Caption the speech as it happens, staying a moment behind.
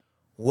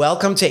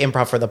Welcome to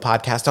Improv for the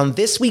Podcast. On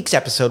this week's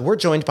episode, we're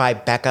joined by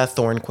Becca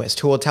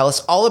Thornquist, who will tell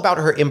us all about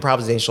her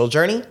improvisational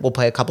journey. We'll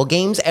play a couple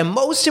games, and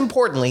most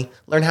importantly,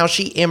 learn how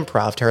she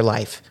improv'd her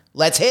life.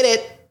 Let's hit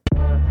it!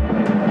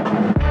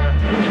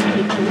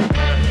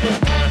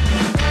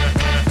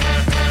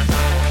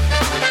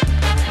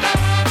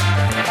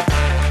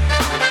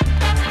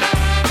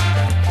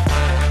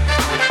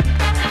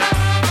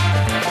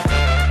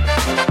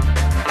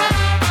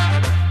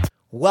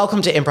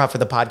 Welcome to Improv for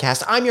the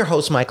Podcast. I'm your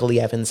host, Michael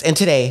Lee Evans, and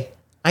today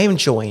I am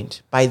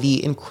joined by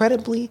the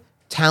incredibly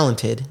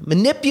talented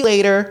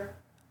manipulator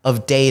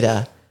of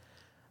data,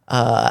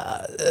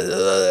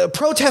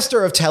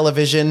 protester of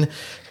television,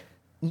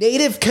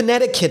 native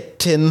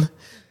Connecticutan,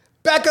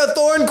 Becca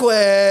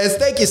Thornquist.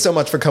 Thank you so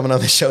much for coming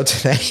on the show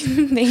today.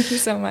 Thank you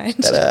so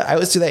much. I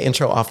always do that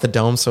intro off the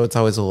dome, so it's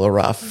always a little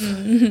rough.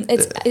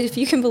 It's, if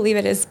you can believe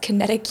it, is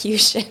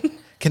Connecticutan.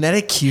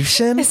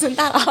 Connecticutan? Isn't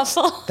that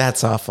awful?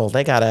 That's awful.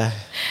 They gotta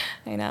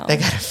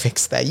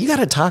fix that. You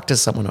gotta talk to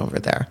someone over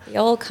there. The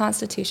old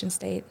Constitution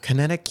state.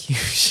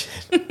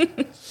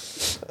 Connecticutan.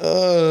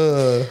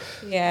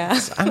 Yeah.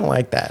 I don't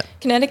like that.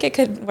 Connecticut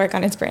could work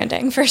on its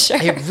branding for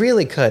sure. It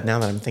really could. Now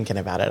that I'm thinking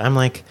about it, I'm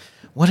like,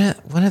 what do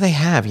they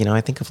have? You know, I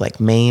think of like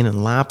Maine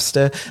and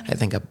lobster. I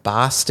think of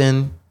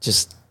Boston.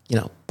 Just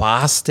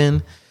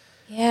Boston.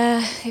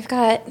 Yeah, they've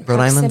got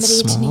Rhode Island,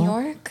 proximity small. to New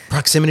York.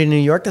 Proximity to New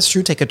York. That's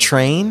true. Take a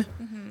train,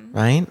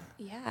 right?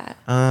 Yeah.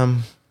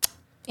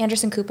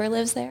 Anderson Cooper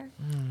lives there.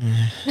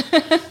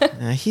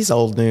 He's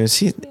old news.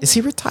 Is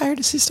he retired?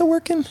 Is he still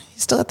working?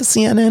 He's still at the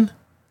CNN?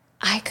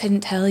 I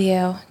couldn't tell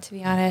you, to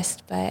be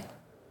honest, but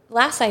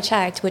last I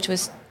checked, which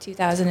was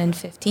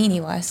 2015,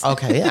 he was.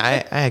 Okay,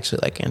 yeah, I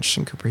actually like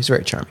Anderson Cooper. He's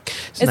very charming.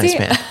 He's a Is nice he?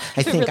 man.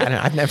 I think, Really?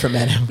 I've never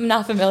met him. I'm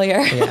not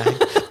familiar. Yeah,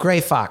 Gray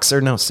Fox, or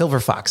no,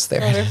 Silver Fox.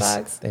 There it Silver is.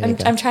 Fox. There you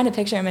go. I'm trying to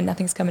picture him and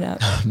nothing's coming up.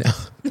 Oh, no.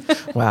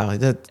 Wow,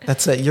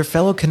 that's your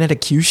fellow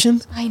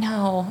Connecticutian? I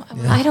know.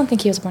 Well, I don't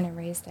think he was born and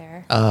raised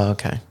there. Oh,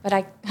 okay. But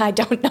I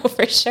don't know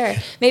for sure.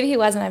 Maybe he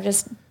wasn't.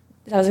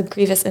 That was a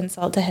grievous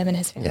insult to him and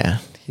his family. Yeah,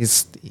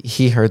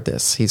 he heard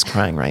this. He's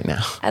crying right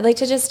now. I'd like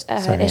to just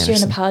issue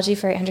Anderson. an apology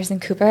for Anderson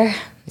Cooper.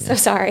 So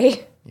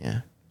sorry.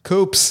 Yeah.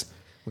 Coops.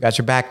 We got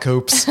your back,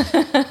 Coops.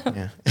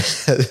 Yeah.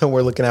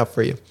 We're looking out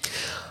for you.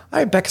 All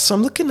right, Becca, so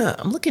I'm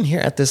looking here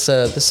at this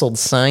old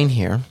sign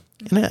here,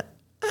 and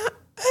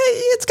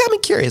it's got me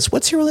curious.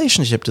 What's your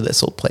relationship to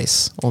this old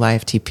place, old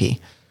IFTP?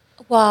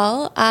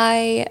 Well,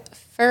 I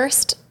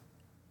first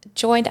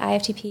joined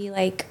IFTP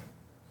like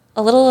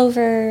a little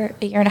over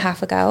a year and a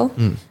half ago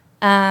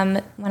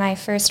when I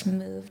first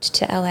moved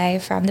to LA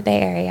from the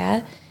Bay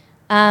Area.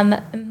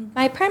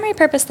 My primary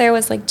purpose there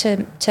was like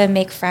to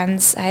make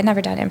friends. I had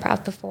never done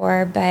improv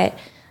before, but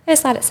I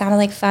just thought it sounded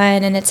like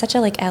fun, and it's such a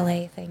like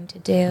LA thing to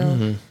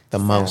do.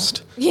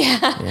 Most.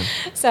 Yeah.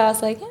 So I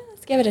was like, yeah,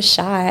 let's give it a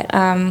shot.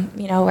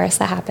 Worst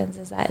that happens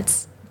is that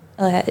it's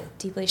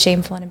deeply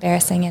shameful and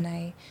embarrassing, and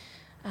I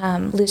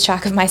lose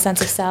track of my sense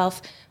of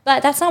self.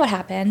 But that's not what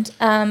happened.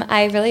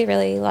 I really,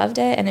 really loved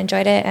it and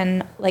enjoyed it.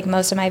 And like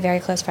most of my very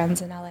close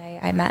friends in LA,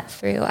 I met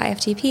through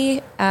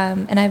IFTP.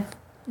 And I've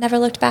never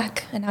looked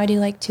back. And now I do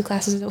like 2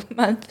 classes a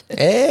month.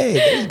 Hey,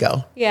 there you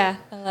go. Yeah,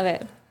 I love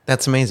it.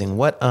 That's amazing.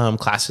 What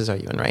classes are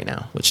you in right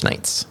now? Which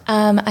nights?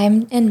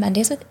 I'm in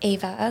Mondays with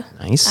Ava.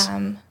 Nice.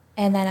 And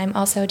then I'm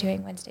also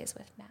doing Wednesdays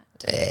with Matt.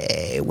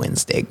 Hey,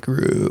 Wednesday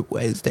group.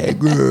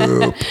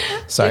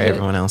 Sorry,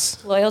 everyone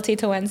else. Loyalty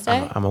to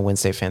Wednesday? I'm a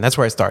Wednesday fan. That's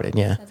where I started,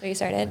 yeah. That's where you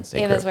started.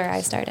 Wednesday Ava's group. where I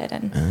started,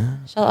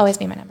 and she'll always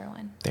be my number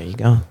one. There you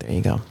go.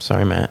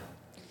 Sorry, Matt.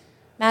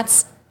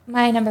 Matt's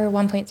my number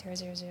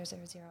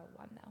 1.000001 though.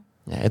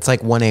 Yeah, it's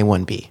like 1A,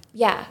 1B.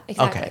 Yeah,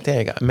 exactly. Okay,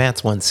 there you go.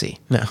 Matt's 1C.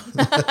 No.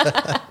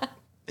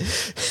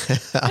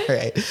 All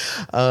right.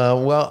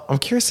 Well, I'm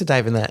curious to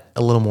dive in that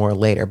a little more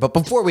later. But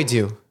before we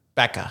do,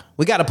 Becca,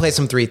 we got to play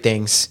some 3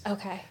 things.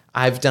 Okay.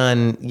 I've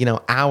done,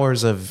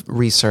 hours of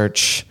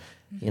research,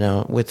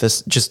 with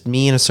this, just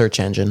me and a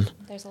search engine.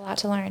 There's a lot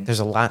to learn. There's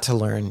a lot to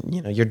learn.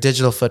 Your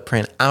digital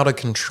footprint out of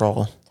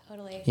control.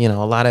 Totally. A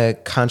lot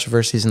of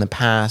controversies in the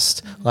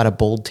past, a lot of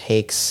bold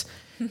takes,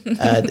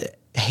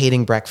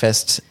 hating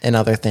breakfast and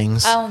other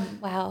things. Oh,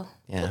 wow.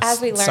 Yeah. As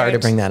we learned. Sorry to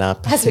bring that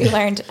up. As we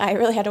learned, I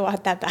really had to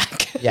walk that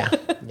back. Yeah.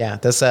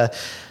 This,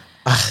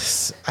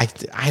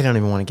 I don't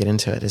even want to get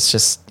into it. It's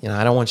just,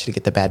 I don't want you to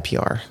get the bad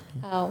PR.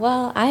 Oh,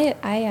 well,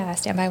 I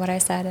stand by what I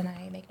said, and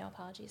I make no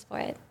apologies for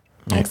it.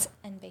 Eggs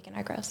and bacon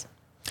are gross.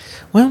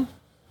 Well,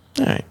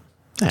 all right.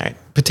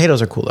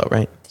 Potatoes are cool though,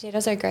 right?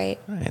 Potatoes are great.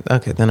 All right.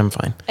 Okay, then I'm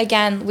fine.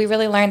 Again, we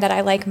really learned that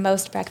I like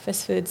most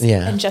breakfast foods,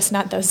 and just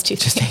not those 2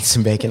 Just things. eggs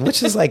and bacon,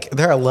 which is like,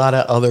 there are a lot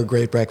of other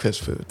great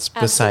breakfast foods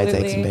besides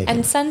eggs and bacon.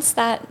 And since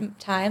that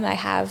time, I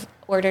have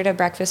ordered a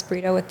breakfast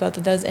burrito with both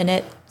of those in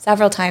it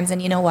several times,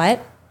 and you know what?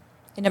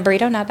 In a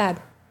burrito, not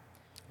bad.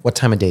 What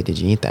time of day did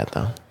you eat that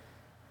though?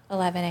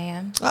 11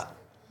 a.m.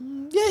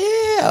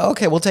 Yeah.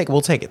 Okay, we'll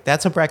take it.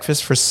 That's a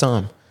breakfast for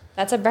some.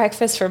 That's a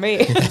breakfast for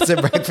me. That's a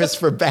breakfast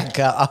for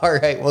Becca. All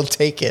right, we'll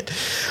take it.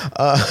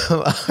 All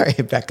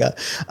right, Becca.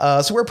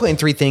 So we're playing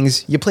 3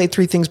 things. You played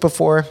 3 things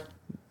before.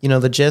 You know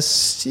the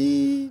gist?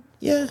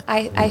 Yeah.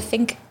 I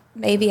think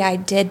maybe I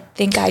did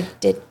think I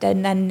did,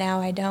 and then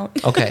now I don't.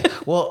 Okay.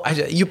 Well,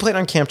 you played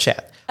on Camp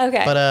Chat.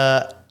 Okay.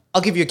 But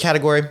I'll give you a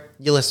category.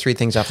 You list 3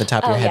 things off the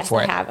top of your head yes, for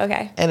I it. have.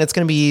 Okay. And it's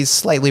going to be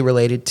slightly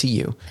related to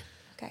you.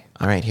 Okay.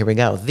 All right, here we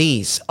go.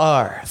 These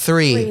are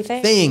 3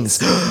 things.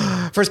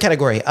 First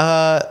category,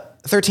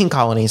 13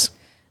 colonies.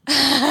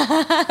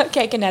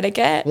 Okay,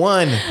 Connecticut.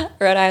 1.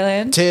 Rhode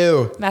Island.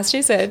 2.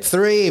 Massachusetts.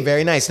 3.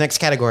 Very nice. Next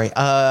category,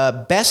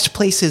 best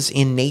places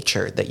in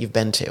nature that you've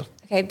been to.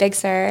 Okay, Big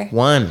Sur.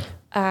 1.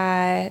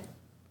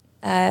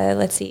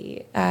 Let's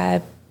see.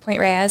 Point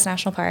Reyes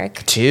National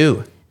Park.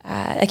 2.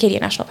 Acadia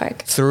National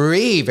Park.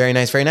 3. Very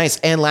nice, very nice.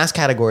 And last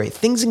category,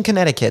 things in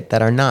Connecticut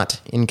that are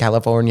not in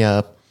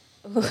California.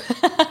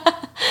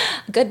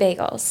 Good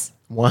bagels.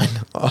 1.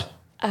 Oh.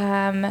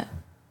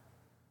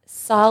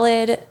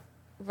 Solid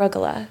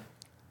rugula.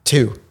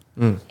 2.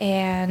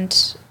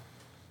 And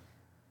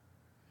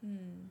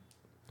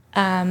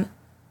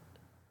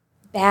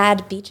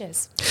bad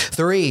beaches.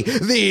 3.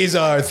 These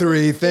are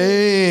 3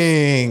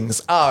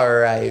 things. All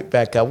right,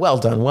 Becca. Well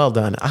done. Well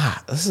done.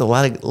 This is a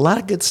lot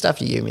of good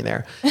stuff you gave me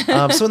there.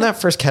 So in that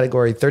first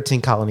category,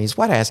 13 colonies.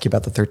 Why'd I ask you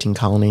about the 13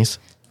 colonies?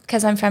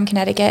 Because I'm from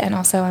Connecticut, and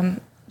also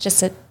I'm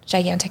just a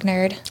gigantic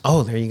nerd.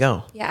 Oh, there you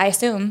go. Yeah, I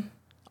assume.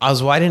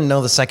 I didn't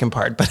know the second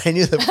part, but I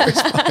knew the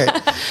first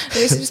part.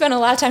 We spent a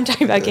lot of time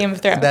talking about Game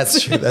of Thrones.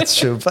 That's true. That's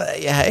true.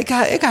 But yeah, it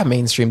got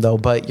mainstream though.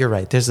 But you're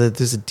right. There's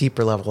a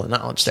deeper level of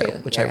knowledge there,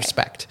 which I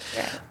respect.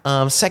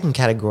 Right. Second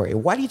category.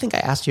 Why do you think I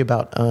asked you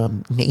about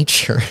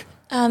nature?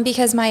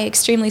 Because my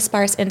extremely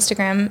sparse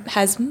Instagram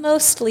has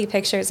mostly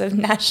pictures of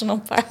national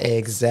parks.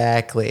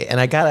 Exactly. And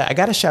I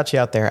gotta shout you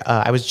out there.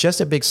 I was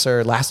just at Big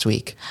Sur last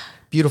week.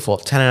 Beautiful.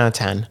 10 out of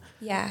 10.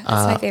 Yeah,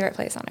 that's my favorite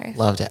place on earth.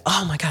 Loved it.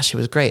 Oh my gosh, it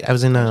was great. I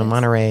was in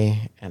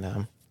Monterey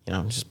and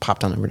just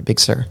popped on over to Big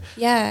Sur.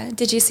 Yeah.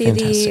 Did you see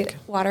the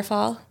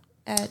waterfall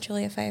at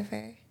Julia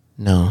Pfeiffer?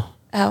 No.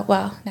 Oh,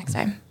 well, next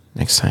time.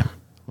 Next time.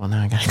 Well,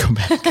 now I gotta go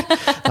back.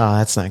 Oh,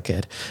 that's not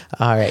good.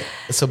 All right.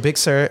 So Big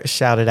Sur,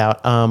 shout it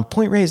out.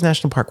 Point Reyes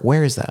National Park.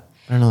 Where is that?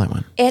 I don't know that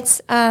one. It's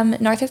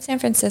north of San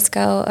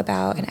Francisco,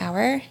 about an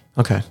hour.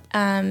 Okay.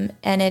 And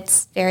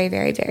it's very,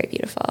 very, very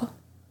beautiful.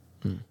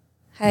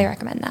 Highly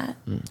recommend that.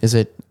 Is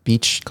it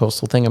beach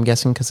coastal thing? I'm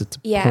guessing because it's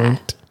a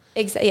point.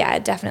 Yeah,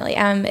 definitely.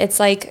 It's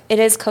like it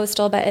is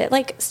coastal, but it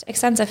like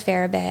extends a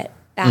fair bit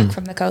back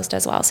from the coast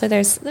as well. So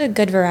there's a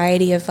good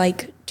variety of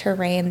like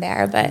terrain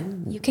there, but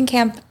you can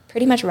camp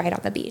pretty much right on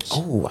the beach.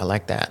 Oh, I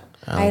like that.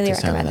 Highly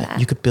recommend that.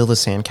 You could build a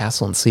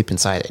sandcastle and sleep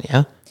inside it.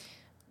 Yeah.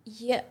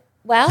 Yeah.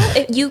 Well,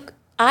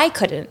 I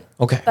couldn't.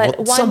 Okay. But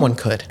well, someone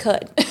could.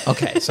 Could.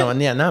 Okay. So,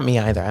 and yeah, not me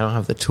either. I don't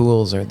have the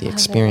tools or the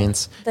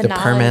experience, the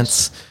knowledge,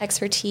 permits,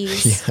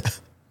 expertise,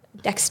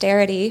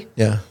 dexterity.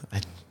 Yeah.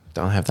 I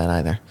don't have that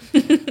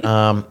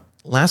either.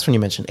 Last one you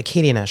mentioned,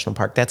 Acadia National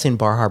Park. That's in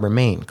Bar Harbor,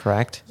 Maine,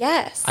 correct?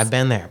 Yes. I've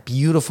been there.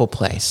 Beautiful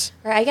place.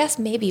 Or I guess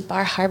maybe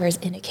Bar Harbor's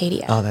in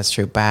Acadia. Oh, that's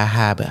true. Bar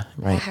Harbor,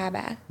 right? Bar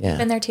Harbor. Yeah. You've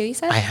been there too, you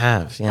said? I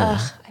have, yeah.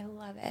 Ugh, I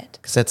love it.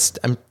 Because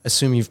I'm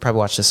assuming you've probably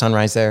watched the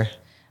sunrise there.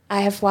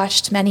 I have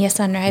watched many a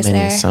sunrise there.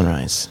 Many a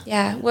sunrise.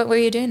 Yeah. What were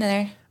you doing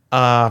there?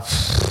 Well,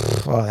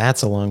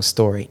 that's a long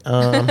story.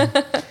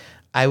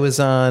 I was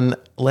on,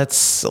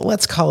 let's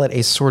call it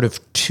a sort of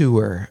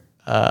tour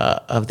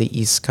of the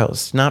East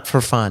Coast. Not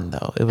for fun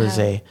though. It was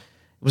a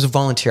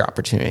volunteer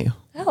opportunity.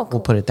 Oh, cool.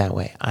 We'll put it that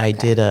way. I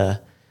did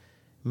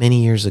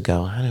many years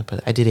ago.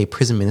 I did a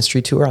prison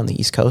ministry tour on the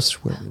East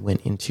Coast where we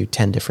went into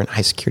 10 different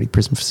high security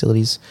prison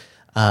facilities,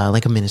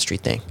 like a ministry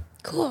thing.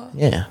 Cool.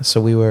 Yeah. So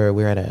we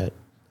were at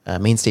a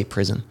Maine State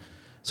Prison.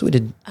 So we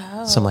did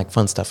some like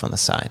fun stuff on the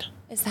side.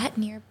 Is that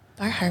near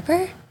Bar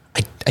Harbor?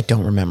 I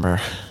don't remember.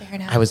 Fair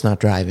enough. I was not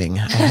driving.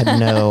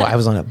 I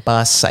was on a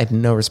bus. I had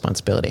no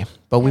responsibility.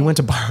 But we went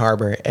to Bar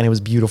Harbor and it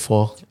was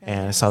beautiful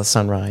and I saw the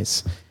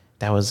sunrise.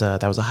 That was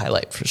a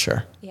highlight for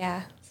sure.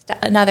 Yeah.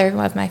 Another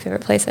one of my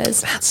favorite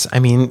places.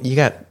 You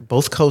got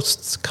both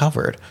coasts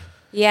covered.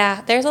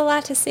 Yeah, there's a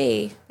lot to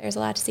see.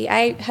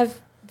 I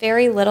have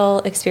very little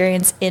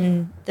experience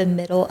in the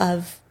middle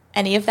of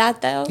any of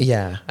that though.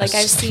 Yeah. Like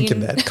I've seen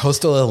that.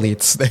 Coastal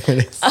elites. There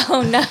it is.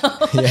 Oh no.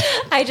 Yeah.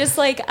 I just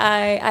like,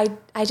 I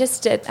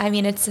just did. I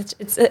mean,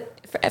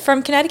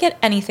 from Connecticut,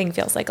 anything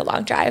feels like a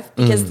long drive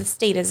because the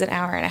state is an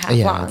hour and a half long.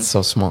 Yeah, it's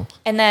so small.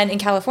 And then in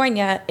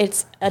California,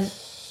 it's an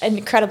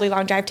incredibly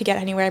long drive to get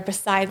anywhere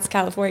besides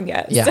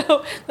California. Yeah.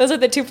 So those are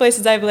the two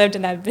places I've lived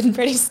and I've been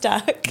pretty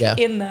stuck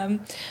in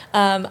them.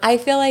 I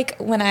feel like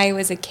when I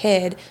was a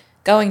kid,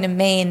 going to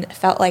Maine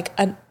felt like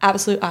an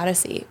absolute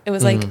odyssey. It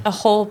was like a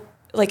whole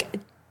like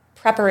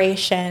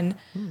preparation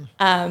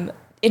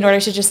in order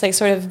to just like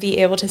sort of be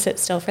able to sit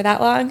still for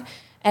that long.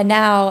 And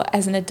now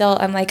as an adult,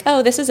 I'm like,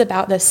 oh, this is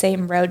about the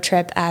same road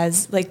trip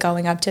as like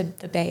going up to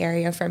the Bay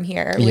Area from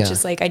here, which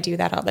is like, I do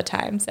that all the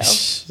time.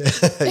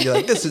 So you're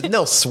like, this is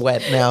no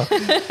sweat now.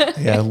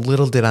 Yeah.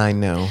 Little did I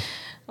know.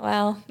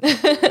 Well,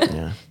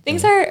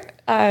 things are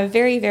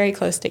very, very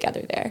close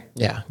together there.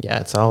 Yeah. Yeah.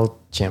 It's all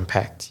jam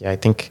packed. Yeah. I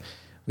think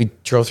we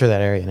drove through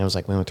that area, and it was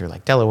like we went through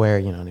like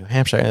Delaware, New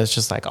Hampshire, and it's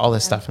just like all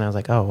this stuff. And I was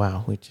like, oh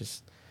wow, I'm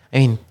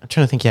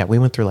trying to think. Yeah, we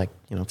went through like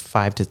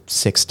 5 to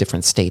 6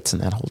 different states in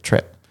that whole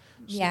trip.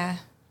 Yeah.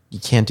 You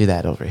can't do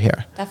that over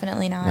here.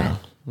 Definitely not. No,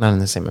 not in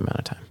the same amount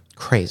of time.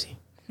 Crazy.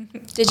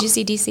 Did you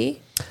see DC?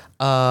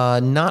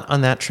 Not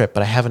on that trip,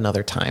 but I have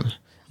another time.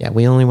 Yeah,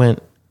 we only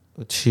went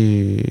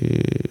to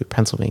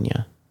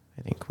Pennsylvania.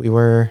 I think we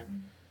were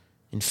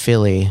in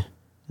Philly,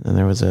 and then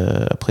there was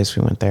a place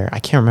we went there. I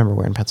can't remember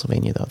where in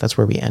Pennsylvania though. That's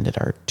where we ended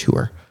our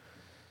tour.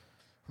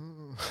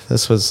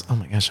 This was, oh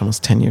my gosh,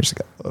 almost 10 years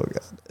ago. Oh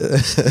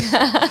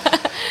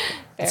god.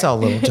 It's all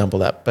a little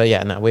jumbled up, but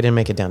yeah, no, we didn't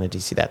make it down to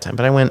DC that time.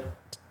 But I went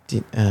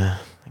like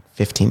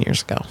 15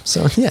 years ago.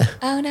 So yeah.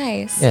 Oh,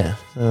 nice. Yeah,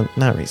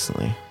 not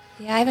recently.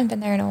 Yeah, I haven't been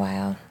there in a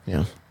while.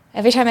 Yeah.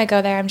 Every time I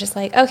go there, I'm just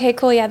like, okay,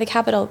 cool, yeah, the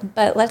Capitol,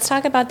 but let's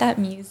talk about that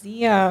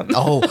museum.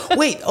 Oh,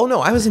 wait. Oh, no,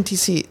 I was in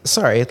DC,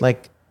 sorry,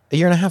 like a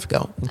year and a half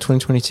ago in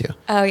 2022.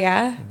 Oh,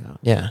 yeah?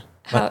 Yeah.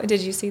 How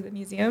did you see the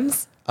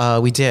museums?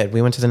 We did.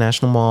 We went to the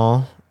National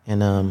Mall,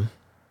 and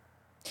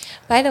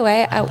by the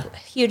way, a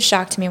huge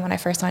shock to me when I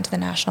first went to the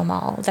National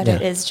Mall that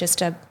it is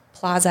just a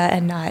plaza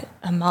and not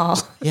a mall.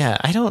 Yeah,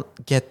 I don't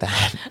get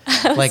that.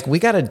 Like, we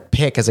got to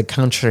pick as a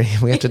country.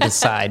 We have to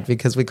decide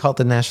because we call it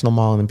the National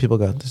Mall, and then people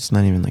go, there's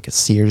not even like a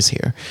Sears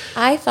here.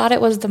 I thought it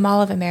was the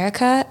Mall of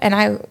America, and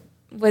I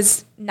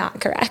was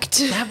not correct.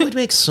 That would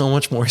make so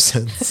much more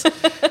sense.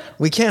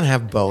 We can't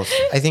have both.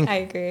 I think I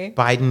agree.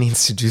 Biden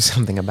needs to do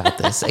something about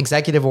this.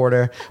 Executive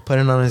order, put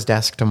it on his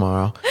desk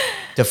tomorrow.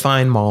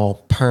 Define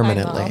mall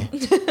permanently.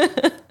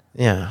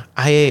 Yeah.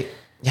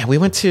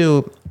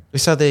 We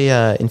saw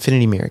the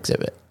Infinity Mirror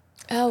exhibit.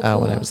 Oh,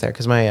 cool. When I was there,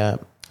 because my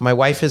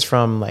wife is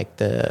from like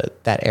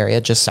that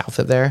area just south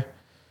of there,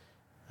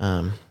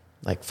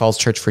 like Falls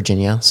Church,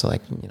 Virginia. So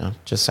like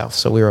just south.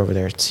 So we were over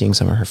there seeing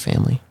some of her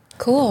family.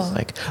 Cool.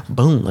 Like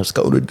boom, let's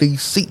go to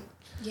DC.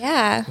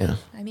 Yeah.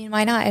 I mean,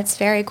 why not? It's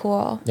very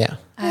cool. Yeah.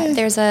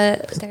 There's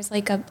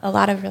like a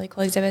lot of really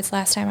cool exhibits.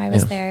 Last time I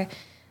was there,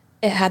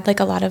 it had like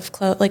a lot of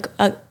clothes, like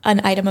an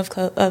item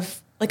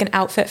of like an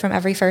outfit from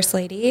every first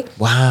lady.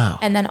 Wow.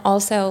 And then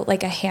also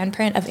like a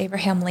handprint of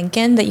Abraham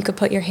Lincoln that you could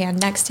put your hand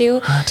next to.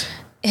 What?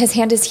 His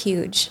hand is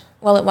huge.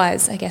 Well, it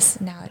was. I guess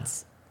now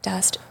it's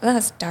dust. Oh,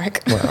 that's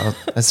dark. Well,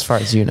 as far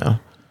as you know.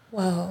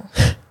 Whoa.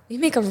 You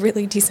make a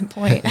really decent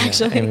point,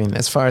 actually. I mean,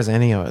 as far as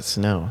any of us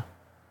know.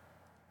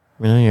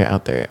 We know you're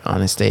out there,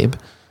 honest Abe.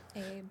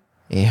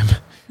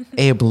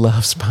 Abe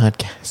loves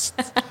podcasts.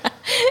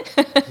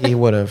 He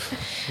would have.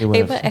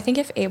 I think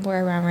if Abe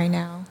were around right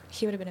now,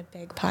 he would have been a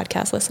big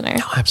podcast listener.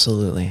 No,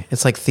 absolutely.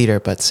 It's like theater,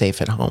 but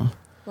safe at home.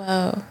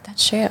 Whoa,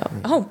 that's true.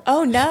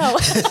 Oh no.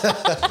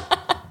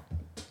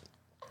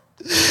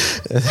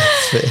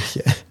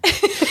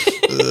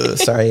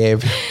 Sorry,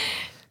 Abe.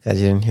 Glad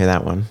you didn't hear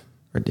that one.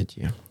 Or did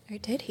you? Or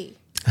did he?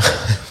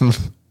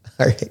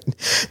 All right.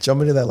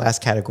 Jump into that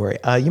last category.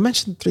 You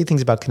mentioned 3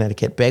 things about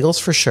Connecticut.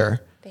 Bagels for sure.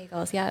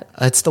 Bagels, yeah.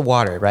 It's the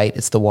water, right?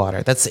 It's the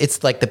water.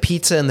 It's like the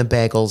pizza and the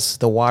bagels.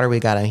 The water we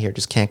got out here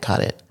just can't cut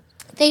it.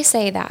 They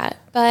say that,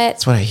 but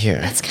that's what I hear.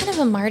 It's kind of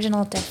a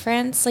marginal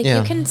difference. Like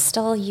you can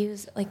still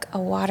use like a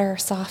water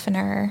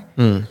softener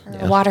or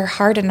a water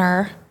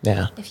hardener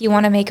if you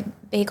want to make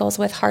bagels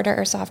with harder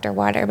or softer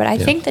water. But I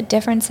think the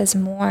difference is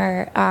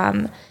more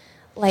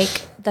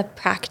like the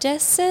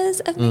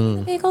practices of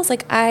making the bagels.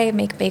 Like I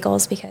make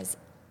bagels because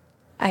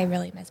I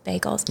really miss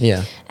bagels.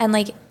 Yeah. And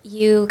like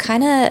you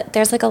kind of,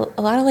 there's like a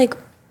lot of like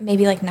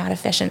maybe like not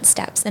efficient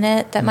steps in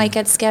it that might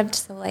get skipped.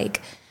 So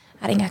like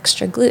adding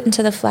extra gluten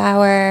to the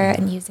flour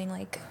and using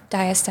like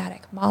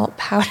diastatic malt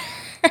powder.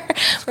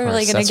 We're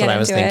really going to get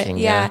into it.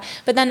 Yeah.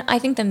 But then I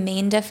think the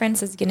main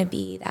difference is going to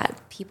be that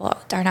people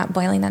are not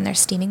boiling them, they're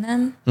steaming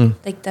them.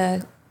 Like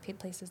the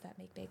places that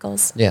make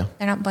bagels. Yeah.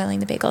 They're not boiling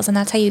the bagels. And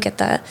that's how you get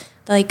the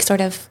like sort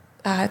of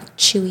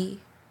chewy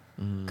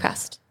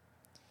crust.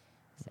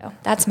 So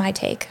that's my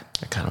take.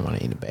 I kind of want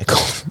to eat a bagel.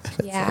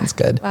 That sounds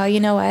good. Well, you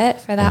know what?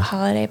 For that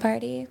holiday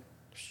party,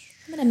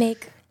 I'm going to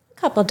make a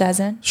couple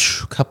dozen.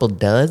 Couple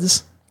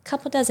dozen?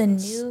 Couple dozen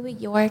New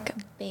York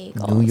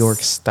bagels. New York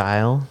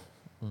style?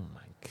 Oh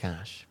my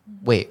gosh.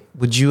 Wait,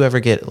 would you ever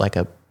get like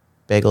a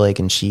bagel,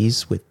 egg, and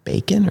cheese with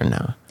bacon or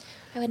no?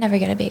 I would never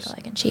get a bagel,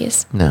 egg, and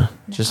cheese. No.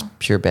 Just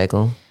pure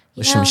bagel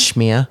with some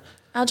schmear?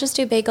 I'll just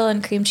do bagel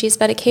and cream cheese,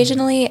 but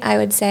occasionally I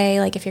would say,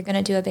 like, if you're going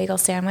to do a bagel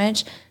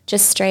sandwich,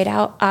 just straight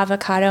out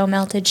avocado,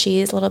 melted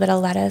cheese, a little bit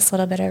of lettuce, a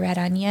little bit of red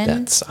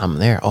onion. I'm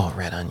there. Oh,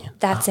 red onion.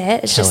 That's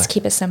it. It's just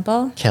keep it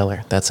simple.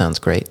 Killer. That sounds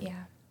great.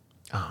 Yeah.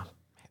 Oh,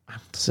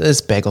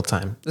 it's bagel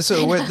time. This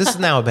is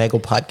now a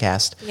bagel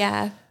podcast.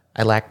 Yeah.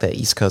 I lack the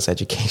East Coast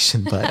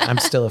education, but I'm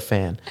still a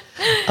fan.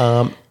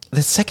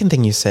 The second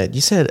thing you said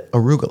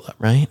arugula,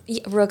 right?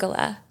 Yeah,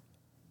 arugula.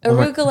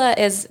 Arugula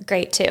is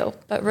great too,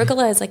 but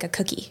arugula is like a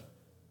cookie.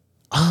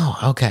 Oh,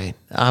 okay.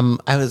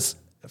 I was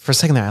for a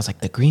second there. I was like,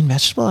 the green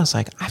vegetable. I was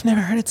like, I've never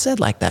heard it said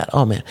like that.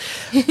 Oh man,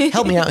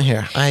 help me out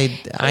here. I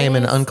am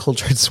an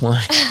uncultured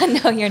swine.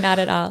 No, you're not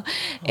at all.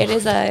 It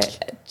is a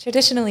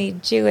traditionally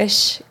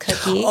Jewish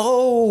cookie.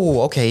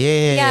 Oh,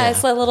 okay. Yeah.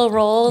 It's a little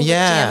roll with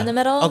jam in the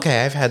middle.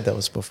 Okay, I've had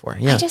those before.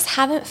 Yeah. I just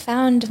haven't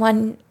found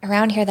one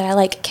around here that I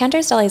like.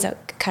 Cantor's Deli's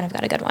kind of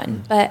got a good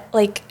one. But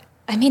like,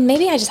 I mean,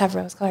 maybe I just have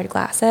rose-colored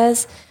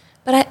glasses.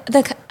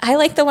 But I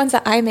like the ones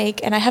that I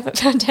make, and I haven't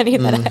found any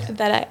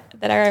that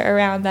are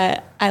around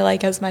that I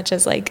like as much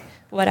as like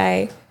what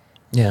I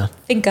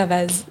think of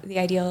as the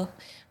ideal.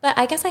 But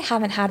I guess I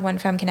haven't had one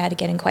from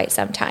Connecticut in quite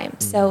some time.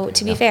 So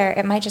to be fair,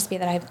 it might just be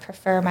that I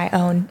prefer my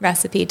own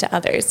recipe to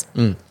others.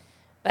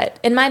 But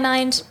in my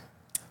mind,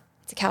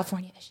 it's a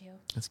California issue.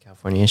 It's a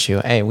California issue.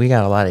 Hey, we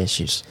got a lot of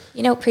issues.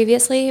 You know,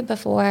 previously,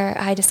 before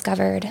I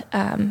discovered,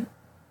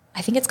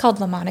 I think it's called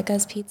La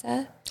Monica's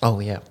Pizza. Oh,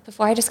 yeah.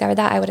 Before I discovered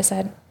that, I would have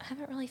said, I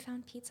haven't really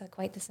found pizza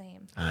quite the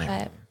same.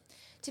 But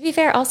to be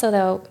fair, also,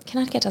 though,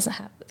 Connecticut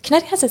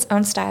has its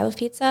own style of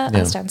pizza,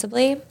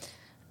 ostensibly.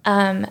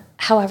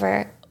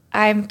 However,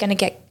 I'm going to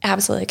get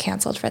absolutely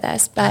canceled for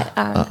this, but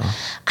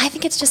I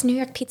think it's just New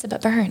York pizza,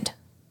 but burned.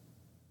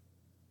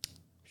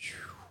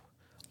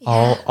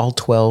 All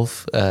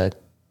 12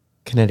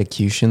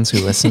 Connecticutians who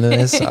listen to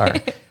this are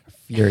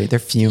they're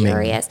fuming.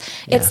 Furious.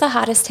 Yeah. It's the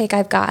hottest take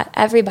I've got.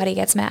 Everybody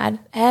gets mad.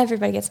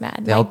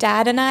 My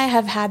dad and I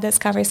have had this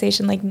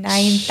conversation like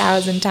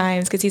 9,000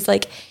 times because he's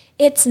like,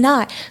 it's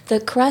not. The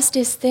crust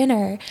is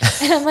thinner.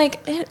 And I'm like,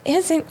 it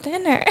isn't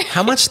thinner.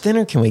 How much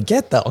thinner can we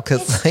get, though?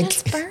 Because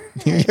like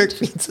New York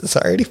pizza is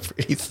already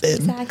pretty thin.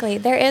 Exactly.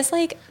 There is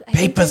like...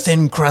 Paper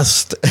thin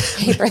crust.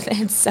 Paper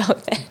thin, so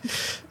thin.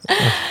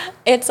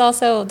 It's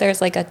also, there's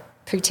like a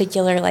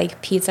particular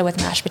like pizza with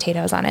mashed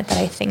potatoes on it that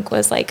I think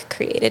was like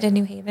created in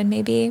New Haven,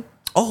 maybe.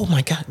 Oh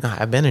my God. No,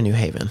 I've been in New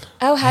Haven.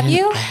 Oh, have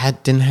you? I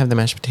didn't have the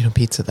mashed potato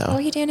pizza, though. What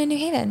were you doing in New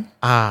Haven?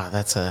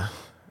 It's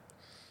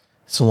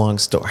a long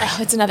story. Oh,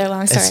 it's another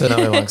long story. It's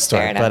another long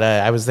story. But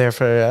I was there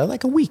for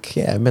like a week.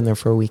 Yeah, I've been there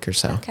for a week or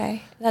so.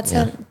 Okay. That's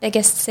the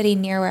biggest city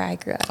near where I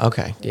grew up.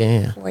 Okay.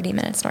 Yeah. 40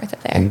 minutes north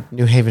of there. And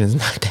New Haven is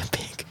not that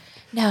big.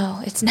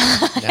 No, it's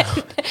not.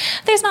 No.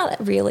 There's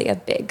not really a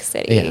big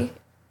city.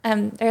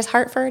 Yeah. There's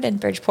Hartford and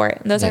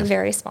Bridgeport. And those are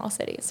very small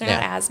cities. They're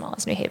not as small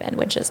as New Haven,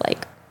 which is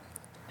like...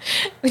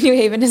 New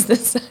Haven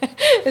is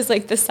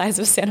like the size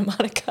of Santa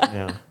Monica.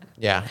 Yeah.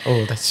 Yeah.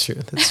 Oh, that's true.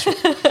 That's true.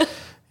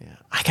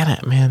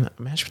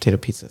 Mashed potato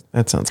pizza.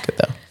 That sounds good,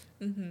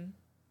 though. Mm-hmm.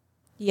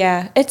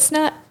 Yeah. It's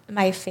not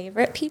my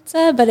favorite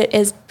pizza, but it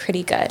is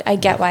pretty good. I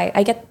get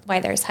why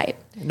there's hype.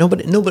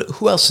 Nobody,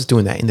 who else is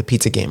doing that in the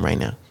pizza game right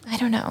now? I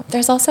don't know.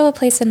 There's also a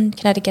place in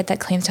Connecticut that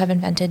claims to have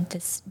invented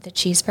the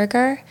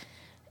cheeseburger.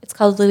 It's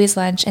called Louis'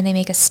 Lunch, and they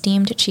make a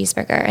steamed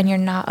cheeseburger, and you're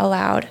not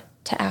allowed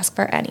to ask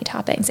for any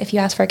toppings. If you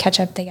ask for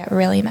ketchup, they get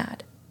really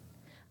mad.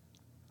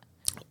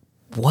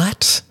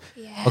 What?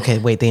 Yeah. Okay,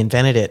 wait, they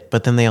invented it,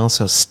 but then they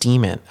also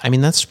steam it. I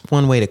mean, that's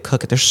one way to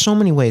cook it. There's so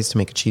many ways to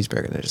make a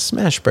cheeseburger. There's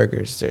smash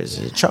burgers, there's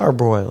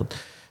charbroiled,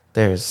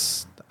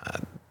 there's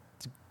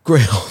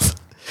grilled.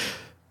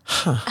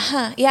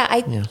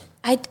 Yeah,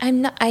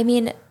 I'm not, I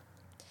mean...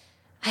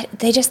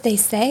 they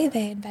say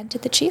they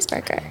invented the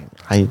cheeseburger.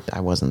 I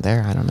wasn't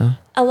there. I don't know.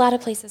 A lot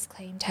of places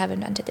claim to have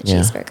invented the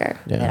cheeseburger,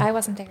 but I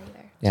wasn't there either.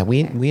 Yeah,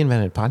 we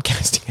invented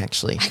podcasting,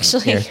 actually.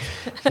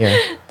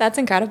 Here. That's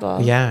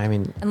incredible. Yeah, I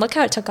mean... And look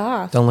how it took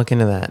off. Don't look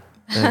into that.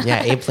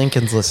 Abe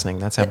Lincoln's listening.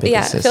 That's how big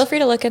this is. Feel free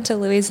to look into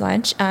Louis'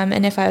 Lunch.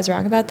 And if I was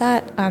wrong about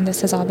that,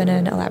 this has all been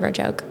an elaborate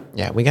joke.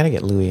 Yeah, we got to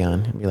get Louis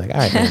on and be like, all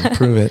right, man,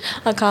 prove it.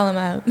 I'll call him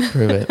out.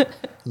 Prove it.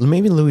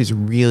 Maybe Louis is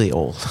really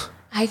old.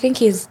 I think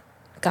he's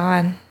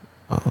gone.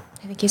 Oh.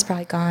 I think he's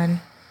probably gone.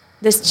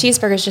 This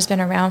cheeseburger's just been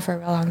around for a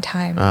real long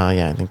time. Oh,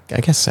 yeah, I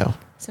guess so.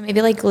 So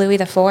maybe like Louis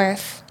the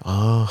Fourth.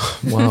 Oh,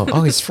 wow.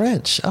 Oh, he's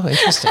French. Oh,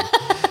 interesting.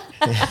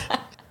 Yeah.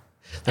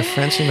 The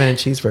French invented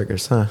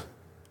cheeseburgers, huh?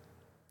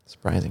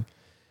 Surprising.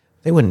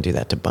 They wouldn't do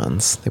that to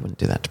buns. They wouldn't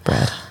do that to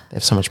bread. They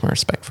have so much more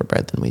respect for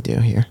bread than we do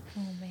here.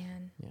 Oh,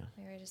 man. Yeah.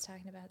 We were just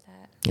talking about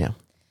that. Yeah.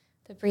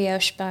 The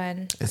brioche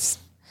bun. It's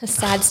a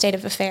sad state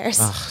of affairs.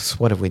 Oh, so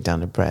what have we done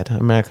to bread?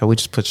 America, we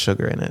just put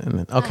sugar in it.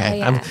 And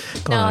okay. I'm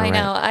going on. I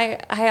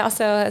know. I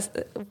also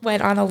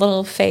went on a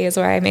little phase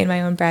where I made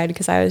my own bread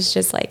because I was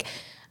just like,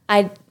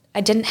 I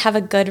didn't have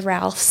a good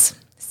Ralph's.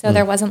 So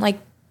there wasn't like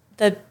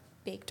the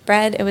baked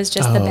bread. It was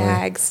just the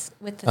bags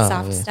with the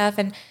soft stuff.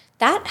 And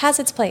that has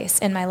its place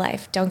in my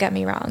life. Don't get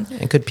me wrong.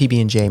 A good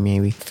PB&J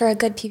maybe. For a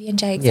good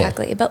PB&J,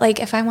 exactly. Yeah. But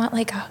like if I want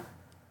like a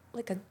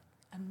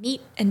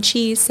meat and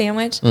cheese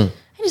sandwich, I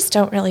just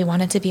don't really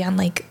want it to be on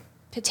like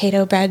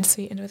potato bread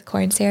sweetened with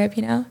corn syrup,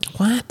 you know?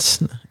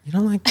 What? You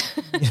don't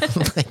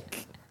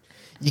like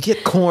you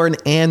get corn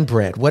and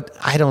bread. What?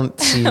 I don't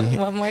see.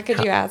 What more could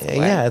you ask for?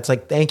 Yeah, it's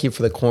like, thank you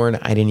for the corn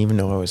I didn't even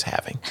know I was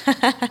having.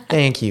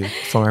 Thank you,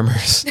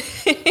 farmers.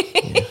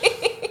 Yeah.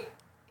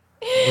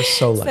 We're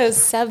so lucky. Those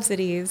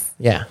subsidies.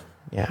 Yeah.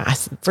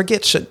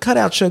 Cut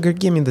out sugar.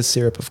 Give me the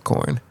syrup of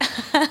corn.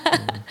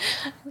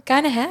 We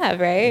kind of have,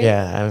 right?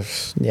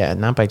 Yeah,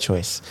 not by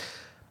choice.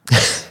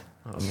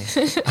 Oh,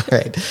 man. All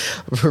right.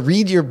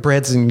 Read your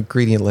bread's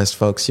ingredient list,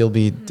 folks. You'll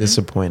be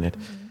disappointed.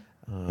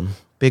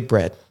 Big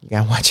bread. You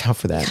gotta watch out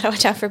for that. Gotta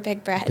watch out for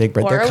big bread. Big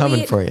bread. They're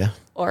coming for you.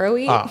 Or a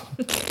wheat. Oh,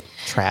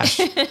 trash.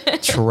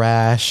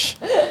 Trash.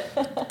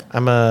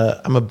 I'm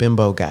a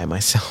bimbo guy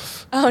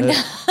myself. Oh no.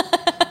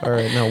 Or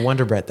no,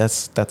 Wonder Bread.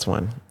 That's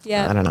one.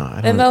 Yeah. I don't know.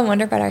 Bimbo and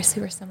Wonder Bread are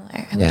super similar.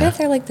 I wonder if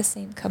they're like the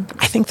same company.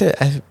 I think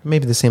that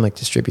maybe the same like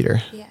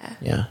distributor. Yeah.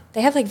 Yeah.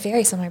 They have like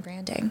very similar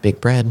branding. Big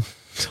bread.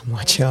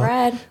 Watch out.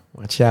 Bread.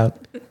 Watch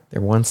out.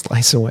 They're one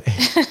slice away.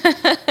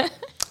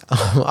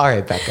 All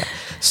right, Becca.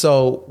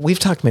 So we've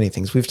talked many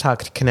things. We've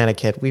talked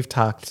Connecticut. We've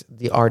talked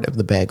the art of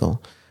the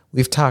bagel.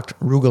 We've talked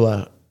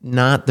arugula,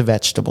 not the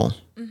vegetable.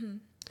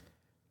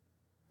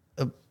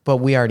 But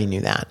we already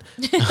knew that.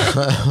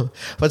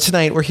 But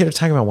tonight we're here to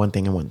talk about one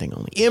thing and one thing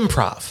only.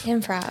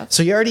 Improv.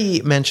 So you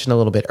already mentioned a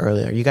little bit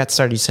earlier. You got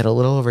started, you said, a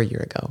little over a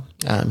year ago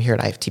here at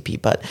IFTP.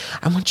 But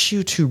I want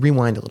you to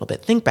rewind a little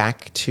bit. Think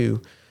back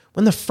to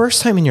when the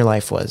first time in your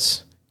life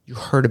was you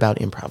heard about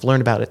improv,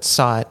 learned about it,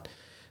 saw it.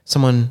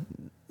 Someone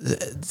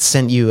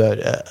sent you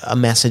a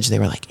message. They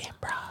were like,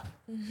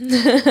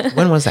 improv.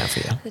 When was that for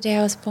you? The day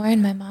I was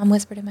born, my mom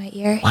whispered in my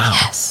ear, Wow.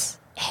 yes,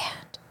 and.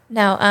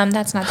 No,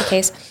 that's not the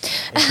case.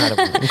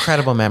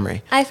 Incredible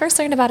memory. I first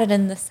learned about it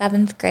in the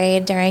 7th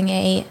grade during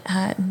a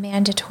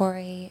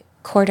mandatory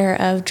quarter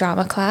of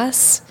drama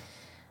class.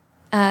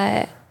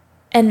 And,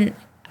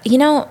 you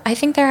know, I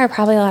think there are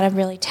probably a lot of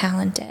really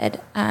talented,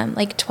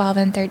 like 12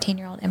 and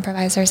 13-year-old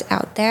improvisers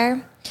out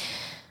there.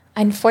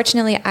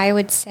 Unfortunately, I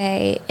would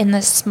say in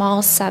the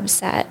small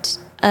subset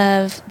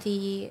of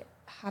the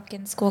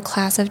Hopkins School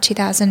class of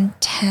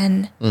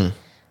 2010,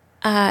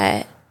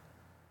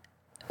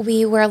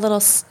 we were a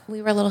little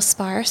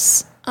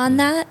sparse on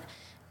that,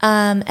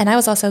 and I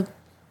was also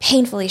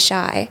painfully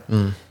shy.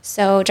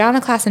 So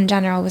drama class in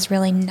general was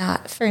really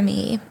not for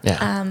me.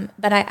 Yeah.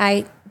 But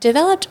I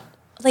developed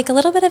like a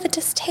little bit of a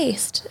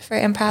distaste for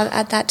improv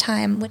at that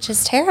time, which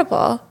is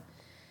terrible.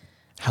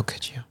 How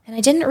could you? And I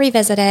didn't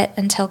revisit it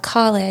until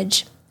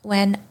college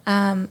when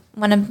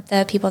one of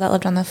the people that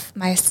lived on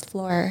my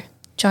floor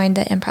joined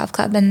the improv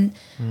club and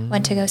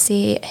went to go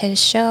see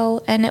his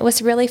show, and it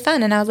was really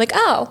fun. And I was like,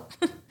 oh,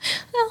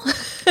 well,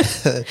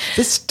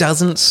 this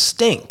doesn't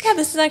stink. yeah,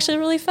 this is actually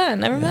really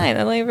fun. Never mind.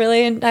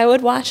 I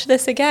would watch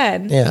this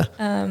again. Yeah.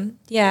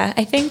 Yeah,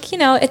 I think,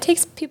 it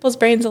takes people's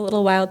brains a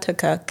little while to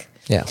cook.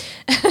 Yeah.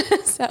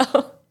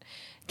 So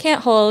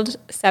can't hold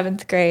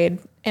 7th grade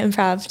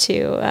improv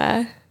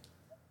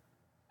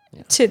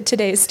to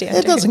today's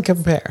standards. It doesn't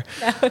compare.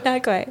 No,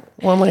 not quite.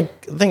 Well,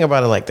 like, think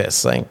about it like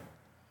this. Like,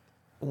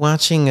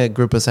 watching a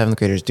group of 7th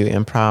graders do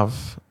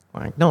improv,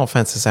 like, no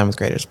offense to 7th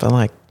graders, but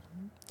like,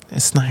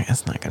 it's not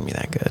going to be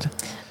that good.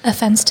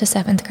 Offense to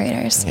 7th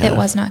graders. Yeah. It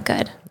was not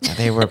good. Yeah,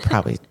 they were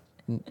probably,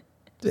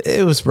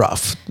 it was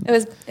rough.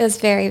 It was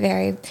very,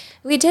 very,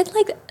 we did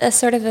like a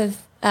sort of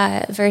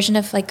a version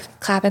of like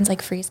clap-ins,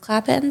 like freeze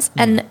clap-ins,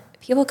 and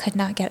people could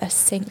not get a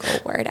single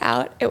word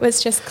out. It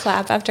was just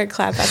clap after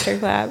clap after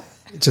clap.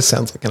 It just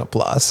sounds like an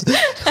applause.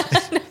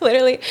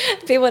 Literally,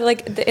 people would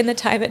like in the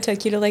time it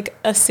took you to like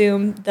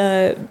assume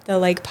the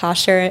like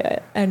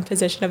posture and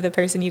position of the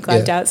person you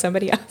clapped out,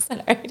 somebody else had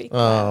already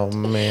clapped. Oh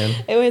man,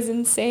 it was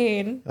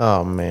insane.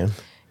 Oh man,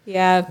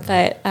 yeah,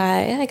 but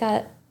I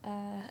got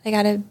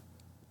a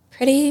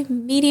pretty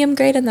medium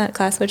grade in that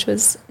class, which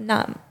was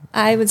not.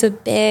 I was a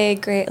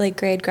big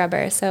grade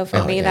grubber, so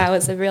for me that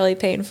was a really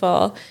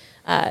painful,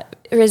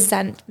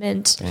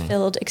 resentment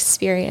filled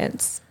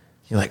experience.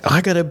 You're like,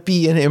 I gotta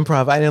be in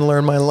improv. I didn't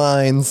learn my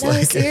lines. No,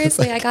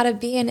 seriously, I gotta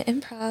be in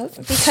improv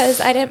because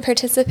I didn't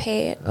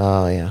participate.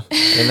 Oh yeah,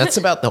 and that's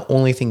about the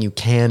only thing you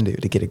can do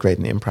to get a grade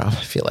in improv.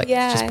 I feel like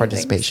just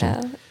participation.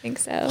 I think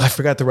so. I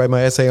forgot to write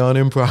my essay on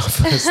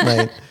improv last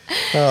night.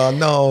 Oh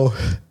no.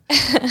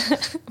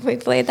 We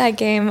played that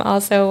game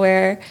also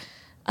where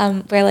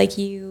like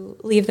you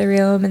leave the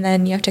room and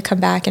then you have to come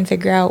back and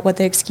figure out what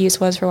the excuse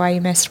was for why you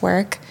missed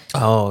work.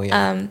 Oh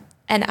yeah.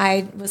 And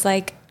I was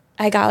like,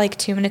 I got like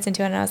 2 minutes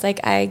into it and I was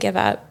like, I give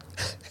up.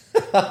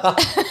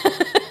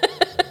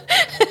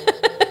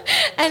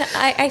 And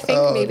I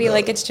think maybe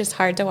like it's just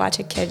hard to watch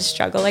a kid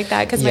struggle like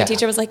that because my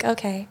teacher was like,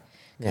 okay,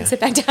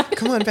 sit back down.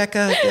 Come on,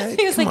 Becca.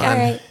 He was like, all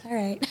right.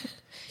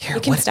 Here,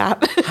 you can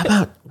stop. How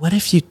about, what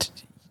if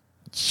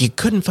you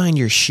couldn't find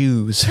your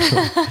shoes?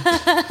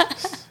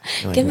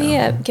 Like, give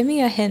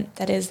me a hint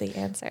that is the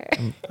answer.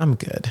 I'm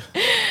good.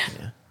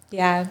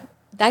 Yeah.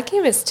 That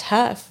game is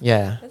tough.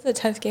 Yeah. That's a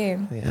tough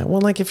game. Yeah.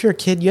 Well, like if you're a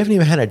kid, you haven't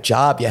even had a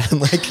job yet.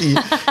 Like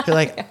you're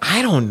like,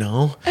 I don't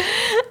know.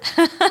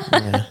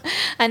 Yeah.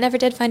 I never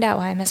did find out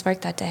why I missed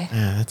work that day.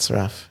 Yeah, that's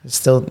rough. You're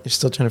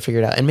still trying to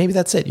figure it out. And maybe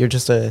that's it. You're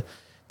just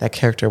that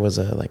character was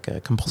a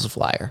compulsive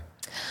liar.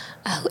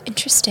 Oh,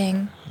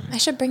 interesting. I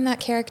should bring that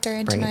character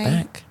into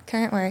my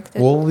current work.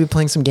 We'll be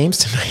playing some games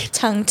tonight.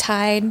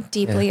 Tongue-tied,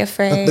 deeply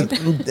afraid.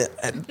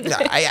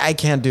 I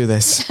can't do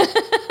this.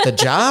 The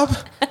job?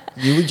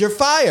 You're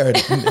fired.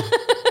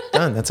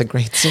 Done. That's a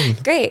great scene.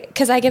 Great,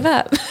 because I give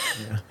up.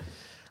 Yeah.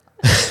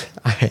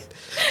 All right.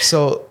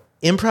 So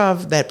being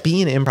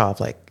improv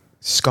like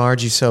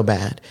scarred you so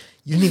bad.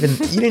 You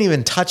didn't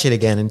even touch it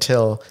again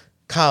until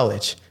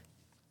college.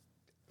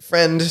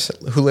 friend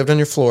who lived on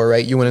your floor,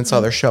 right? You went and saw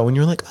their show, and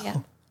you were like, oh, Yeah.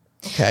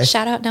 okay.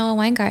 Shout out Noah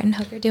Weingarten.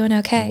 Hope you're doing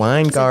okay.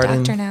 Weingarten. He's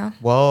a doctor now.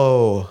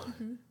 Whoa.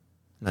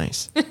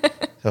 Nice.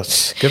 So,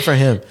 good for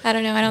him. I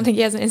don't know. I don't think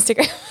he has an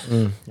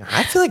Instagram.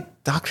 I feel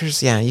like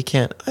doctors, you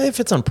can't,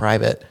 if it's on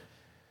private.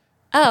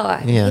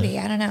 Maybe.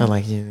 I don't know. I'm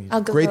like,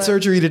 I'll Google great it.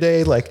 surgery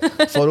today. Like,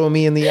 photo of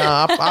me in the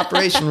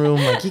operation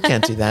room. Like, you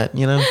can't do that, I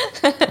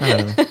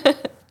don't know.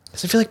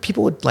 Because I feel like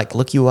people would, like,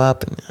 look you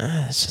up, and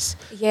it's just.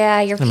 Yeah,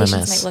 your kind of a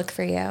patients mess. might look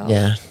for you.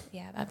 Yeah.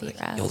 Yeah, that'd be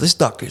rough. Yo, this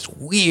doctor's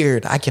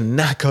weird. I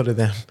cannot go to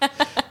them.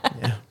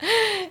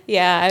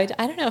 Yeah,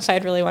 I don't know if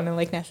I'd really want to,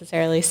 like,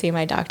 necessarily see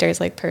my doctor's,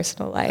 like,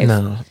 personal life.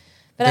 No.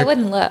 But I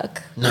wouldn't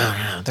look.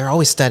 No. They're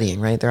always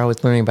studying, right? They're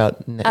always learning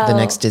about the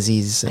next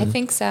disease. I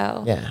think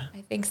so. Yeah.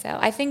 I think so.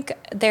 I think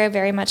they're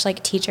very much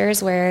like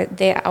teachers where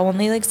they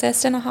only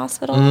exist in a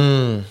hospital.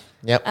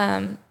 Yep.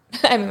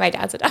 I mean, my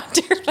dad's a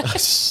doctor.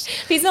 He's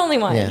the only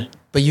one. Yeah.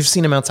 But you've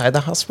seen him outside the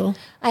hospital?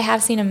 I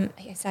have seen him.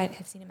 I've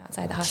seen him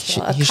outside the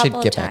hospital. He should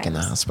get back in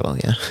the hospital.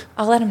 Yeah.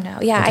 I'll let him know.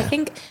 Yeah,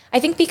 Okay. I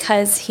think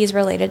because he's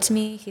related to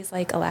me, he's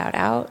like allowed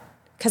out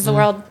because the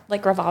world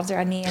like revolves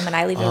around me, and when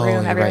I leave the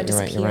room, everyone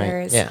disappears. You're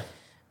right. Yeah.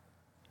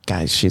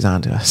 Guys, she's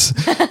on to us.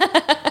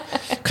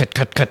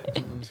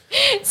 Cut.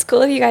 It's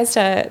cool of you guys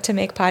to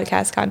make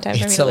podcast content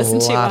for me It's to a listen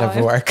to. lot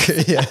of work.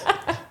 Yeah.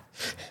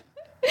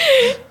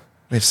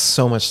 We have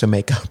so much to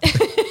make up.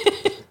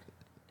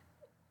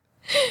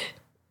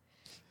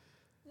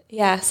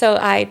 Yeah, so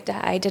I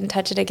didn't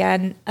touch it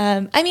again.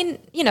 I mean,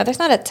 there's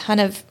not a ton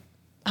of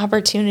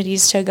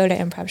opportunities to go to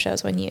improv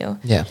shows when you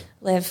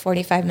live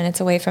 45 minutes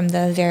away from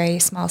the very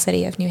small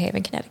city of New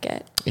Haven,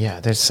 Connecticut. Yeah,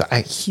 there's a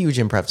huge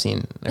improv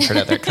scene. I've heard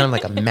out there, kind of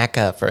like a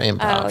mecca for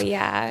improv. Oh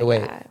yeah, The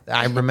way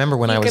I remember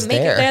when I was you can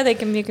make there. it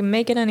there. You can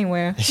make it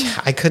anywhere.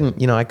 I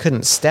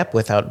couldn't step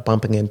without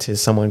bumping into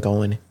someone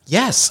going,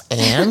 yes,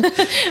 and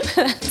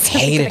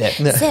hated it.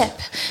 Zip,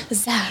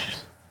 zap.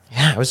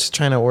 Yeah, I was just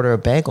trying to order a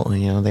bagel.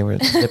 They were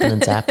zipping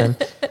and zapping.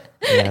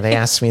 Yeah, they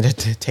asked me to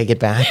take it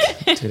back,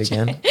 do it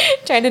again.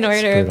 Trying to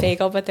order a brutal.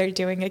 bagel, but they're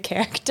doing a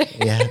character.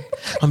 Yeah,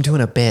 I'm doing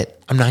a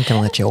bit. I'm not going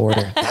to let you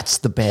order. That's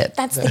the bit.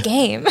 That's the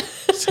game.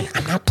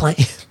 I'm not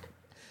playing.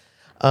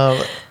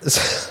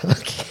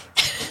 Okay.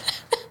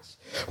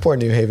 Poor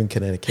New Haven,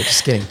 Connecticut,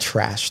 just getting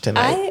trashed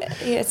tonight.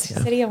 It's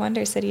City of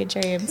Wonder, City of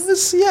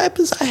Dreams.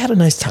 I had a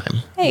nice time.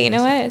 Hey, you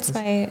know what? It's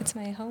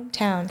my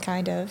hometown,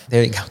 kind of.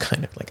 There you go,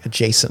 kind of like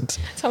adjacent.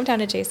 It's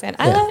hometown adjacent.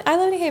 Yeah. I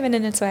love New Haven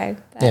in its way.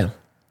 But Yeah.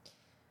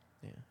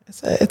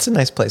 It's a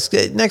nice place.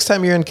 Next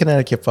time you're in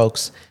Connecticut,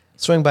 folks,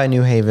 swing by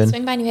New Haven.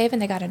 Swing by New Haven.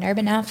 They got an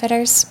Urban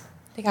Outfitters.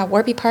 They got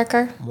Warby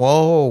Parker.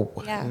 Whoa,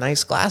 Yeah.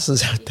 nice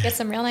glasses out there. Get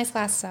some real nice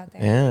glasses out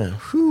there. Yeah,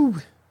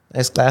 whew.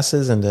 Nice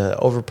glasses and an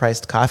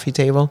overpriced coffee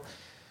table.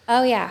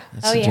 Oh yeah.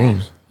 That's the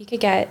dream. You could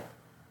get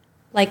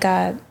like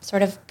a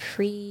sort of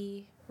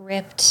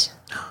pre-ripped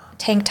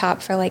tank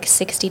top for like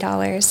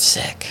 $60.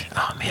 Sick.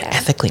 Oh man,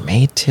 ethically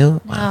made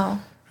too. Wow.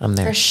 No, I'm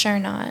there. for sure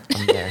not.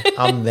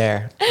 I'm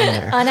there.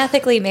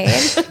 Unethically made.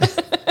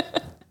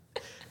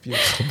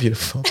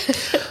 Beautiful.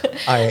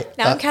 All right.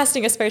 Now I'm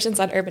casting aspersions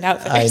on Urban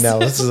Outfitters. I know.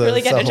 This is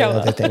really a getting in whole trouble.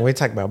 other thing. We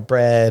talk about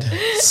bread,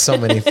 so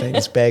many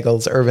things,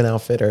 bagels, Urban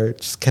Outfitter,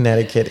 just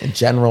Connecticut in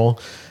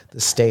general,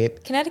 the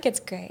state. Connecticut's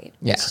great.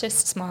 Yeah. It's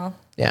just small.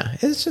 Yeah,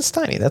 it's just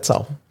tiny. That's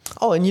all.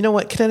 Oh, and you know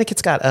what?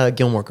 Connecticut's got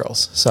Gilmore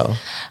Girls. So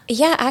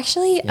Yeah,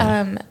 actually,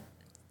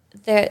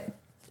 the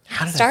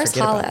how did I Stars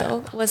forget about Hollow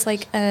that? was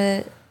like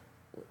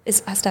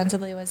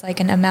ostensibly was like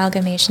an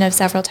amalgamation of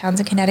several towns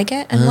in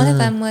Connecticut, and one of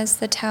them was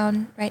the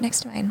town right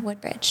next to mine,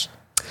 Woodbridge.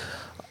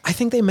 I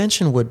think they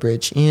mentioned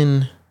Woodbridge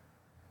in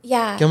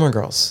Yeah, Gilmore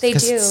Girls. They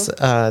 'Cause do.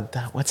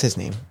 it's, what's his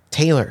name?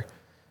 Taylor,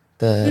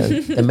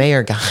 the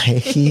mayor guy.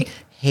 He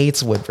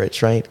hates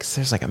Woodbridge, right? Because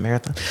there's like a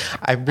marathon.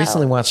 I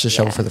recently watched the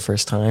show for the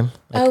first time.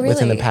 Like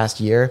within the really? past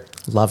year.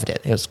 Loved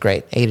it. It was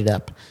great. Ate it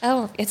up.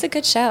 Oh, it's a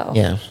good show.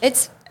 Yeah.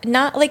 It's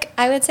not like,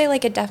 I would say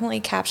like it definitely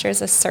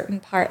captures a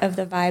certain part of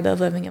the vibe of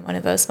living in one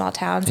of those small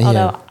towns. Yeah.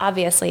 Although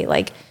obviously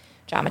like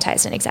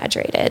dramatized and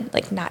exaggerated.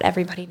 Like not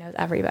everybody knows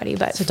everybody,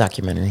 but It's a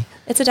documentary.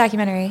 it's a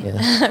documentary.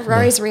 Yeah.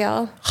 Rory's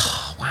real.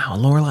 Oh, wow.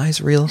 Lorelei's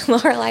real.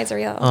 Lorelai's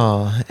real.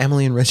 Oh,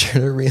 Emily and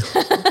Richard are real.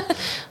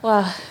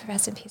 Well,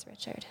 rest in peace,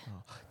 Richard.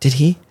 Did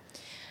he?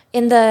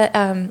 In the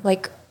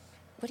like,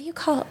 what do you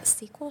call it?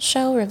 Sequel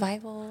show,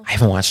 revival, I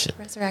haven't watched it.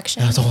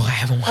 resurrection? I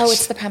haven't watched Oh, it.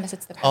 it's the premise.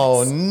 It's the premise.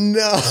 Oh,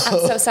 no.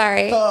 I'm so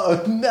sorry.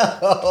 Oh,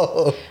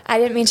 no. I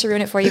didn't mean to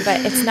ruin it for you,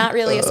 but it's not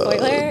really a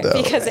spoiler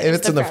because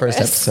It's in the first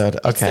episode.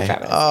 It's the Okay.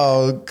 premise.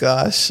 Oh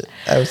gosh,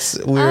 I'm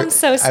so I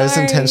was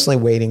sorry. intentionally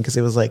waiting because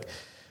it was like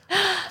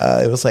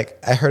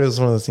I heard it was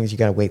one of those things you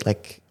gotta wait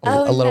like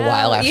a little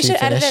while after you should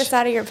edit finish. this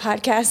out of your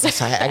podcast.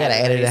 So I gotta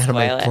edit it out of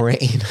my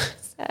brain.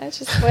 I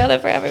just spoiled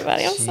it for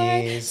everybody. I'm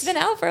sorry. Jeez. It's been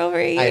out for over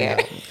a I year.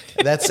 know.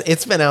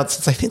 It's been out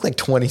since I think like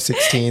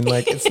 2016.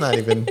 Like it's not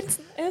even. It's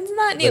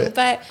not new,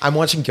 but I'm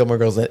watching Gilmore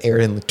Girls that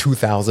aired in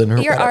 2000 or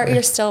whatever.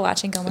 you're still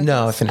watching Gilmore Girls?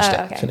 No, I finished it.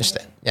 Okay. Finished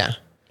it. Yeah.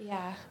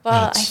 Yeah.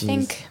 Well, I jeez.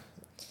 think,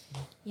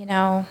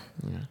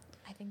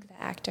 I think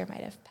the actor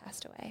might have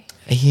passed away.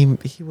 He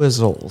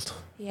was old.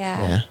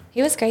 Yeah.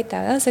 He was great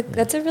though.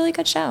 That's a really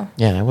good show.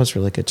 Yeah, it was a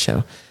really good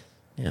show.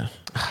 Yeah.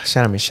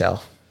 Shout out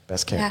Michelle,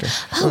 best character.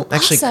 Oh,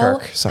 actually, also,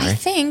 Kirk. Sorry. I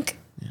think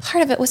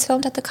part of it was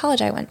filmed at the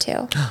college I went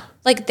to.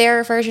 Like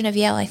their version of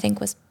Yale, I think,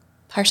 was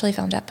partially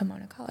filmed at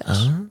Pomona College.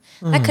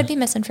 That could be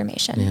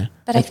misinformation,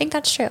 but I think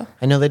that's true.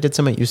 I know they did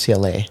some at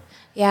UCLA.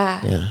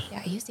 Yeah.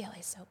 UCLA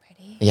is so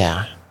pretty.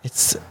 Yeah,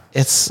 it's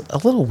a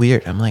little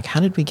weird. I'm like, how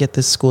did we get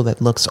this school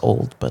that looks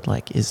old but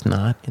like is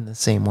not in the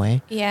same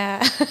way?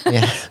 Yeah.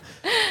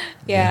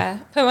 Yeah.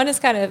 Pomona's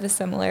kind of a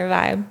similar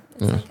vibe.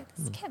 It's like,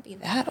 this can't be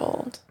that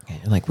old.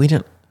 Like we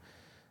didn't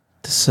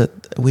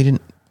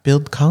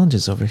build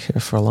colleges over here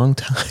for a long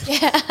time.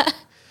 Yeah.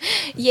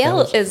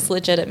 Yale is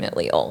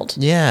legitimately old.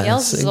 Yeah.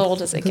 Yale's as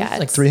old as it gets.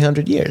 Like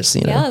 300 years,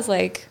 you know. Yale is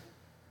like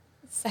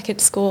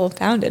second school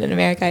founded in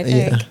America, I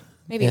think. Yeah.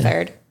 Maybe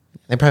third.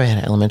 They probably had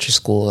an elementary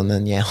school and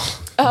then Yale.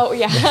 Oh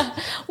yeah.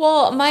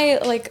 Well,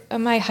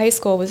 my high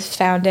school was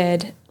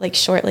founded like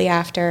shortly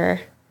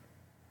after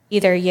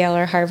either Yale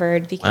or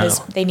Harvard because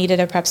they needed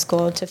a prep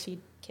school to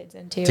feed kids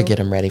into. To get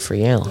them ready for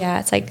Yale. Yeah,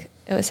 it's like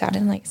it was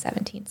founded in like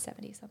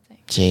 1770 something.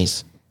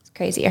 Jeez. It's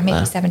crazy, or maybe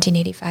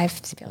 1785.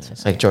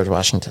 It's like George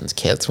Washington's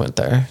kids went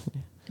there.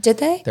 Did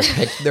they?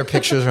 Their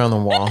pictures are on the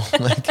wall.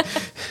 Like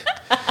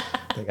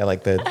they got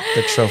like the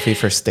trophy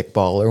for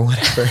stickball or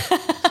whatever.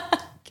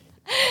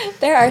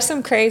 There are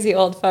some crazy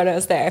old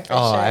photos there. For sure.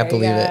 I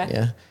believe it.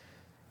 Yeah.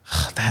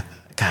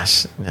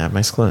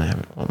 My school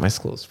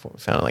was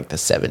founded in like the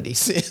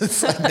 70s.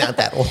 It's like not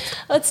that old.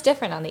 Well, it's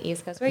different on the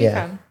East Coast. Where are you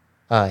from?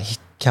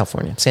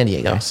 California, San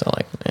Diego. So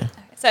like,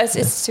 So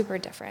it's super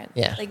different.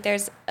 Yeah. Like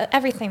there's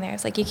everything there.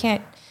 It's like you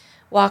can't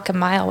walk a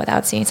mile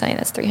without seeing something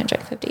that's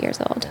 350 years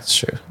old. That's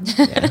true.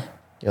 Yeah.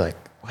 You're like,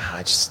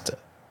 wow,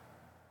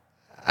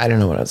 I don't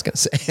know what I was going to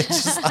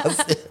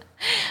say.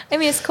 I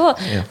mean, it's cool.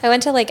 Yeah. I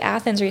went to like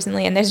Athens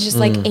recently and there's just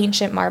like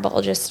ancient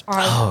marble just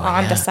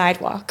on the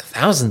sidewalk.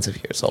 Thousands of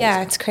years old.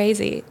 Yeah, it's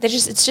crazy.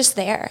 It's just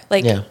there.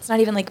 Like it's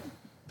not even like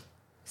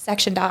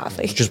sectioned off.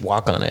 Like, you just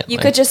walk on it. You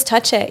could just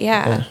touch it.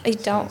 Yeah.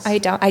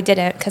 I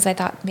didn't because I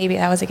thought maybe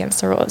that was against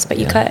the rules, but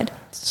you could.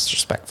 It's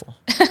disrespectful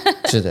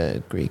to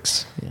the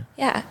Greeks.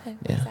 Yeah,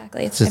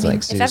 exactly.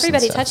 If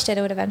everybody touched it,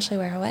 it would eventually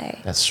wear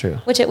away. That's true.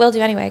 Which it will do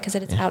anyway because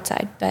it's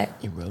outside. But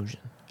erosion.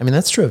 I mean,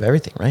 that's true of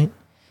everything, right?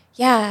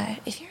 Yeah.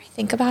 If you really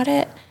think about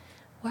it,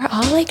 we're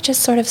all like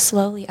just sort of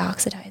slowly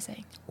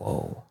oxidizing.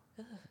 Whoa.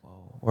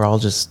 We're all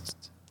just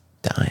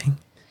dying.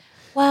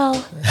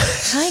 Well,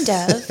 kind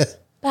of.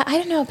 But I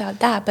don't know about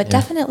that, but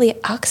definitely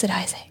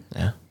oxidizing.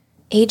 Yeah.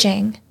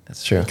 Aging.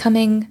 That's true.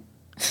 Becoming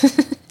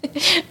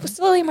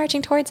slowly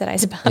marching towards it, I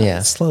suppose.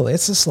 Yeah, slowly.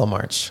 It's a slow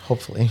march,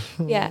 hopefully.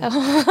 Yeah.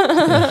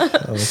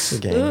 Oh, it's a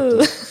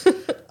game.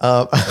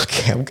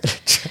 Okay, I'm going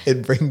to try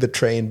and bring the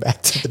train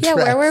back to the track.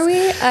 Yeah, where were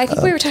we? I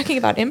think we were talking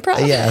about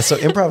improv. Yeah, so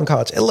improv in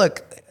college. And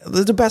look,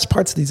 the best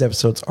parts of these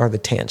episodes are the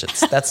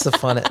tangents. That's the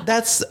fun.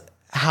 That's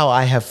how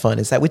I have fun,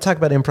 is that we talk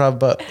about improv,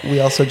 but we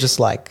also just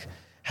like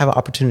have an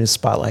opportunity to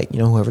spotlight,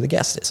 whoever the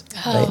guest is.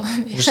 Right?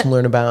 Yeah. Just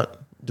learn about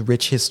the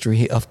rich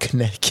history of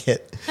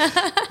Connecticut.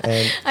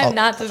 And I'm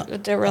not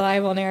the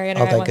reliable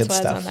narrator I once was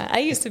stuff. On that. I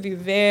used to be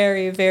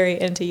very, very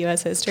into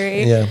U.S.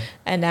 history. Yeah.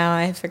 And now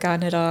I've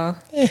forgotten it all.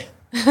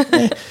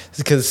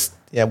 Because,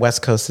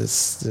 West Coast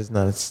there's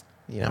not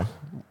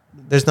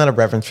a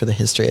reverence for the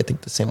history, I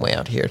think, the same way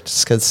out here.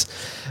 Just because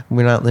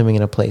we're not living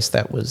in a place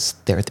that was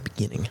there at the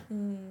beginning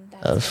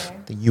of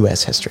the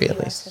U.S. history, at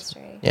least.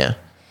 History. Yeah.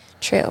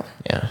 True.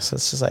 Yeah, so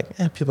it's just like,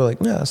 people are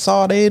like, no,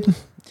 sauteed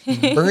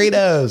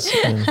burritos.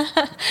 And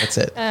that's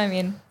it. I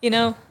mean,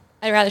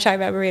 I'd rather talk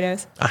about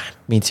burritos.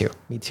 Me too.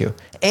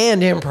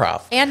 And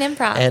improv.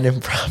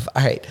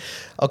 All right.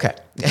 Okay.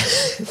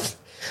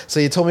 So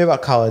you told me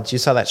about college. You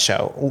saw that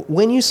show.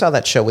 When you saw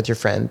that show with your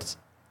friend,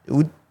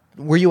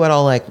 were you at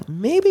all like,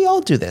 maybe I'll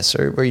do this?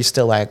 Or were you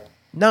still like,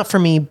 not for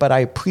me, but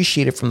I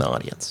appreciate it from the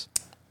audience?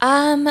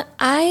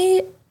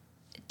 I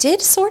did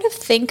sort of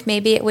think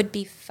maybe it would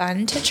be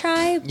fun to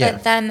try,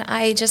 but then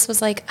I just was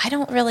like, I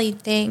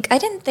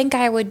didn't think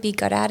I would be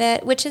good at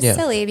it, which is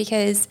silly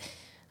because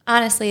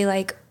honestly,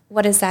 like,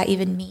 what does that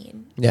even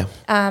mean? Yeah.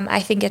 I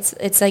think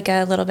it's like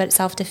a little bit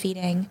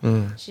self-defeating.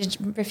 You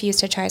should refuse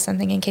to try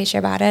something in case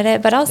you're bad at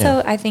it. But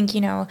also I think,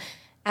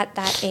 at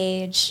that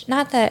age,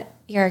 not that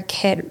you're a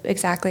kid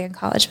exactly in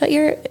college, but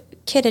you're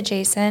kid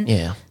adjacent.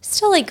 Yeah.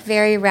 Still like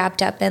very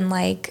wrapped up in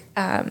like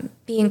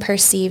being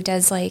perceived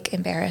as like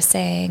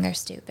embarrassing or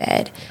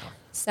stupid. Yeah.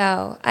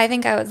 So I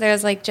think it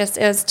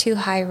was too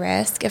high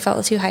risk. It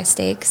felt too high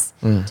stakes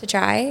to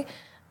try.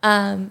 So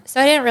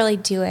I didn't really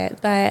do it,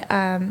 but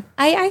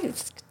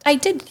I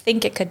did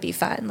think it could be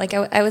fun. Like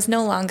I was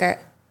no longer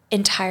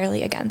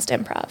entirely against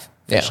improv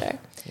for sure.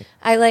 Yeah.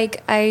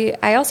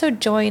 I also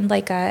joined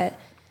like a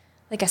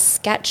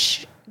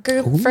sketch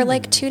group for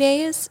like 2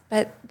 days,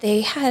 but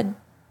they had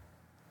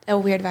a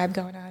weird vibe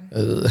going on.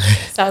 Ugh.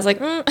 So I was like,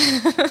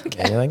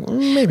 Okay. You're like,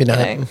 maybe not.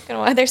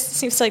 There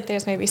seems like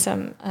there's maybe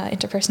some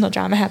interpersonal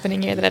drama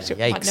happening here that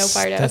I want no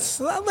part of. That's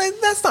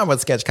not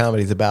what sketch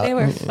comedy is about. They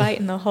were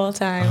fighting the whole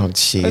time. Oh,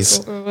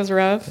 jeez. It was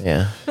rough.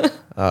 Yeah.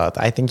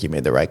 I think you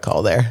made the right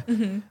call there.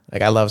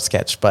 Like, I love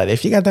sketch, but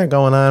if you got that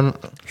going on,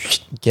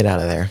 get out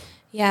of there.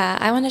 Yeah,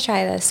 I want to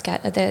try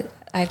the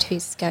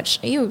IFTP sketch.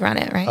 You run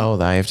it, right? Oh,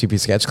 the IFTP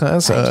sketch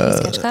class? IFTP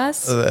sketch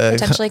class?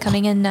 Potentially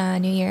coming in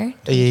New Year,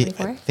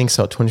 2024? I think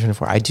so,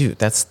 2024. I do.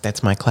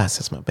 That's my class.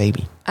 That's my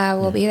baby. I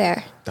will be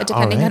there,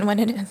 depending on when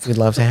it is. We'd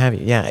love to have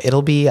you. Yeah,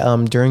 it'll be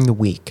during the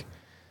week.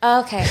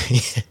 Okay.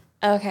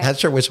 Okay. Not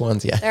sure which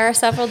ones yet. There are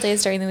several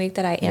days during the week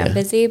that I am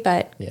busy,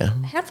 but a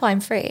handful I'm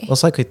free.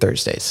 Most likely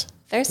Thursdays.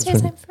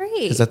 Thursdays I'm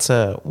free. Because that's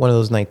one of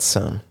those nights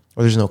where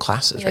there's no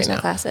classes right now. There's no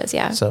classes,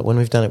 yeah. So when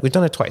we've done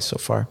it twice so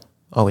far.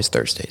 Always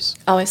Thursdays.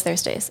 Always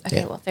Thursdays.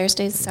 Okay, well,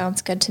 Thursdays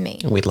sounds good to me.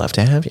 We'd love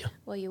to have you.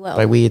 Well, you will.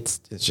 By we, it's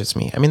just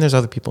me. I mean, there's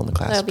other people in the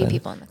class. There'll be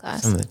people in the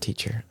class. I'm the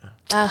teacher.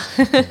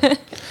 Oh.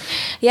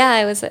 Yeah,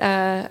 I was.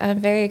 I'm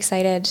very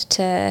excited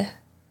to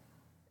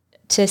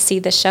see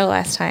the show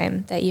last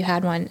time that you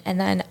had one, and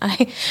then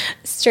I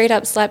straight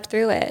up slept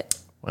through it.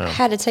 Wow. I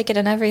had a ticket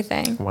and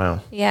everything.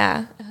 Wow.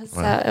 Yeah,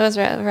 it was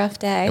a rough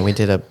day. And we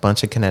did a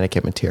bunch of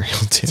Connecticut material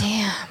too.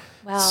 Damn.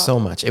 Well, so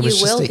much. It was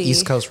just the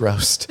East Coast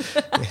roast.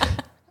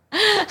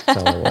 That's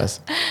all it was.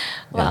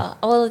 Well,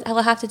 I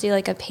will have to do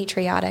like a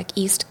patriotic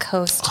East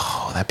Coast.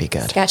 Oh, that'd be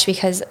good. Sketch,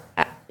 because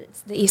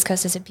the East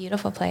Coast is a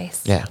beautiful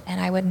place. Yeah.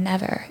 And I would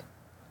never,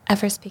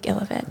 ever speak ill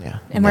of it. Yeah.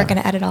 And we're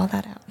going to edit all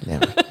that out. Yeah.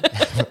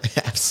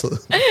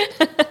 Absolutely.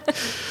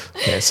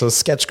 Okay, so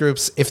sketch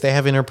groups, if they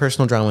have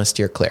interpersonal drama,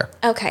 steer clear.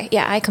 Okay,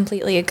 yeah, I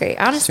completely agree.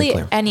 Honestly,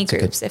 any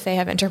groups, if they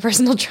have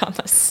interpersonal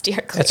drama,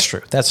 steer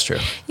clear. That's true.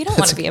 You don't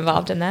want to be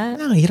involved in that.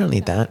 No, you don't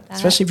need that.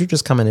 Especially if you're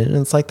just coming in and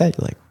it's like that.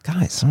 You're like,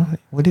 guys,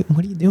 what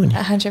are you doing here?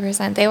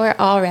 100%. They were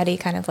already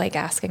kind of like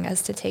asking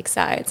us to take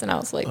sides, and I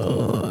was like,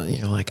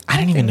 you're like, I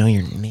don't even know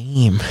your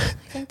name.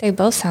 I think they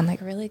both sound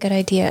like really good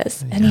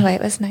ideas. Yeah. Anyway,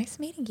 it was nice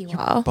meeting you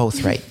all.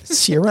 Both right.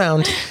 See you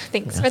around.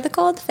 Thanks for the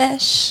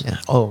goldfish. Yeah.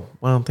 Oh,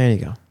 well, there you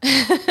go.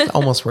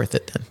 Almost worth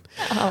it then.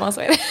 Almost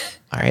worth it.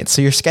 All right.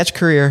 So your sketch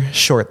career,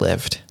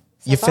 short-lived.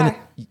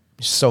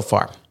 So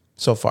far.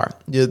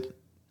 You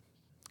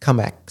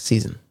comeback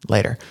season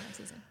later.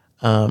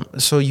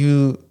 So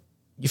you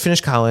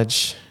finish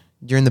college.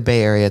 You're in the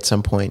Bay Area at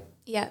some point.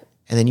 Yeah.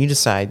 And then you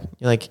decide,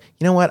 you're like,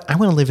 you know what? I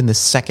want to live in the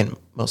second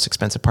most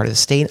expensive part of the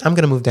state. I'm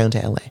going to move down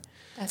to LA.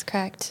 That's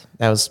correct.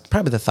 That was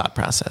probably the thought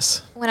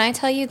process. When I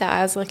tell you that,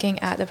 I was looking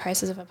at the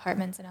prices of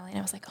apartments in LA, and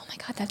I was like, oh my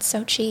God, that's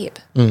so cheap.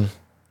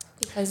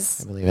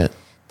 Because I believe it.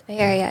 The Bay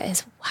Area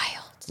is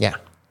wild. Yeah.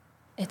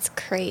 It's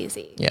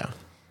crazy. Yeah.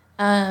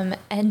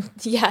 And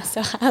yeah,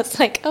 so I was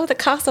like, oh, the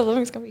cost of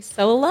living is going to be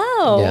so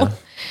low.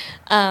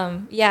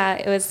 Yeah.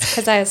 It was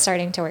because I was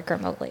starting to work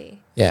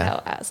remotely. Yeah.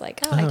 So I was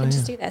like, I can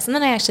just do this. And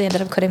then I actually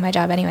ended up quitting my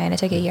job anyway, and I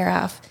took a year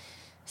off.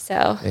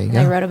 So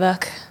I wrote a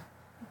book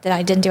that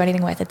I didn't do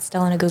anything with. It's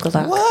still in a Google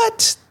Doc.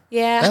 What?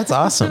 Yeah. That's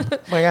awesome. Oh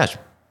my gosh.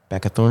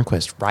 Becca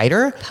Thornquist,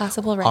 writer?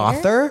 Possible writer.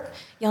 Author?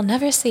 You'll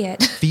never see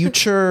it.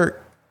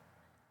 Future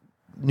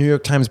New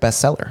York Times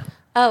bestseller.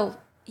 Oh,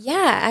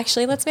 yeah.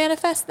 Actually, let's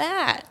manifest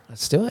that.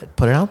 Let's do it.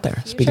 Put it out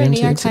there. Future New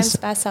York Times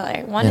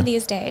bestseller. One of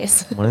these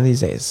days. One of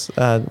these days.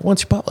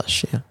 Once you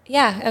publish,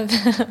 Yeah.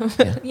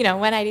 You know,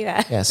 when I do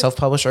that. Yeah,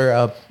 self-publish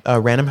or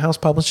Random House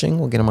Publishing.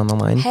 We'll get them on the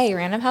line. Hey,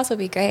 Random House would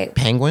be great.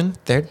 Penguin.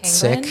 They're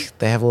sick.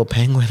 They have a little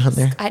penguin on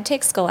there. I'd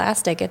take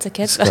Scholastic. It's a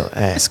kid's book.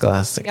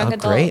 Scholastic. Oh,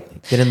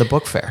 great. Get in the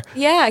book fair.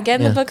 Yeah,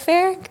 get in the book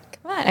fair.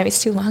 Come on. I mean,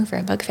 it's too long for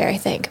a book fair, I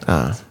think.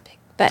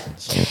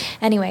 But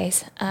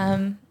anyways,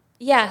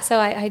 yeah, so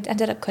I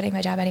ended up quitting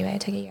my job anyway. I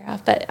took a year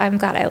off, but I'm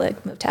glad I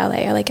moved to LA.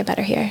 I like it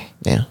better here.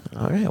 Yeah.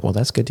 All right. Well,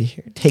 that's good to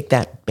hear. Take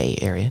that Bay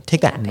Area.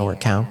 Take that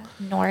NorCal.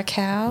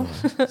 NorCal.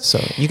 Yeah. So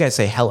you guys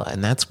say hella,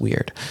 and that's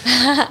weird.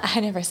 I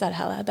never said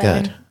hella, but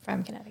I'm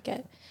from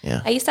Connecticut.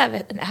 Yeah. I used to have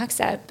an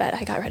accent, but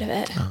I got rid of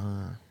it.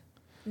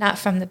 Not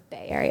from the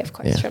Bay Area, of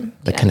course. From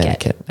the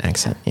Connecticut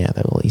accent. Yeah,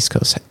 that little East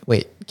Coast.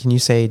 Wait, can you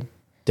say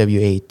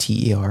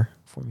WATER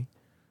for me?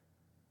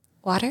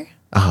 Water?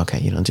 Oh, okay.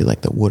 You don't do like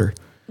the water.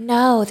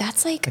 No,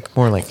 that's like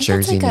more like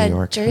Jersey, that's like New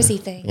York. Jersey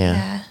thing.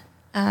 Yeah.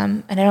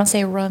 And I don't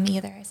say room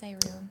either. I say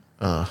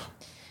room.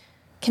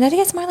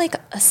 Connecticut's more like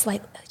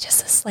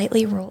just a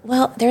slightly rolled.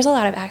 Well, there's a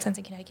lot of accents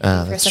in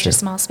Connecticut for such a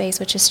small space,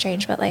 which is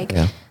strange. But like,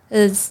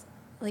 there's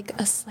like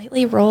a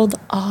slightly rolled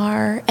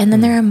R, and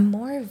then there are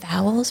more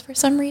vowels for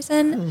some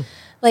reason.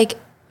 Like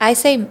I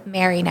say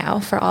Mary now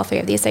for all three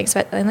of these things,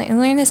 but I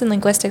learned this in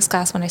linguistics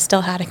class when I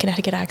still had a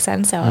Connecticut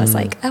accent. So I was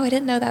like, oh, I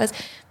didn't know that was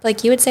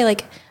like you would say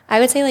like. I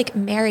would say like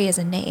Mary is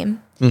a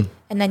name, and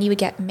then you would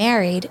get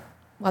married.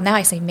 Well, now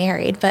I say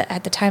married, but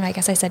at the time I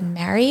guess I said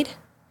married.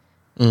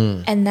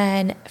 And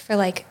then for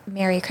like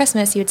Merry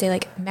Christmas, you would say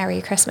like Merry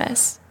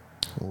Christmas.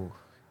 Ooh.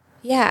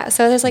 Yeah,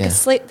 so there's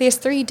like there's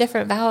three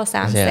different vowel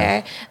sounds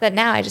there that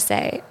now I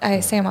say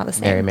them all the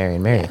same. Mary, Mary,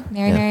 and Mary. Yeah.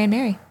 Mary, Mary, and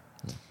Mary.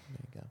 There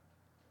you go.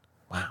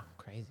 Wow,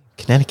 crazy.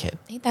 Connecticut.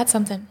 Ain't that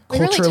something? We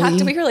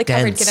Culturally really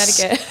covered dense.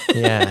 Connecticut.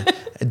 Yeah.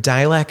 A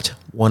dialect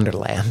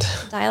wonderland.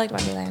 Dialect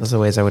wonderland. Those are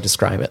the ways I would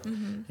describe it.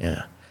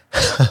 Yeah.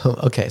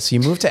 Okay, so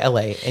you move to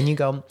LA and you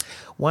go,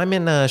 well, I'm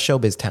in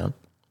showbiz town.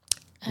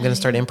 I'm going to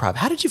start improv.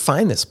 How did you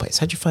find this place?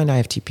 How did you find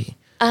IFTP?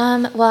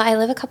 Well, I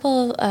live a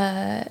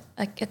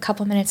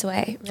couple minutes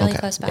away, really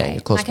close by. Yeah,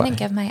 you're close I'm not going by.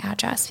 to give my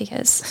address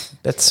because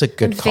That's a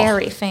good I'm call.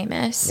 very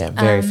famous. Yeah,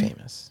 very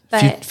famous.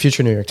 but-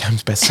 Future New York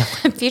Times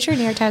bestseller. Future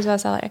New York Times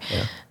bestseller.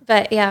 Yeah.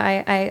 But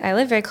yeah, I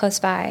live very close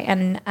by,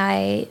 and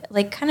I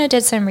like kind of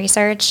did some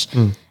research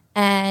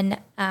and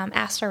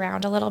asked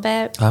around a little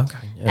bit. Okay.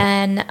 Yeah.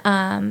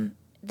 And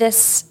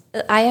this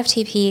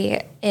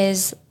IFTP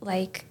is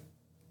like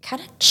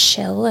kind of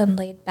chill and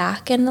laid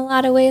back in a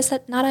lot of ways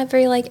that not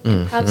every like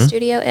improv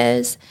studio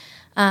is.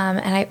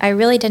 And I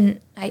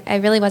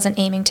really wasn't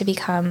aiming to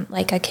become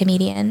like a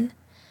comedian.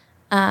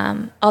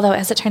 Although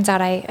as it turns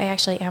out, I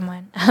actually am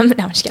one. No,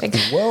 I'm just kidding.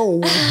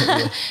 Whoa.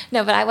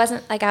 No, but I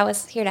wasn't like, I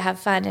was here to have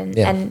fun. And,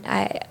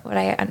 Yeah. what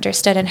I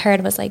understood and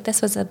heard was like,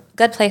 this was a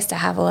good place to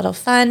have a little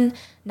fun,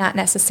 not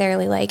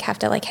necessarily like have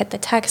to like hit the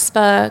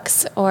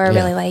textbooks or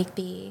really like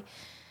be,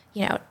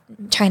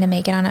 trying to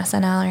make it on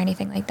SNL or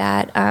anything like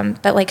that.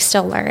 But like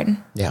still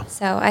learn. Yeah.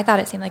 So I thought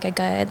it seemed like a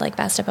good, like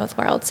best of both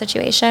worlds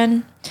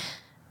situation.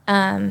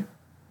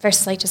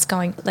 Versus like just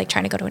going, like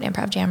trying to go to an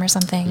improv jam or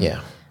something.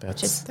 Yeah.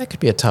 That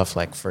could be a tough,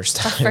 like, first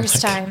time.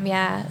 First time,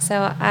 yeah.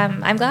 So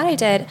I'm glad I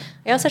did.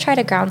 I also tried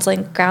a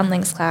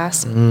groundlings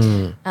class,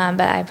 but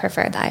I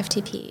preferred the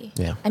IFTP.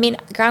 Yeah. I mean,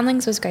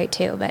 groundlings was great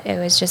too, but it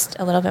was just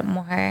a little bit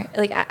more,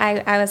 like,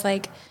 I was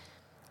like,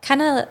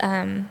 kind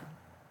of,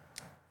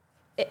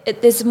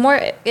 it's more,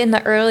 in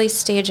the early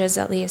stages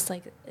at least,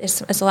 like,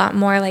 it's a lot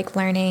more like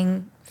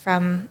learning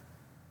from,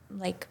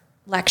 like,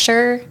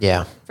 lecture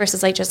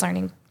versus like just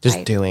learning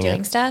by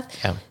doing stuff.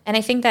 Yeah. And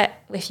I think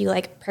that if you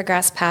like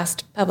progress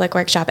past public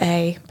workshop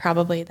A,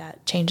 probably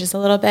that changes a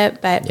little bit.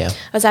 But I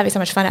was having so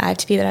much fun at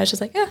IFTP that I was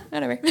just like, yeah,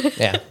 whatever.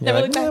 Yeah. Never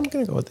Like, looked back. I'm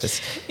going to go with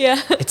this.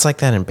 Yeah. It's like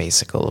that in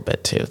basic a little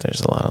bit too.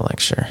 There's a lot of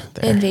lecture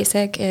there. In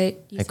basic,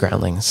 At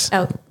groundlings.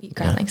 Oh,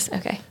 groundlings.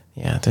 Okay.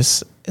 Yeah.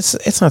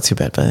 It's not too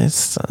bad, but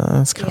it's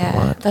kind of a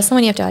lot. That's the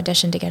one you have to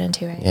audition to get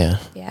into, right? Yeah.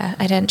 Yeah.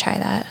 I didn't try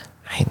that.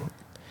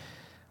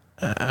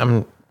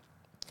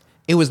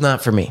 It was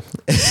not for me.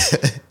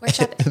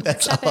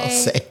 Workshop all I'll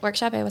say.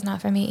 Workshop A was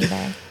not for me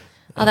either.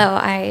 Although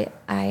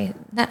I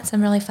met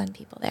some really fun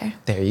people there.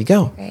 There you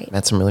go. Great.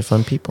 Met some really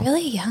fun people.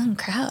 Really young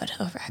crowd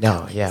over at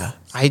No, Groundlings. yeah.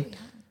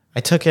 I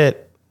took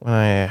it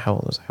when how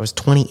old was I? I was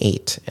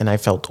 28 and I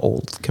felt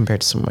old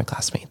compared to some of my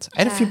classmates. I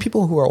had a few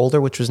people who were older,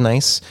 which was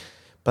nice,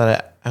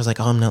 but I was like,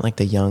 oh, I'm not like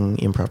the young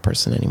improv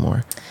person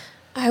anymore.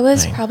 I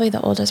was probably the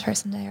oldest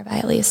person there by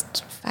at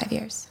least 5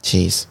 years.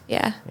 Jeez.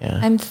 Yeah. Yeah.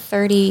 I'm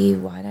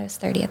 31. I was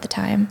 30 at the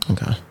time.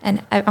 Okay.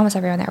 And almost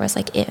everyone there was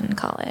like in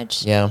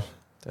college. Yeah.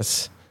 I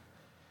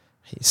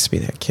used to be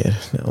that kid.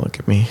 Now look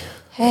at me.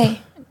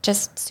 Hey,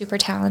 just super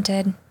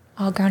talented,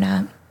 all grown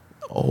up.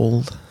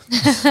 Old.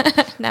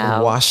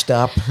 No. Washed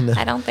up.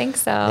 I don't think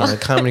so. Yeah, the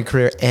comedy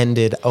career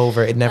ended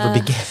over. It never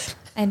began.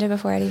 Ended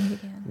before it even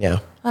began. Yeah.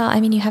 Well, I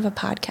mean, you have a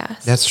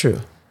podcast. That's true.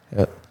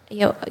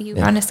 You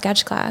run a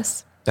sketch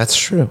class. That's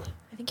true.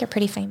 I think you're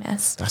pretty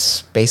famous.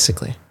 That's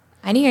basically.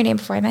 I knew your name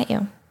before I met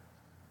you.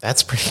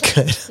 That's pretty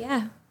good.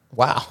 Yeah.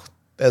 Wow.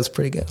 That's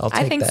pretty good. I'll take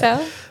that. I think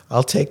so.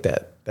 I'll take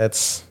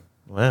that.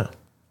 Wow.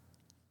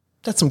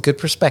 That's some good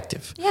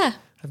perspective. Yeah.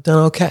 I've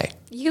done okay.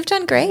 You've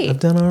done great. I've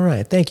done all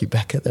right. Thank you,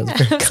 Becca. That was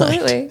very kind.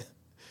 Absolutely.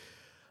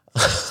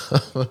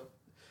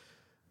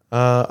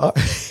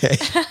 Okay.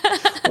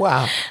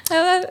 Wow.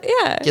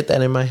 Yeah. Get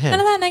that in my head. None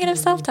of that negative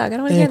self-talk. I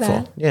don't want to hear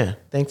Thankful. that. Yeah.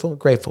 Thankful and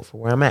grateful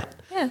for where I'm at.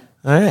 Yeah.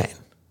 All right.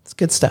 It's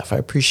good stuff. I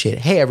appreciate it.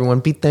 Hey, everyone,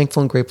 be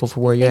thankful and grateful for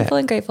where you're at. Thankful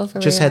and grateful for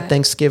where Just you're had at.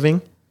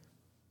 Thanksgiving.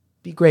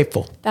 Be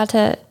grateful. About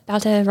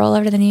to roll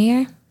over to the new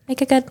year.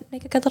 Make a good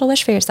little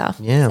wish for yourself.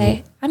 Yeah.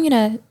 Say, I'm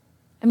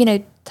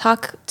gonna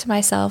talk to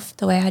myself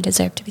the way I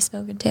deserve to be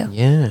spoken to.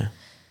 Yeah.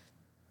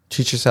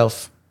 Treat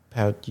yourself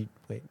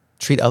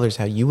treat others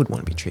how you would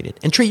want to be treated.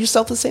 And treat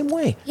yourself the same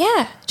way.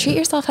 Yeah. Treat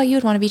yourself how you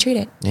would want to be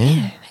treated.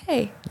 Yeah.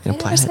 Hey, I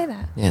Apply never say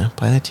that. Yeah,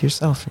 apply that to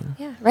yourself.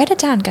 Yeah. Write it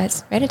down,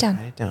 guys. Write it down.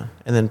 Write it down.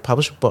 And then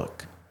publish a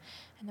book.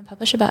 And then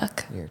publish a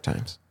book. New York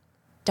Times.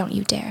 Don't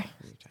you dare.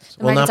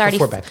 Well, not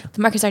before Becca.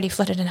 The market's already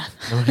flooded enough.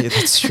 Oh, yeah,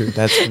 that's true.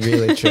 That's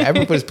really true.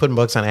 Everybody's putting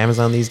books on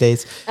Amazon these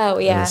days. Oh,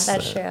 yeah, And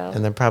that's true.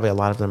 And then probably a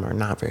lot of them are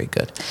not very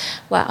good.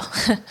 Well,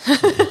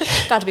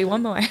 about to be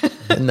one more.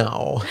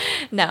 No.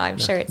 No, I'm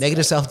sure it's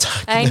Negative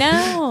self-talk. I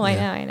know.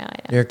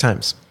 New York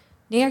Times.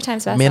 New York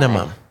Times bestseller.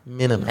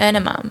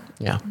 Minimum.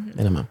 Yeah,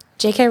 minimum.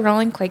 J.K.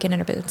 Rowling quaking in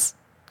her boots.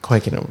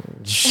 Quaking.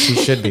 She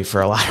should be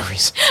for a lot of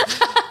reasons.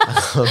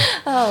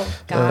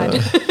 Oh God.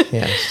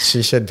 Yeah,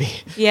 she should be.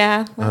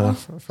 Yeah. Well,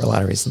 for a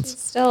lot of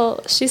reasons.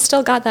 She's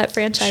still got that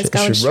franchise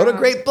going. She wrote a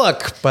great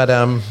book, but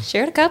she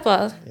wrote a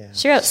couple. Yeah.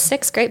 She wrote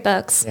 6 great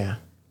books. Yeah,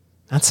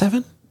 not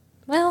 7.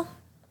 Well,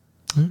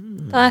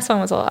 the last one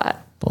was a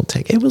lot. We'll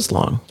take it. Was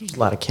long. There was a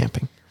lot of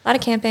camping. A lot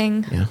of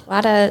camping. Yeah. A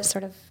lot of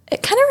sort of.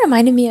 It kind of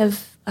reminded me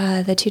of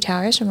the Two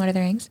Towers from Lord of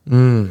the Rings.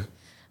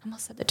 I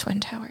almost said the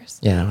Twin Towers.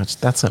 Yeah,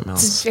 that's something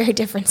else. It's a very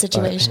different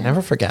situation.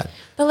 Never forget.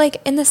 But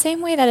like in the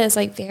same way that is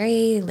like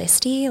very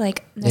listy,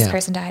 like this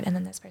person died and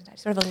then this person died.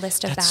 Sort of a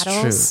list of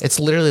battles. True. It's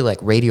literally like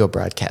radio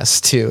broadcasts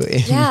too.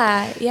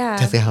 Yeah.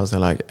 Deathly Hallows, they're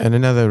like, and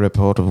another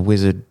report of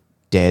wizard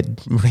dead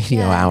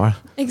radio hour.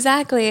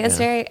 Exactly.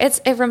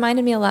 It's it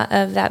reminded me a lot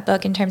of that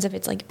book in terms of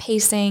its like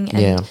pacing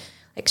and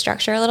like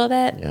structure a little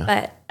bit. Yeah.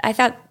 But I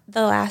thought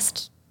the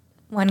last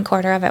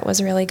 1/4 of it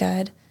was really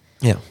good.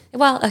 Yeah.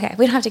 Well, okay.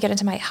 We don't have to get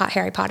into my hot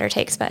Harry Potter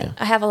takes, but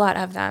I have a lot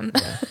of them.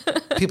 Yeah.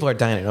 People are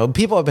dying. Oh,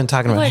 people have been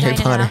talking about Harry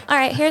Potter. Now. All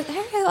right, here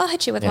I'll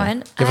hit you with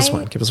one. Give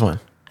us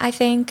one. I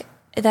think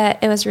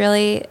that it was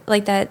really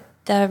like that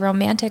the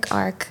romantic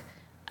arc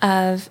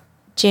of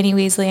Ginny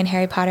Weasley and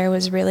Harry Potter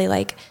was really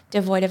like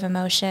devoid of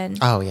emotion.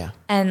 Oh yeah.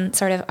 And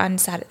sort of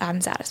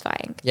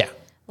unsatisfying. Yeah.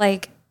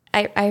 Like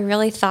I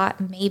really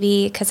thought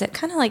maybe because it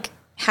kind of like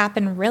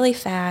happened really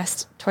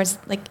fast towards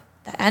like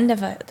the end of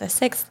the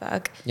 6th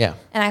book. Yeah.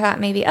 And I thought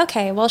maybe,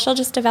 okay, well, she'll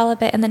just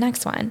develop it in the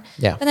next one.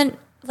 Yeah. But then,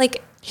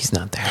 like... He's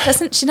not there.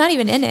 She's not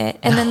even in it.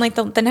 And then, like,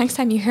 the next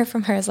time you hear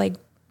from her is, like,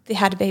 they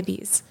had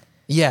babies.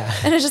 Yeah.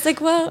 And it's just like,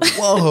 well...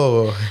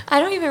 Whoa. I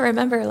don't even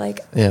remember,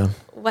 like,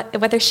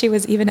 whether she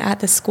was even at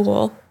the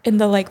school in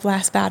the, like,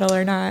 last battle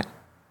or not.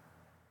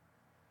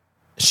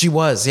 She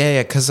was,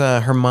 because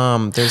her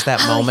mom. There's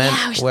that moment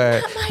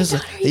where,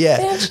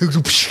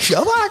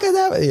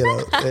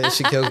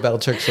 she kills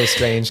Bellatrix so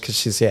strange because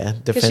she's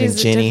defending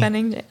Ginny.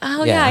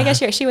 I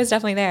guess she was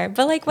definitely there,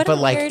 but like what? But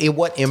like,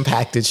 what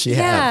impact did she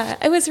have? Yeah,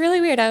 it was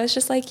really weird. I was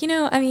just like,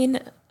 I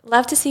mean,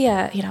 love to see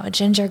a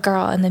ginger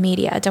girl in the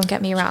media. Don't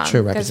get me wrong.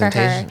 True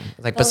representation.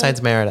 Like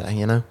besides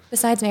Merida,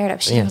 Besides Merida,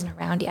 she wasn't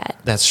around yet.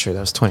 That's true.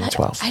 That was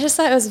 2012. I just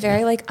thought it was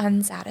very like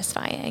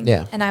unsatisfying.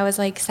 Yeah, and I was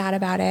like sad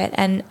about it,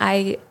 and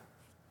I.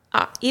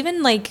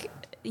 Even like,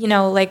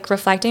 like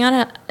reflecting on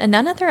it,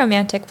 none of the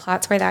romantic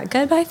plots were that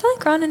good, but I feel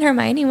like Ron and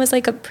Hermione was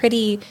like a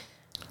pretty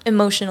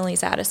emotionally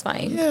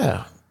satisfying.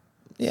 Yeah.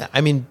 Yeah. I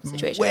mean,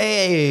 situation.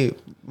 Way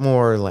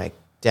more like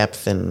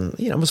depth and,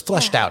 it was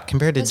fleshed out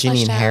compared to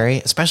Ginny and Harry,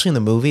 especially in the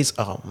movies.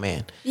 Oh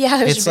man.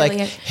 Yeah. It's like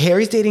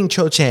Harry's dating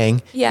Cho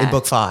Chang in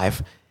book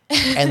 5.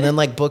 And then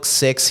like book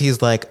 6,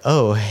 he's like,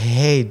 oh,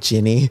 hey,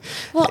 Ginny.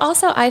 Well,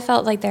 also I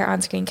felt like their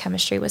on-screen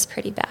chemistry was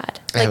pretty bad.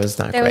 Like, it was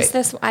not there great. Was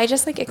this, I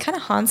just like, it kind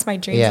of haunts my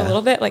dreams a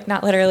little bit, like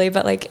not literally,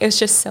 but like, it was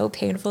just so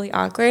painfully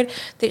awkward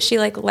that she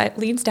like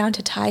leans down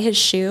to tie his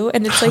shoe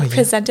and it's like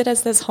presented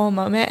as this whole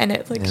moment. And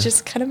it like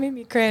just kind of made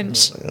me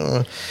cringe.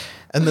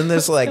 And then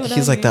there's like,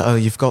 he's like,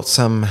 you've got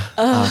some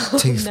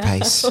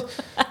toothpaste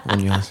on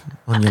your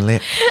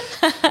lip.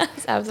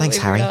 Thanks,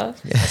 Harry.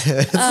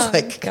 It's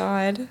like,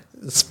 God.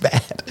 It's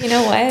bad. You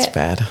know what? It's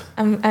bad.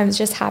 I'm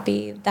just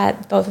happy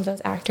that both of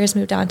those actors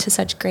moved on to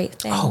such great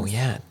things. Oh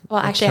yeah. Well,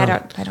 actually, I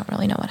don't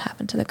really know what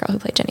happened to the girl who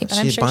played Ginny, but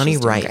I'm sure Bonnie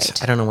she's doing Wright.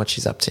 great. I don't know what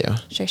she's up to.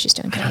 I'm sure she's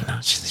doing great. I don't know.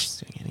 She's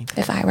doing anything.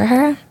 If I were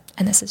her,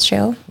 and this is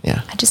true,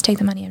 I'd just take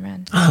the money and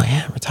run. Oh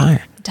yeah,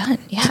 retire. Done.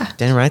 Yeah.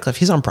 Danny Radcliffe.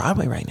 He's on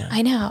Broadway right now.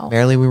 I know.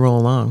 Merrily We Roll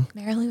Along.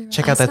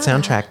 Check out that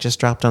soundtrack. That. Just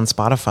dropped on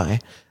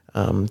Spotify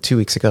 2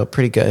 weeks ago.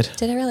 Pretty good.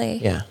 Did it really?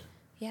 Yeah.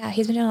 Yeah,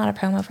 he's been doing a lot of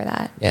promo for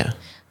that. Yeah.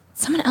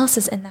 Someone else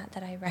is in that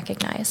I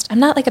recognized. I'm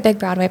not like a big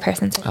Broadway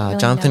person. So really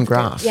Jonathan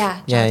Groff.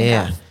 Yeah.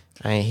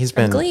 He's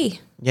been Glee.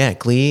 Yeah,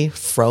 Glee,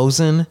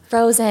 Frozen.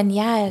 Frozen,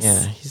 yes.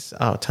 Yeah, he's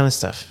a ton of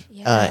stuff.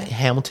 Yeah.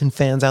 Hamilton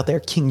fans out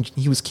there.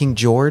 He was King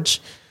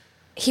George.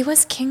 He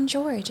was King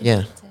George. In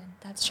Hamilton.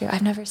 That's true.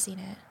 I've never seen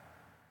it.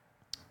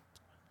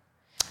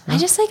 Huh? I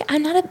just like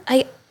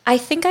I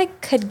think I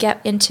could get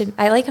into.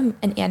 I like an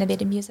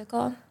animated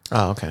musical.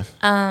 Oh, okay.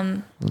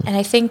 And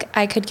I think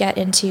I could get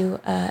into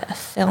a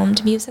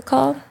filmed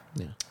musical.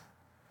 Yeah.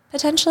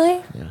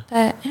 Potentially. Yeah.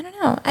 But I don't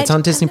know. It's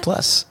on Disney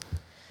Plus.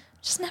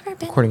 Just never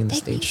been according a to the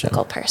big stage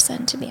musical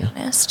person, to be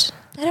honest.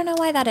 I don't know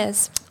why that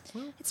is.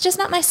 It's just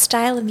not my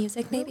style of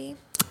music, maybe.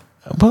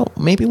 Well,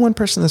 maybe one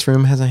person in this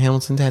room has a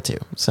Hamilton tattoo.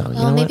 So you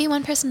know maybe what?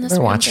 One person in this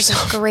room does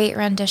a great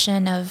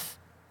rendition of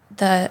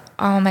the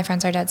All My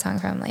Friends Are Dead song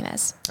from Les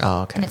Mis.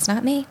 Oh, okay. And it's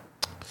not me.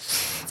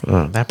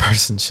 Oh, that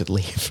person should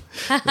leave.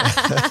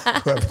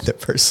 Whoever the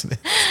person is.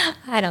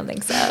 I don't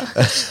think so.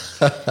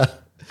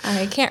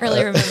 I can't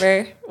really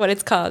remember what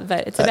it's called,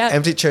 but it's about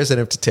empty chairs and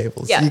empty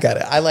tables. Yeah. You got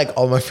it. I like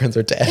All My Friends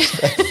Are Dead.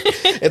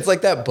 It's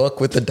like that book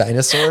with the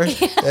dinosaur.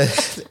 Yeah.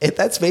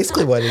 That's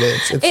basically what it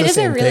is. It is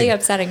a really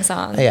upsetting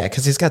song. Yeah,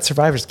 because he's got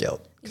survivor's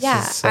guilt.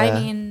 Yeah, I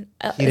mean,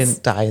 he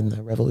didn't die in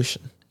the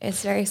revolution.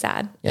 It's very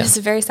sad. Yeah. It's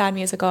a very sad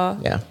musical.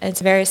 Yeah,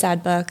 it's a very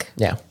sad book.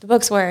 Yeah, the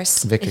book's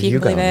worse. Victor if you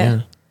Hugo, can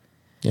believe it.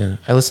 Yeah,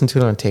 I listened to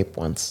it on tape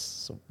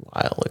once a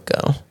while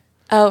ago.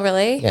 Oh,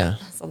 really? Yeah,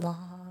 it's a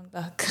long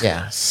book.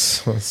 Yeah,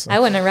 I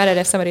wouldn't have read it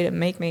if somebody didn't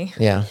make me.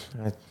 Yeah,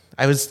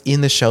 I was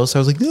in the show, so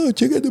I was like, "No,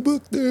 check out the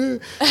book there."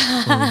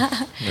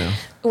 No.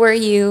 Were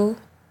you?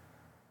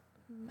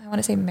 I want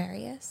to say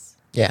Marius.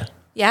 Yeah.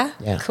 Yeah.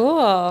 Yeah. Cool.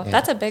 Yeah.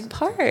 That's a big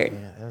part.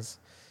 Yeah,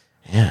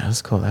 that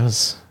was cool. That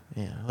was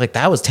like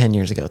that was 10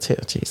 years ago too.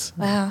 Jeez.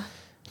 Wow.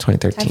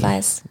 2013. Time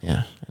flies.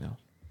 Yeah, I know.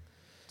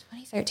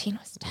 2013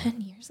 was 10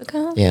 years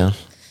ago. Yeah.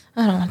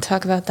 I don't want to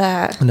talk about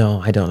that.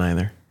 No, I don't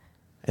either.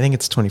 I think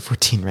it's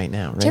 2014 right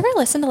now, right? Do you ever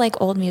listen to like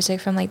old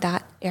music from like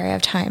that era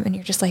of time and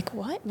you're just like,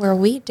 what were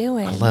we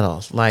doing? A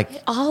little. Like,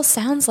 it all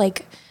sounds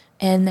like,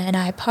 and then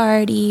I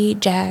party,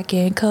 Jack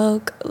and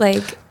Coke,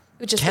 like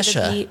just Kesha.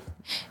 with a beat.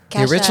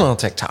 the original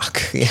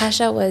TikTok. Yeah.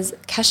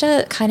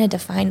 Kesha kind of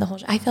defined the whole,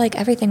 I feel like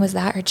everything was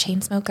that, or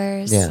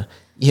Chainsmokers. Yeah.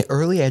 Yeah.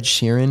 Early Ed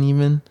Sheeran,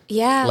 even.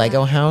 Yeah.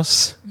 Lego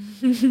House.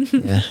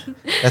 Yeah.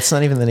 That's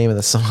not even the name of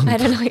the song. I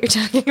don't know what you're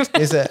talking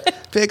about. Is it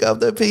pick up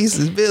the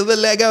pieces, build the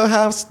Lego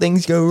house,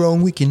 things go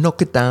wrong, we can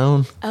knock it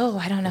down. Oh,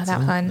 I don't know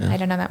that one. I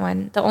don't know that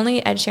one. The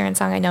only Ed Sheeran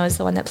song I know is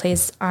the one that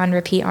plays on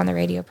repeat on the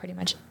radio pretty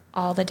much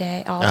all the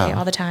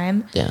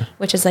time. Yeah.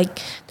 Which is like,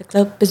 the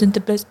club isn't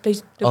the best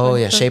place. Oh,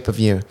 yeah. Shape of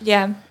You.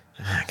 Yeah.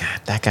 Oh,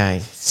 God, that guy.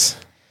 He's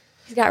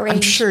got range.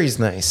 I'm sure he's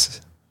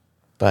nice,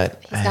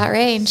 but He's got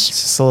range. It's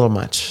just a little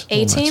much.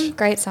 A-Team,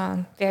 great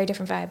song. Very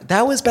different vibe.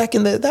 That was back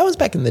in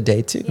the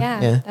day too.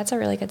 Yeah, that's a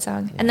really good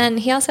song. Yeah. And then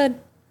he also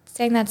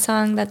sang that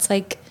song that's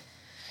like,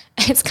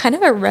 it's kind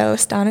of a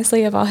roast,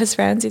 honestly, of all his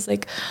friends. He's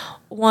like,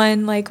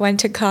 one like went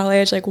to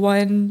college, like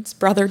one's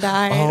brother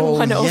died,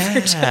 one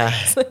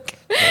overdosed. Like,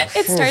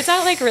 it starts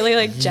out like really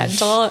like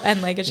gentle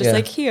and like it's just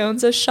like he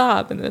owns a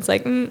shop and it's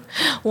like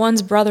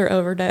one's brother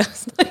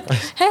overdosed. Like,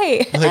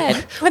 hey,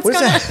 Ed, what's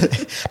going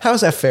on?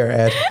 How's that fair,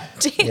 Ed?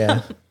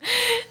 Damn.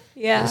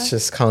 Yeah. It's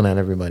just calling out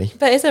everybody.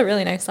 But it's a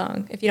really nice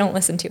song if you don't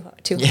listen too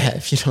hard. Yeah,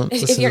 if you don't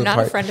listen if you're to the not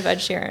part. a friend of Ed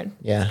Sheeran.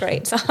 Yeah.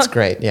 Great song. It's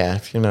great, yeah.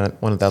 If you're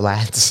not one of the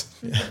lads.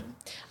 Yeah.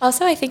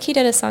 Also, I think he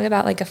did a song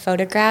about like a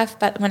photograph,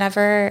 but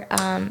whenever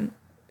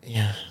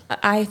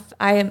I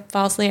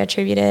falsely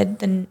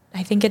attributed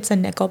I think it's a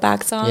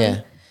Nickelback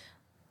song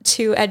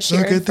to Ed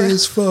Sheeran. Look at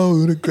this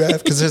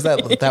photograph. Because there's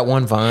that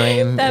one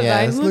Vine.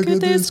 Vine, look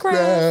at this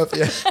graph.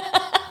 Yeah.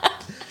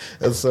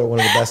 That's one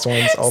of the best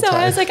ones all time. So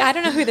I was like, I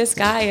don't know who this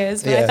guy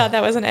is, but I thought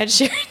that was an Ed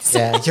Sheeran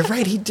song. Yeah, you're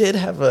right. He did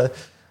have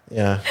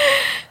Yeah,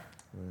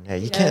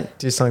 you can't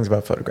do songs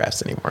about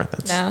photographs anymore.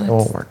 It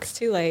won't work. It's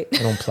too late. They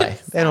don't play.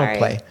 They don't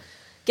play.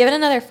 Give it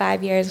another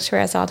 5 years for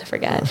us all to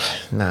forget.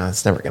 No,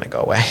 it's never going to go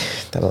away.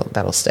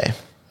 That'll stay.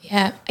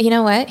 Yeah. You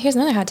know what? Here's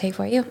another hot take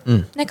for you.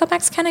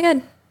 Nickelback's kind of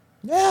good.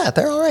 Yeah,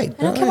 they're all right.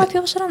 I don't care why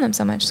people shit on them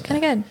so much. It's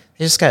kind of good.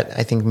 They just got,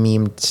 I think,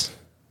 memed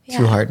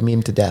too hard,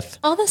 memed to death.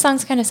 All the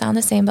songs kind of sound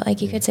the same, but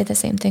like you could say the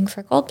same thing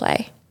for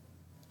Coldplay.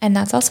 And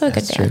that's also a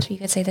good band. You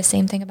could say the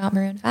same thing about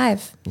Maroon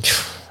 5.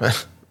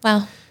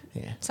 Well,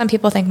 some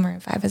people think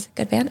Maroon 5 is a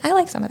good band. I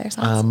like some of their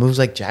songs. Moves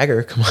Like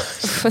Jagger, come on.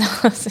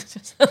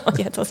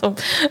 Yeah, that's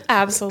the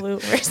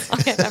absolute worst song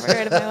I've ever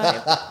heard in my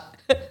life.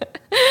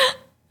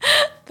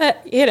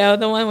 But,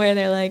 the one where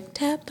they're like,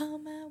 tap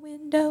on my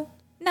window,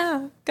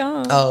 now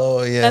gone.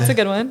 Oh, yeah. That's a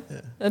good one.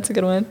 Yeah. That's a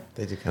good one.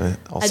 They do kind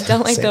of also I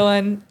don't like the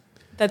one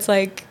that's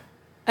like,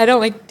 I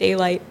don't like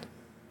Daylight.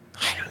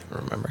 I don't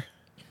even remember.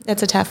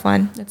 That's a tough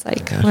one. It's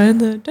like, when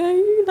the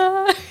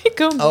daylight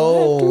comes.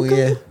 Oh,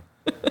 yeah.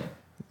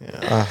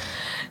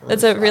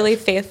 That's a really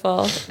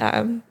faithful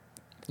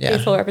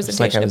faithful representation. It's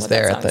like I was of what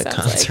there that at the song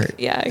sounds concert. like.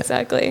 Yeah,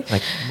 exactly.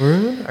 Like,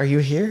 Maroon, are you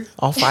here?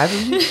 All 5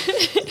 of you?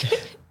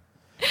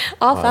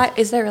 All 5?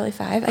 Is there really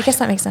 5? I guess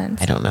that makes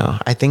sense. I don't know.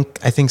 I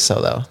think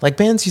so though. Like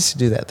bands used to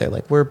do that. They're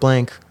like, we're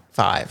blank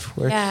 5.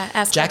 We're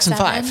S Jackson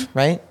Club 5, 7.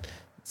 right?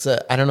 So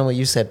I don't know what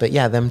you said, but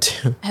yeah, them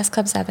too. S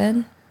Club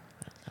 7.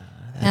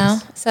 No,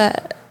 so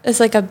it's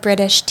like a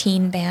British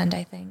teen band,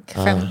 I think,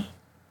 from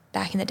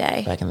back in the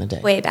day. Back in the day.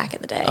 Way back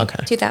in the day.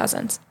 Okay.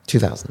 2000s.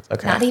 2000s.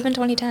 Okay. Not even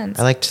 2010s.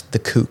 I liked the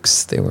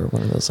Kooks. They were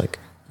one of those like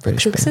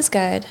British Kooks bands. is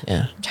good.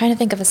 Yeah. I'm trying to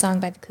think of a song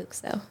by the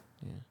Kooks though.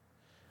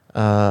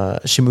 Yeah.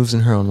 She Moves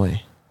in Her Own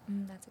Way.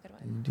 That's a good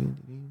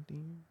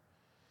one.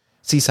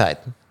 Seaside.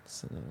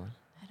 That's another one.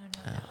 I don't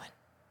know that one.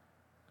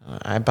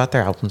 I bought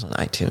their albums on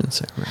iTunes.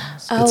 So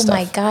it's good Oh stuff.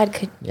 my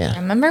God!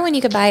 Remember when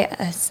you could buy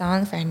a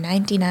song for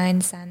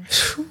 99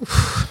 cents?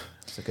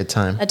 It's a good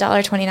time.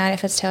 $1.29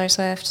 if it's Taylor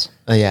Swift.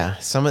 Yeah,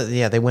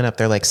 they went up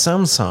there. Like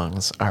some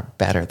songs are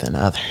better than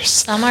others.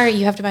 Some are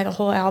you have to buy the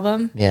whole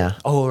album. Yeah.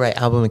 Oh right,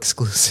 album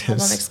exclusives.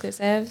 Album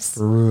exclusives.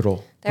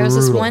 Brutal. There was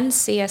this one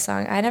Sia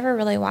song I never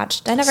really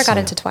watched. I never got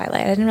into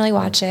Twilight. I didn't really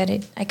watch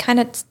it. I kind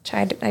of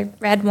tried. I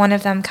read one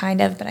of them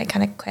kind of, but I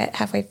kind of quit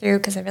halfway through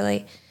because I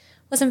really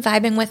wasn't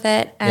vibing with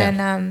it.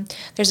 And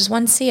there's this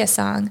one Sia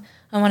song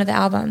on one of the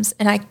albums,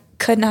 and I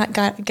could not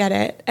get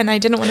it. And I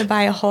didn't want to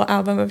buy a whole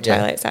album of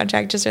Twilight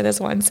soundtrack just for this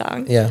one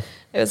song. Yeah.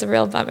 It was a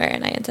real bummer,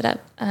 and I ended up,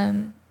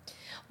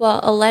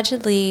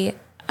 allegedly,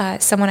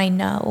 someone I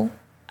know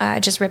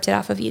just ripped it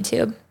off of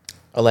YouTube.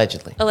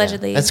 Allegedly.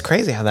 Yeah. That's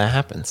crazy how that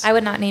happens. I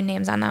would not name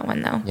names on that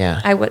one, though.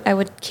 Yeah. I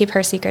would keep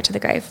her secret to the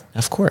grave.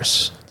 Of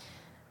course.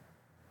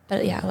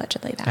 But yeah,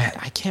 allegedly that.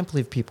 I can't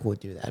believe people would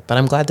do that, but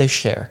I'm glad they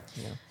share.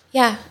 You know?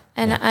 Yeah,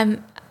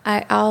 and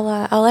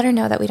I'll let her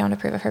know that we don't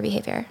approve of her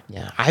behavior.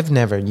 Yeah, I've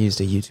never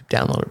used a YouTube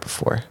downloader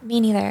before. Me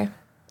neither.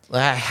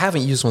 I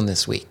haven't used one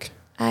this week.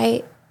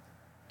 Me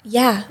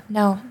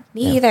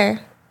either.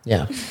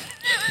 Yeah,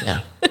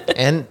 yeah,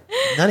 and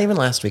not even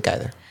last week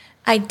either.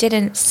 I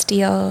didn't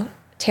steal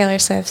Taylor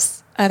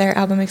Swift's other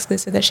album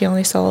exclusive that she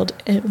only sold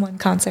at one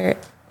concert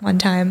one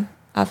time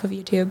off of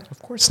YouTube. Of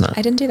course not.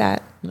 I didn't do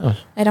that. No.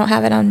 I don't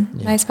have it on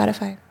my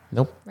Spotify.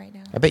 Nope. Right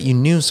now. I bet you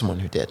knew someone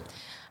who did.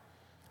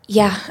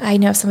 Yeah, I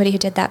know somebody who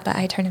did that, but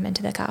I turned him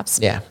into the cops.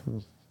 Yeah.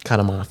 Cut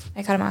him off.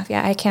 I cut him off.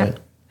 Yeah, I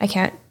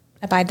can't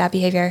abide that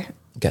behavior.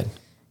 Good.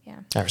 Yeah.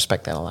 I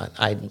respect that a lot.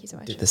 Thank you so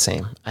much. did the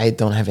same. I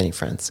don't have any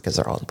friends because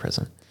they're all in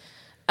prison.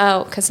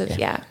 Oh, because of,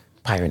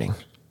 Pirating.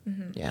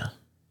 Mm-hmm. Yeah.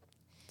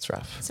 It's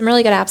rough. Some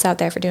really good apps out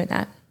there for doing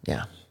that.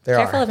 Yeah.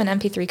 Careful of an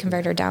MP3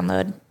 converter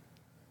download.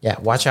 Yeah.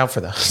 Watch out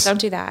for those. Don't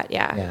do that.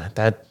 Yeah.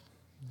 Yeah.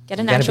 Get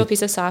an actual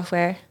piece of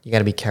software. You got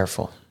to be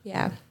careful.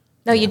 Yeah.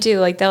 No, you do.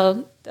 Like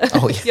you'll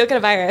get a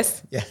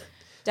virus. Yeah.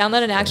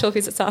 Download an actual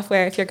piece of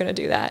software if you're going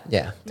to do that.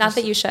 Yeah. Not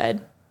that you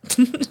should.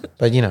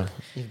 But you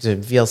the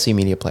VLC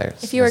media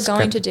players. If you were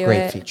going to do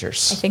great it,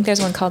 features. I think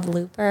there's one called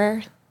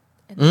Looper.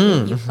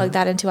 And you plug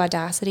that into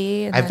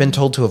Audacity. And I've been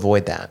told to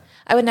avoid that.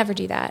 I would never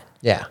do that.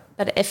 Yeah.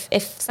 But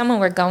if someone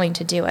were going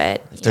to do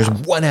it, if there's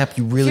one app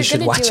you really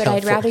should watch out for.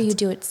 I'd rather you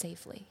do it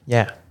safely.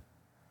 Yeah.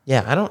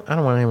 Yeah. I don't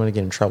want anyone to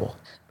get in trouble.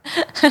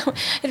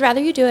 I'd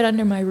rather you do it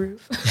under my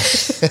roof.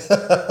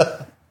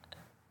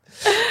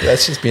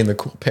 That's just being the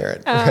cool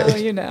parent. Oh, right? That's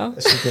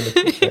just being the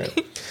cool parent.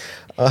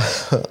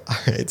 All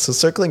right. So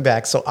circling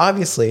back. So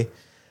obviously,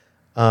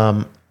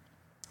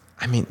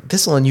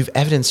 this one, you've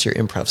evidenced your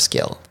improv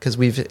skill because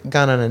we've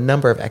gone on a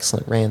number of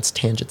excellent rants,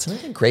 tangents, and I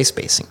think grace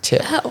basing too.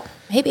 Oh,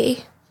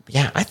 maybe.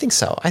 Yeah, I think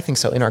so.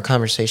 In our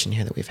conversation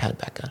here that we've had,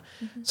 Becca.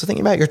 Mm-hmm. So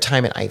thinking about your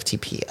time at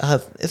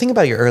IFTP, think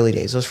about your early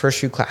days, those first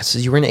few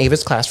classes. You were in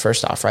Ava's class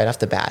first off, right off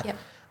the bat. Yep.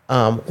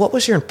 What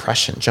was your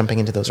impression jumping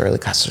into those early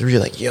classes? Were you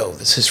like, yo,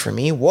 this is for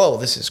me? Whoa,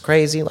 this is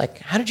crazy. Like,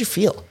 how did you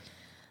feel?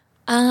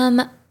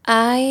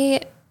 I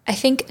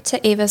think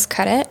to Ava's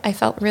credit, I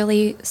felt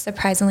really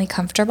surprisingly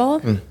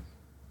comfortable.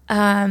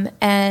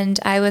 And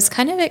I was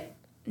kind of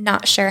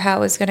not sure how it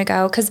was going to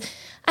go because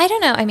I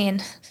don't know. I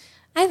mean,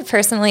 I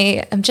personally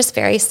am just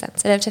very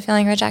sensitive to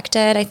feeling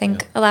rejected. I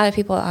think a lot of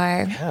people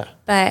are. Yeah.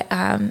 But,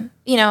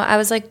 I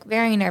was like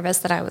very nervous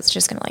that I was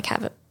just going to like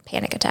have a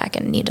panic attack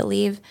and need to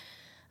leave.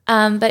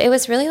 But it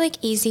was really like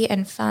easy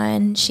and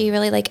fun. She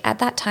really at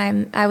that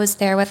time I was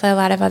there with a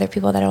lot of other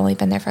people that had only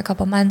been there for a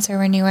couple months or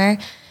were newer.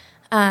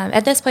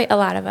 At this point, a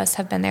lot of us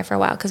have been there for a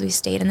while because we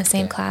stayed in the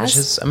same class. Which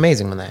is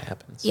amazing when that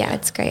happens. Yeah,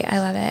 it's great. I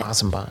love it.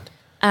 Awesome bond.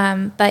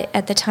 But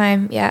at the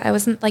time, I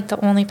wasn't like the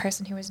only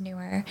person who was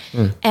newer.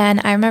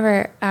 And I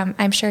remember,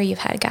 I'm sure you've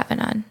had Gavin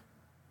on.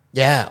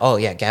 Yeah. Oh,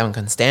 yeah. Gavin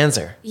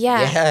Constanzer.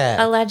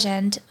 Yeah. A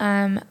legend.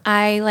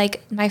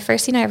 My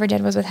first scene I ever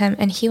did was with him,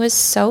 and he was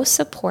so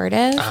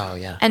supportive. Oh,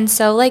 yeah. And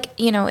so,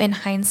 in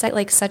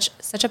hindsight,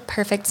 such a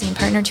perfect scene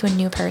partner to a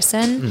new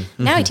person.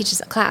 Mm-hmm. Now he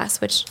teaches a class,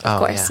 which, of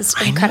course, is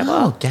incredible.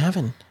 I know,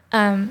 Gavin.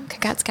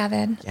 Congrats,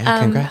 Gavin. Yeah,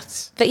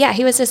 congrats. But yeah,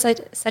 he was just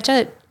such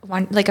a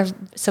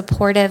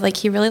supportive,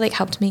 he really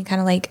helped me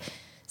kind of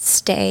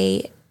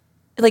stay,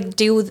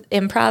 do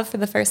improv for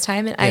the first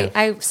time. And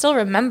I still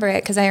remember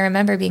it because I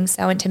remember being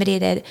so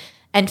intimidated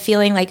and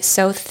feeling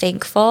so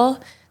thankful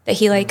that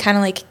he kind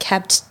of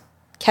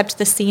kept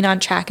the scene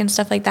on track and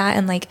stuff like that.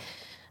 And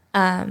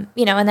and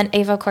then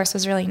Ava, of course,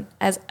 was really,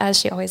 as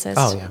she always is,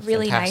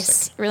 really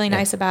fantastic.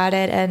 nice about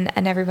it.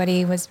 And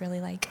everybody was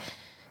really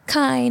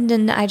kind,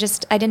 and I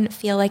didn't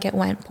feel like it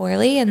went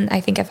poorly, and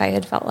I think if I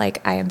had felt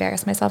like I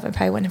embarrassed myself, I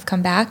probably wouldn't have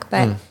come back,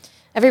 but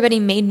everybody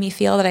made me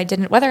feel that I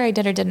didn't, whether I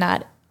did or did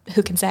not,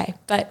 who can say,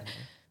 but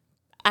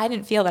I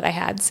didn't feel that I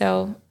had,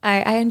 so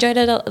I enjoyed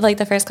it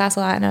the first class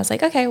a lot, and I was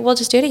like, okay, we'll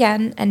just do it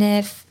again, and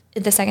if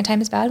the second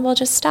time is bad, we'll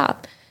just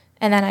stop,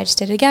 and then I just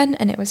did it again,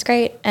 and it was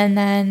great, and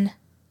then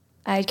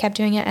I kept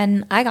doing it,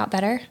 and I got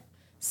better,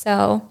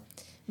 so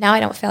now I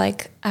don't feel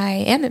like I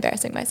am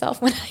embarrassing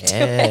myself when I do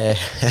it.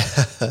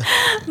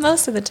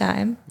 Most of the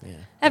time. Yeah.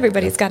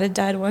 Everybody's got a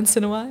dud once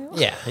in a while.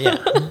 Yeah.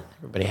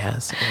 Everybody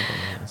has.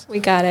 We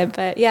got it.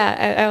 But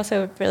yeah, I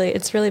also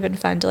it's really been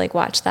fun to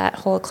watch that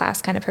whole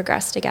class kind of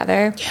progress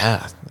together.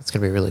 Yeah, that's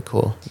going to be really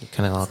cool. You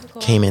kind of all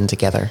came in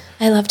together.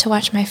 I love to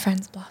watch my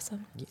friends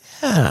blossom.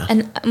 Yeah.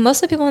 And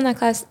most of the people in that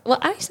class, well,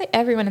 I say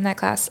everyone in that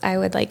class I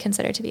would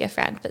consider to be a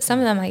friend, but some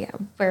of them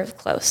we're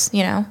close,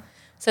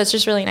 So it's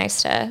just really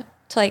nice to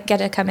get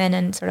to come in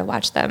and sort of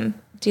watch them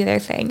do their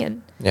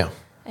thing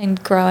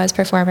and grow as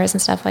performers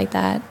and stuff like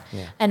that.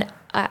 Yeah. And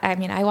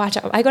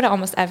I go to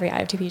almost every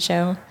IFTP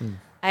show.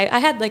 I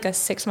had a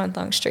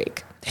 6-month-long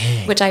streak,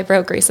 which I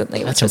broke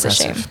recently, which was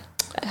impressive. A shame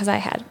because I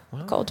had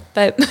cold.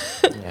 But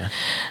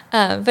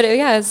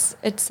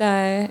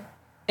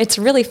it's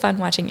really fun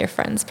watching your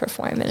friends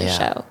perform in a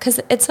show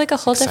because it's a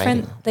whole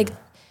different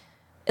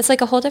it's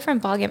a whole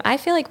different ballgame. I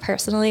feel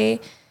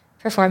personally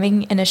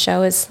performing in a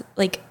show is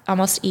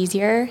almost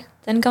easier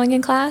than going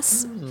in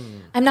class.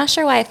 I'm not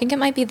sure why. I think it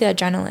might be the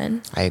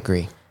adrenaline. I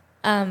agree.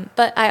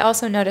 But I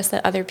also noticed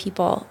that other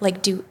people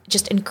do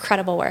just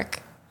incredible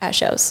work at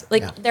shows.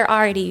 They're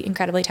already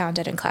incredibly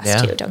talented in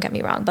class too, don't get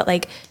me wrong. But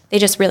they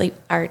just really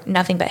are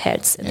nothing but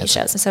hits in these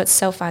shows. And so it's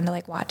so fun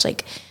to watch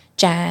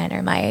Jen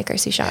or Mike or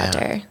Sushant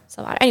or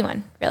Salvador.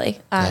 Anyone, really.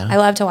 I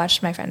love to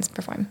watch my friends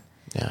perform.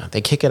 Yeah,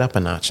 they kick it up a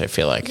notch, I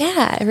feel like.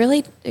 Yeah,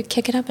 it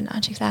kick it up a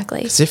notch,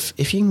 exactly. Because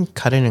if you can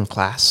cut it in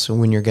class, so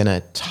when you're going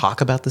to talk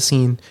about the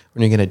scene,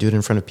 when you're going to do it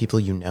in front of people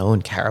you know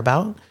and care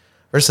about,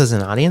 versus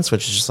an audience,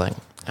 which is just like,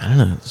 I don't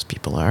know who those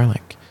people are.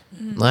 Like,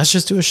 let's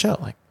just do a show.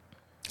 Like,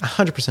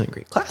 100%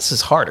 agree. Class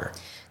is harder.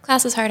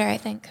 Class is harder, I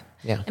think.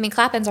 Yeah. I mean,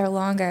 clap-ins are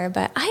longer,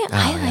 but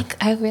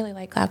I really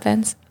like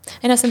clap-ins.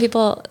 I know some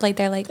people, like,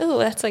 they're like, oh,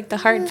 that's like the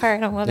hard part.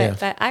 I don't love it,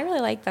 but I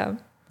really like them.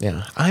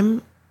 Yeah.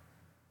 I'm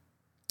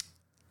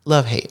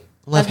love, hate.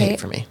 Love, hate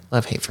for me.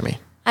 Love, hate for me.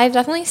 I've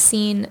definitely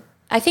seen,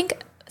 I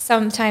think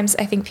sometimes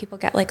people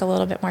get like a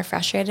little bit more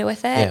frustrated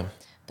with it. Yeah.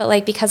 But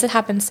like, because it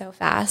happens so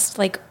fast,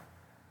 like,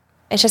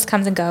 it just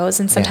comes and goes.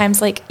 And sometimes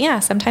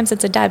sometimes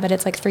it's a dud, but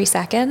it's like 3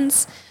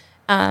 seconds.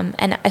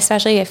 And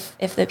especially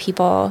if the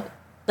people,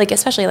 like,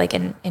 especially like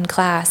in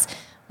class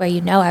where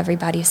you know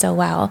everybody so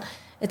well,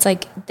 it's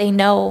like they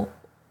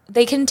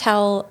can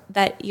tell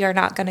that you're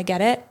not going to get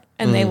it,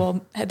 and they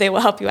will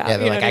help you out. Yeah,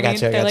 they're like, I got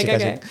you. They're like,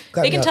 okay.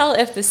 They can tell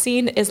if the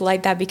scene is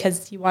like that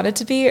because you want it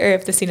to be, or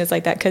if the scene is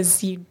like that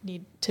because you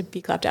need to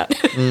be clapped out.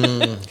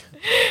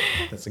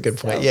 That's a good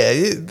point. So,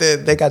 yeah,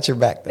 they got your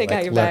back. They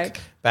got your back.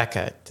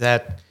 Becca,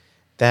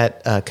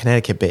 that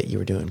Connecticut bit you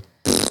were doing.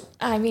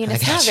 I mean,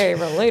 it's not very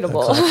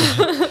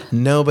relatable.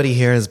 Nobody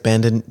here has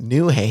been to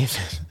New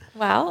Haven.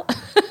 Well,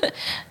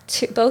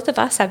 both of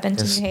us have been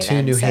to New Haven.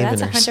 Two New Haveners.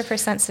 That's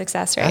 100%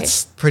 success rate.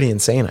 That's pretty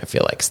insane, I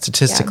feel like,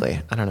 statistically.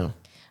 Yeah. I don't know.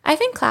 I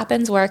think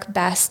clap-ins work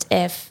best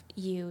if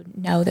you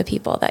know the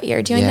people that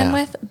you're doing them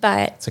with,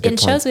 but in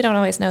shows we don't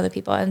always know the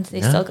people, and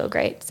they still go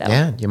great. So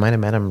yeah, you might have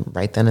met them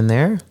right then and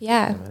there.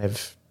 Yeah.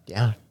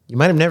 You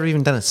might have never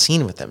even done a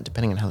scene with them,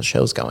 depending on how the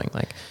show's going.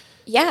 Like,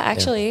 yeah,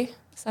 actually,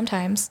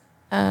 sometimes.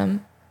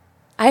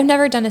 I've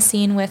never done a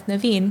scene with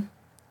Naveen,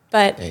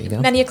 but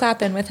many a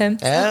clap-in with him.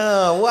 So.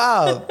 Oh,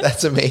 wow.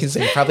 That's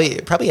amazing.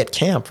 Probably at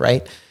camp,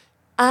 right?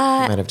 You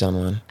might have done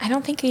one. I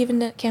don't think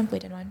even at camp we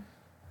did one.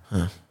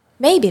 Huh.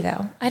 Maybe,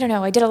 though. I don't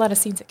know. I did a lot of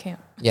scenes at camp.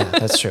 Yeah,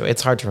 that's true.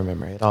 It's hard to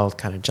remember. It all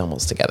kind of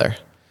jumbles together.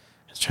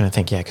 I was trying to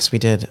think, because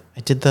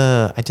I did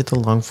the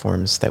long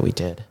forms that we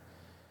did.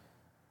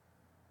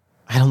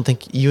 I don't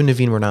think you and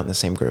Naveen were not in the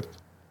same group.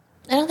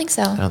 I don't think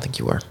so. I don't think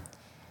you were.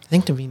 I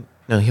think Naveen,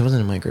 no, he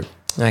wasn't in my group.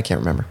 I can't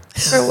remember.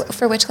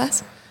 For which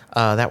class?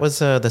 That was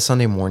the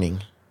Sunday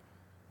morning.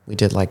 We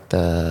did like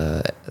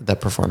the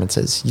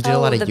performances. You did a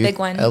lot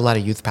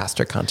of youth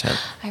pastor content.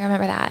 I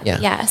remember that. Yeah.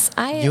 Yes.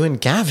 You and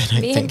Gavin,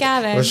 I think. Me and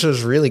Gavin. Which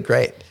was really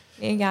great.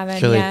 Me and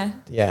Gavin, really, yeah.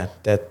 Yeah,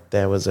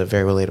 that was a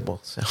very relatable.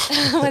 So.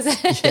 Was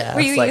it? Yeah,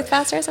 were you a youth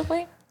pastor at some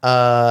point?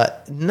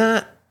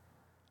 Not.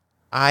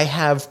 I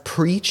have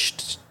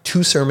preached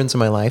 2 sermons in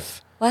my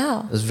life.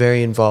 Wow. I was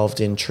very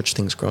involved in church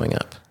things growing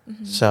up.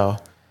 Mm-hmm. So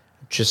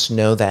just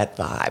know that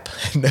vibe.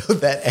 Know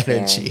that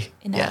energy.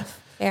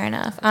 Fair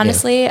enough.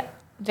 Honestly,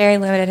 very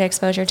limited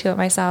exposure to it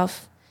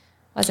myself.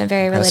 Wasn't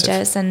very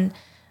religious. And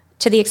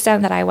to the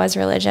extent that I was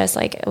religious,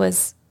 like, it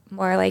was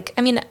more like,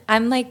 I mean,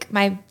 I'm like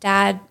my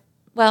dad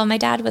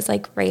was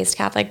like raised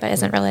Catholic but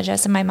isn't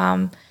religious, and my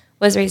mom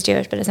was raised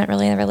Jewish but isn't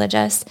really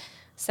religious.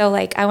 So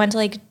like I went to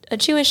like a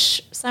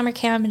Jewish summer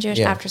camp and Jewish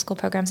after school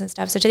programs and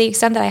stuff. So to the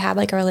extent that I had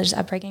like a religious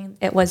upbringing,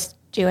 it was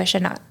Jewish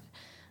and not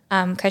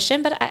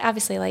Christian, but I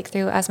obviously like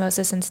through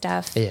osmosis and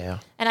stuff. Yeah.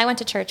 And I went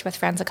to church with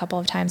friends a couple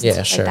of times and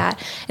stuff like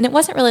that. And it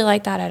wasn't really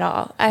like that at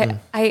all.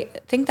 I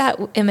think that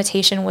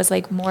imitation was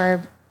like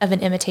more of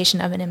an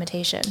imitation of an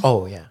imitation.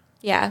 Oh yeah.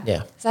 Yeah.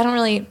 Yeah. So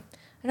I've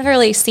never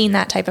really seen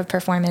that type of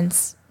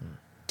performance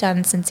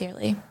done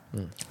sincerely.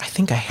 I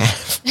think I have.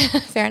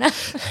 Fair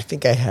enough. I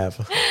think I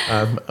have.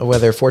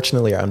 Whether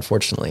fortunately or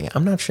unfortunately,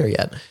 I'm not sure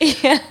yet.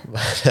 Yeah.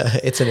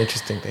 But it's an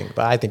interesting thing.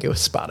 But I think it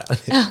was spot on.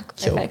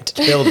 Perfect.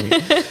 Killed me.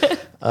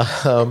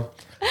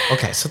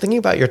 Okay, so thinking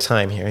about your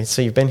time here.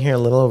 So you've been here a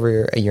little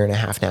over a year and a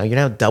half now. You're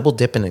now double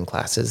dipping in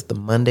classes, the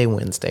Monday,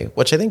 Wednesday,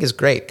 which I think is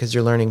great because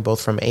you're learning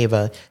both from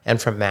Ava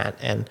and from Matt.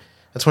 And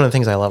that's one of the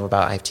things I love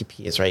about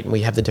IFTP is, right,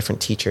 we have the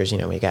different teachers. You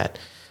know, we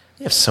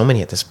have so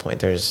many at this point.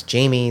 There's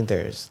Jamie,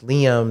 there's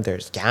Liam,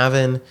 there's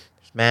Gavin,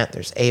 there's Matt,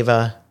 there's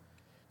Ava.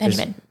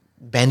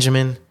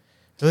 Benjamin.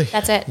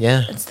 That's it.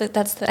 Yeah.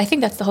 I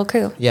think that's the whole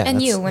crew. Yeah.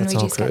 And you when we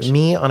do sketch.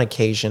 Me on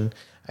occasion.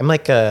 I'm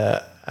like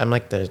the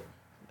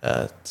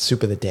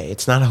soup of the day.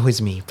 It's not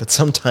always me, but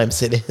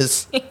sometimes it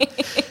is.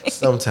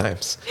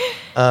 Sometimes.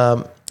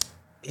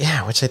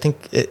 Which I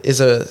think is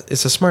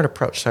a smart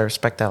approach. So I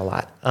respect that a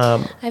lot.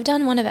 I've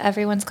done one of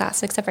everyone's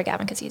class except for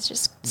Gavin because he's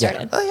just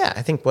started. Oh yeah,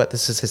 I think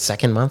this is his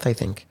second month. I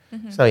think.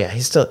 Mm-hmm. So yeah,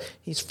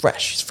 he's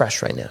fresh. He's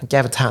fresh right now.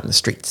 Gavin's hot in the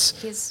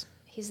streets.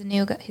 He's a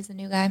new guy. He's a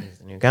new guy.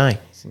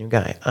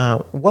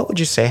 What would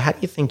you say? How do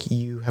you think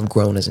you have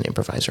grown as an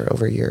improviser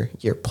over your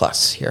year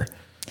plus here,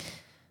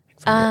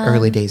 from your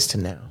early days to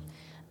now?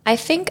 I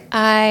think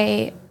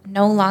I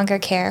no longer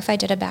care if I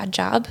did a bad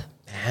job.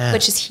 Yeah.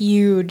 Which is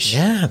huge.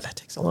 Yeah, that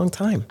takes a long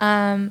time.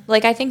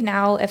 Like I think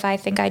now if I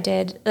think I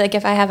did, like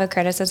if I have a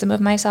criticism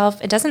of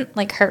myself, it doesn't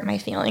like hurt my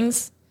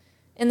feelings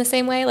in the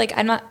same way. Like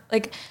I'm not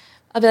like,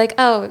 I'll be like,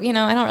 oh, I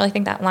don't really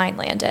think that line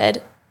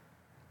landed,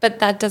 but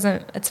that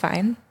doesn't, it's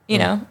fine. You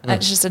know,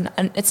 it's just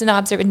it's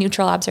a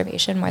neutral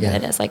observation more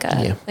than it is like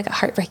a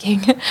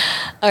heartbreaking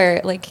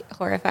or like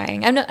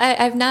horrifying.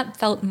 I've not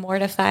felt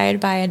mortified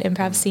by an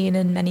improv scene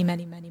in many,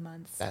 many, many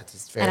months.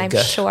 That's very good. And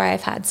I'm sure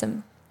I've had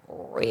some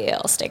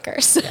real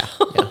stinkers.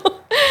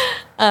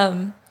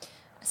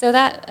 So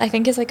that I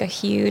think is like a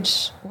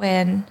huge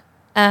win.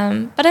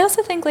 But I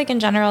also think like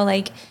in general,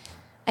 like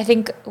I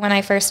think when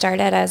I first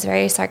started, I was a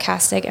very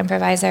sarcastic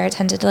improviser. I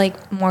tended to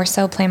like more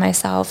so play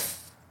myself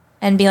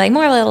and be like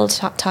more a little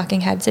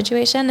talking head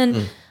situation. And I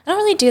don't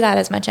really do that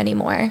as much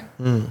anymore.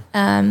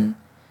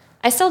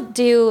 I still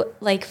do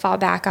like fall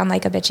back on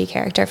like a bitchy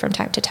character from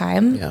time to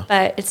time,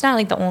 but it's not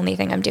like the only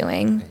thing I'm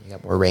doing. Yeah, you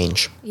got more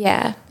range.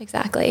 Yeah,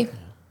 exactly. Yeah.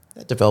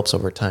 That develops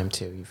over time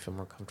too. You feel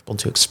more comfortable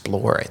to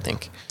explore, I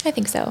think. I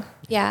think so.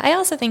 Yeah. I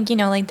also think, you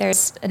know, like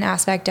there's an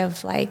aspect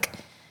of like,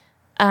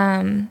 I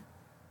don't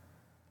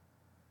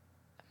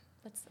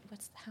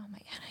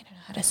know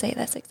how to say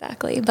this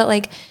exactly, but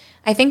like,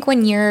 I think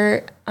when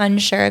you're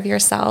unsure of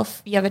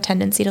yourself, you have a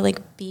tendency to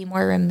like be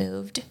more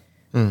removed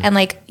and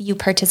like you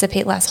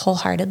participate less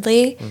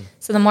wholeheartedly.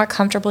 So the more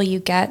comfortable you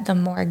get, the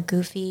more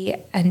goofy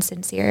and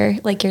sincere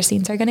like your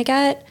scenes are going to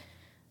get.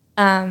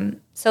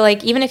 So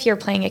like even if you're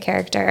playing a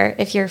character,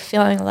 if you're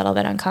feeling a little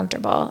bit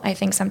uncomfortable, I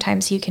think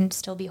sometimes you can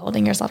still be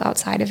holding yourself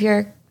outside of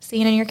your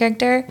scene and your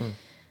character.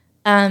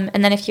 And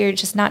then if you're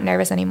just not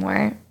nervous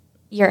anymore,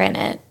 you're in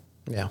it.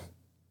 Yeah.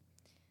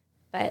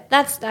 But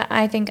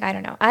I think, I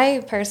don't know.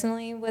 I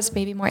personally was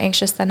maybe more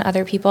anxious than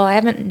other people. I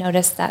haven't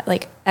noticed that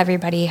like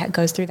everybody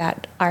goes through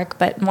that arc,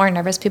 but more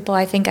nervous people,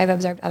 I think I've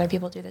observed other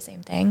people do the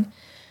same thing,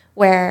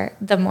 where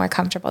the more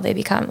comfortable they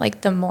become,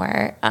 like the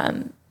more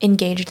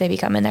engaged they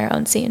become in their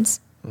own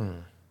scenes.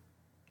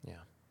 Yeah.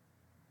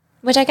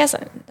 Which I guess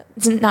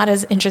is not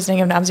as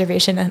interesting of an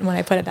observation when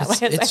I put it that way.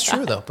 It's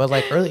true though. But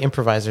like early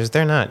improvisers,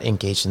 they're not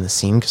engaged in the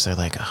scene because they're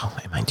like, oh,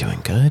 am I doing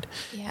good?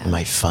 Yeah. Am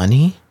I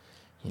funny?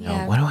 You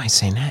know, what do I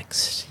say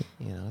next?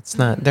 You know, it's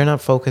not, they're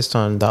not focused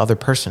on the other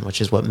person,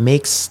 which is what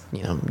makes,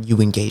 you know, you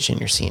engage in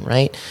your scene,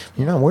 right?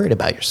 You're not worried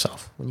about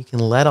yourself. When you can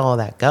let all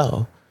that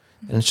go,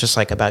 and it's just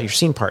like about your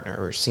scene partner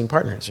or scene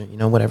partners or, you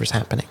know, whatever's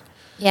happening.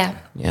 Yeah.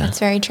 That's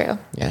very true.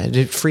 Yeah.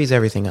 It frees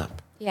everything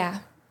up. Yeah.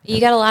 You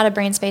get a lot of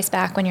brain space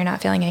back when you're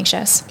not feeling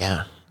anxious.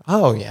 Yeah.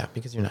 Oh yeah.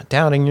 Because you're not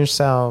doubting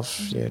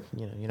yourself. You're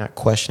not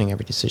questioning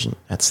every decision.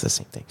 That's the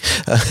same thing.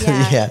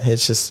 Yeah.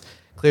 It's just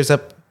clears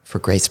up for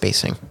gray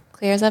spacing.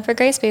 Clears up for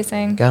gray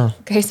spacing. Go.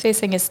 Gray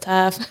spacing is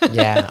tough.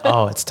 Yeah.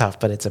 Oh, it's tough,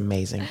 but it's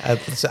amazing.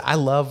 I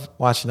love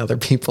watching other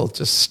people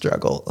just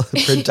struggle,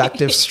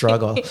 productive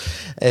struggle.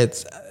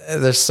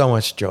 There's so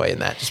much joy in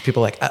that. Just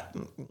people like,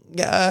 and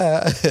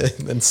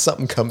then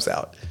something comes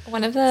out.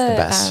 One of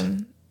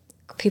the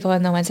people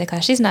in the Wednesday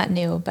class, she's not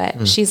new,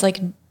 but she's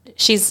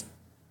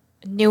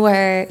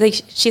newer. Like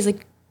she's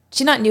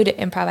not new to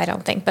improv, I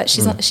don't think, but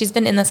she's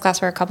been in this class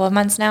for a couple of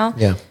months now.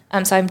 Yeah.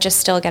 So I'm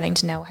just still getting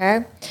to know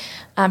her.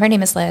 Her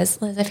name is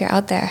Liz. Liz, if you're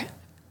out there,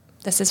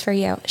 this is for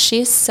you.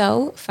 She's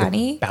so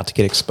funny. You're about to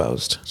get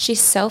exposed. She's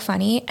so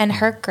funny, and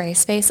her gray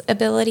space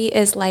ability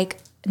is like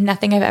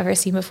nothing I've ever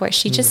seen before.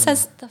 She just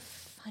says the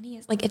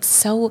funniest, like it's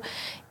so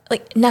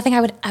like nothing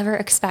I would ever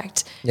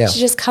expect. Yeah. She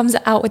just comes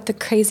out with the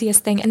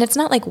craziest thing, and it's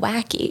not like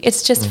wacky.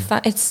 It's just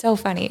fun. It's so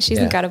funny. She's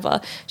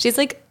incredible. She's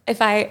like,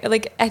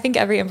 I think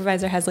every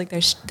improviser has like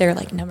their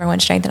like number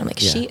one strength, and I'm like,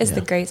 she is the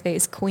gray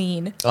space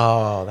queen.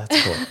 Oh,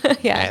 that's cool.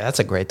 Yeah, hey, that's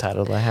a great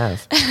title to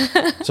have.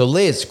 So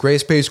Liz, gray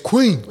space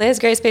queen. Liz,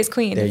 gray space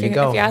queen. There you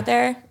go. If you're out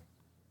there,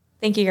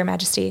 thank you, Your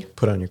Majesty.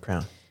 Put on your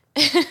crown.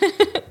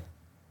 That's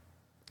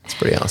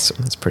pretty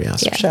awesome.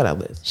 Yeah. Shout out,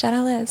 Liz. Shout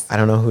out, Liz. I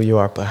don't know who you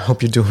are, but I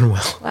hope you're doing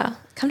well. Wow.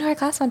 Come to our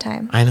class one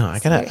time. I know. I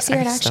gotta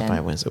stop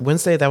by Wednesday.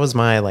 Wednesday, that was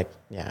my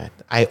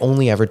I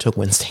only ever took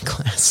Wednesday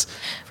class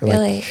for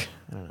really?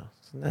 I don't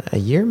know, a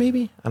year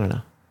maybe? I don't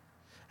know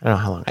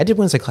how long. I did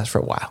Wednesday class for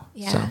a while.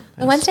 Yeah. So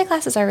the Wednesday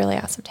classes are really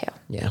awesome too.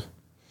 Yeah.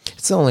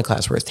 It's the only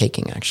class worth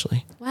taking,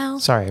 actually. Well.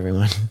 Sorry,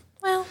 everyone.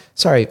 Well.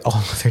 Sorry,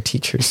 all other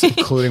teachers,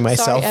 including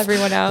myself. Sorry,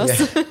 everyone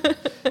else. Yeah.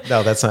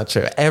 No, that's not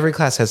true. Every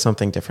class has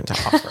something different to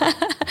offer,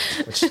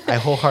 which I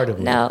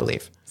wholeheartedly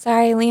believe.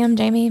 Sorry, Liam,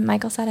 Jamie,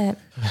 Michael said it.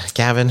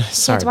 Gavin,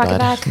 sorry,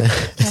 bud.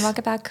 Can't walk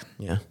it back.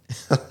 Yeah.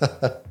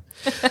 All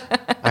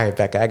right,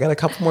 Becca, I got a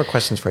couple more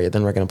questions for you.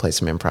 Then we're going to play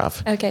some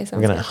improv. Okay.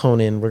 We're going to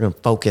hone in. We're going to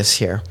focus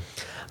here.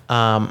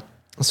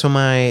 So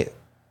my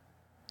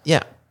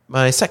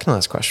second to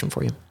last question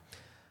for you.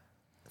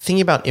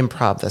 Thinking about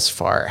improv thus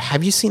far,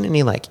 have you seen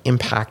any like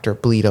impact or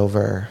bleed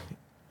over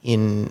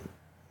in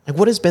like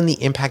what has been the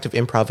impact of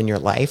improv in your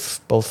life?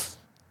 Both,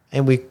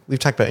 and we've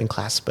talked about in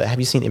class, but have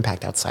you seen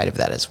impact outside of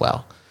that as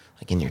well?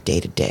 Like in your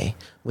day to day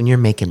when you're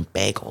making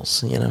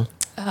bagels, you know?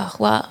 Oh,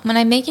 well, when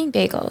I'm making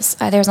bagels,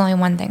 there's only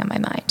one thing on my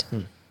mind.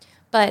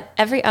 But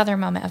every other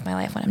moment of my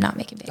life when I'm not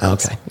making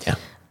bagels. Okay. Yeah.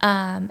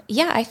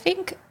 Yeah, I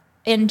think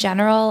in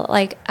general,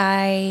 like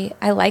I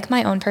like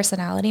my own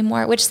personality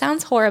more, which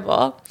sounds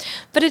horrible,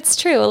 but it's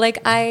true. Like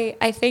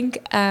I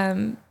think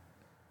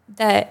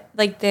that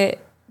like the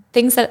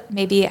things that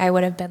maybe I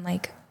would have been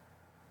like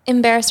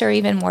embarrassed or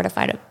even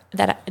mortified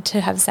to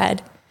have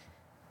said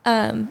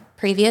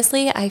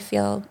Previously, I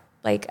feel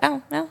like,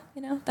 oh, no,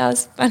 that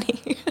was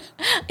funny.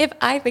 If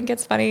I think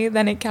it's funny,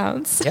 then it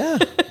counts. Yeah,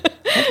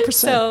 100%.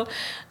 So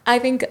I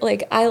think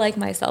like I like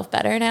myself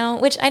better now,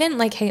 which I didn't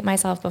like hate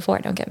myself before,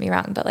 don't get me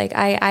wrong, but like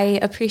I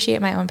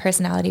appreciate my own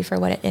personality for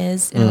what it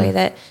is in a way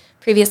that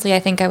previously I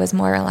think I was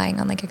more relying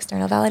on like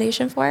external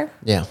validation for.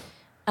 Yeah.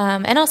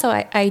 And also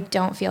I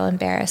don't feel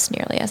embarrassed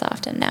nearly as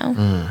often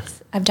now.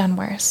 I've done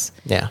worse.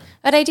 Yeah.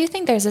 But I do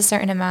think there's a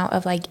certain amount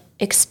of like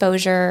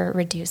exposure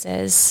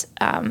reduces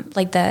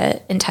like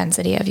the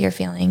intensity of your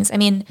feelings. I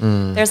mean,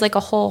 there's like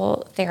a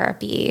whole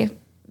therapy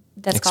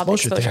that's called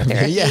exposure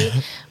therapy,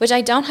 yeah. which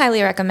I don't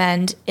highly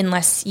recommend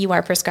unless you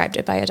are prescribed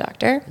it by a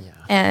doctor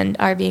and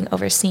are being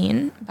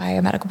overseen by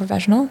a medical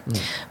professional.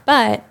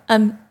 But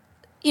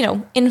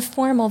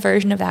informal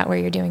version of that where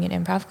you're doing an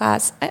improv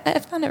class, I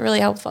found it really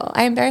helpful.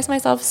 I embarrassed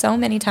myself so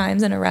many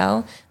times in a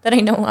row that I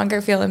no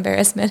longer feel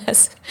embarrassment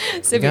as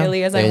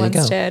severely as I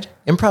once did.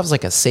 Improv's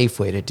like a safe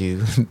way to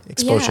do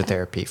exposure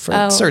therapy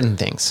for certain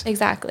things.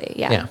 Exactly.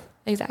 Yeah.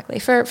 Exactly.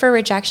 For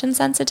rejection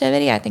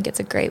sensitivity, I think it's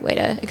a great way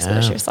to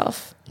expose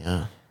yourself.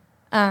 Yeah.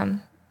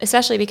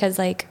 Especially because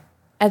like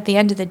at the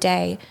end of the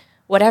day,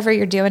 whatever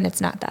you're doing,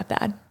 it's not that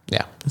bad.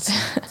 Yeah. It's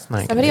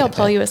not Somebody will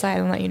pull you aside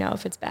and let you know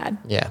if it's bad.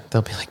 Yeah.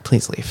 They'll be like,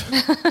 please leave.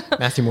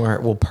 Matthew Moore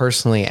will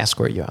personally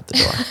escort you out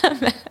the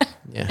door.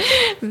 Yeah.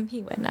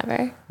 He would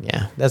never.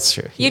 Yeah, that's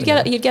true. You'd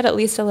get at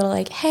least a little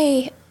like,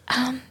 hey,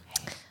 I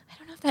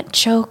don't know if that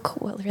joke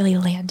really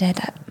landed.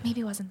 That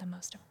maybe wasn't the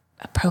most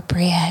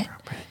appropriate.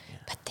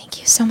 But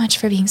thank you so much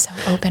for being so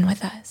open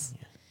with us.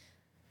 Yeah.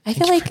 I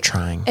feel like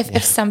trying.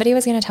 If somebody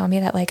was going to tell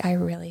me that like I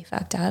really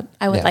fucked up,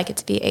 I would like it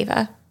to be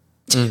Ava.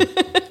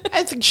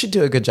 I think she'd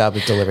do a good job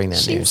of delivering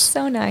that news. She's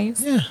so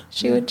nice. Yeah.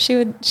 She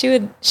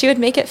would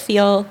make it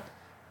feel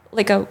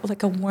like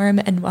a warm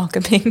and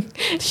welcoming.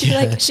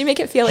 She'd make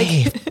it feel like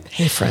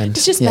hey friend.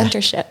 It's just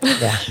mentorship.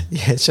 Yeah,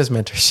 it's just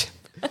mentorship.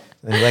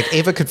 Like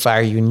Ava could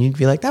fire you and you'd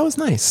be like, that was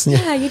nice.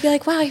 Yeah, you'd be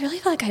like, wow, I really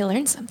feel like I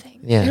learned something.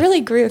 Yeah. I really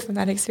grew from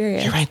that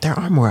experience. You're right. There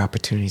are more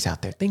opportunities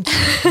out there. Thank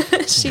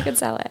you. She could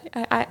sell it.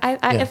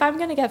 If I'm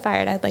going to get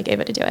fired, I'd like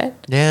Ava to do it.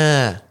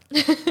 Yeah.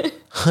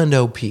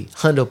 Hundo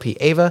P.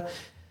 Ava,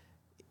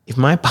 if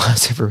my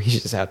boss ever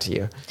reaches out to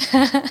you.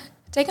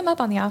 Take him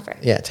up on the offer.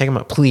 Yeah, take him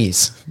up.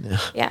 Please.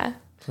 Yeah.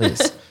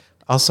 Please.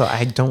 Also,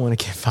 I don't want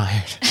to get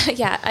fired.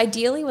 Yeah,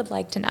 ideally would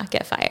like to not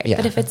get fired. Yeah.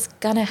 But if it's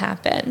going to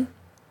happen.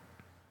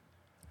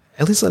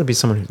 At least let it be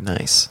someone who's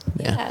nice.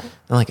 Yeah.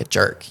 Not like a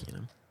jerk,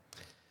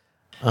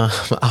 All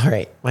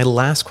right. My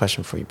last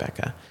question for you,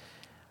 Becca.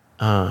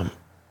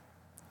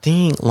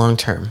 Thinking long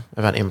term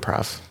about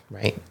improv,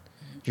 right?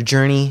 Your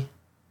journey,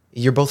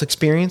 you're both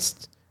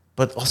experienced,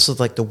 but also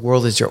like the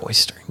world is your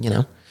oyster,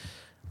 Do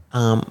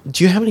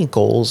you have any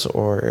goals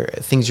or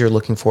things you're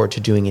looking forward to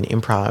doing in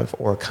improv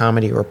or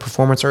comedy or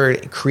performance or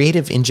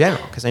creative in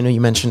general? Because I know you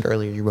mentioned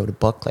earlier you wrote a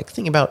book. Like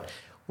thinking about,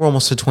 we're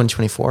almost to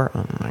 2024.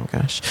 Oh my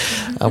gosh.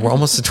 We're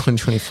almost to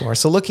 2024.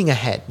 So looking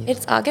ahead.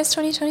 It's August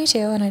 2022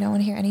 and I don't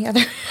want to hear any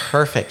other.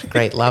 Perfect.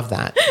 Great. Love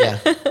that. Yeah.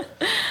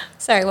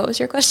 Sorry, what was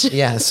your question?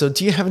 Yeah. So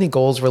do you have any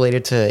goals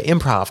related to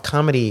improv,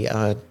 comedy,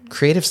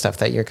 creative stuff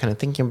that you're kind of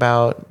thinking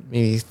about?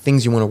 Maybe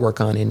things you want to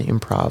work on in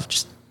improv,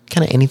 just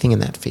kind of anything in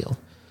that field?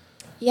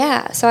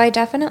 Yeah. So I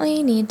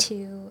definitely need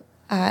to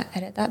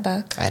edit that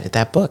book. Edit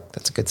that book.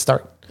 That's a good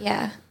start.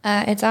 Yeah.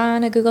 It's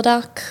on a Google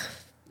Doc.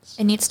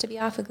 It needs to be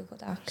off a Google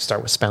Doc.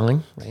 Start with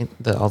spelling, right?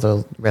 All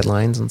the red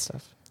lines and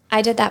stuff.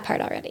 I did that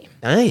part already.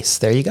 Nice.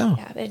 There you go.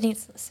 Yeah, but it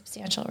needs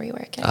substantial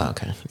reworking. Oh,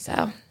 okay.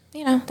 So,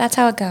 that's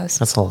how it goes.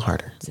 That's a little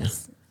harder.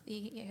 It's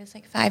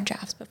like 5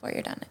 drafts before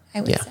you're done,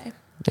 I would say.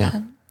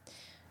 Yeah.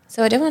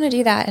 So I did want to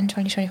do that in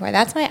 2024.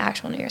 That's my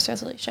actual New Year's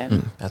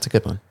resolution. That's a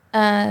good one.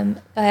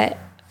 But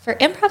for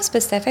improv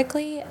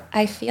specifically,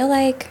 I feel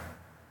like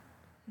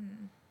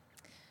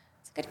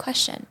it's a good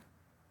question.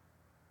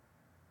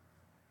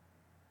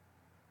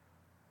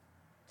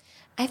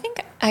 I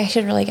think I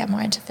should really get more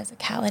into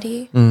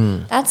physicality.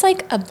 That's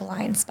like a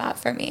blind spot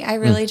for me. I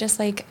really just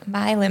like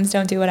my limbs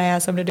don't do what I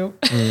ask them to do.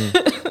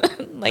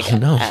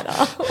 At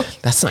all.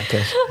 That's not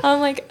good. I'm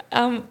like,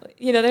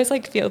 there's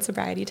like field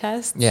sobriety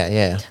tests.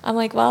 Yeah. I'm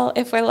like, well,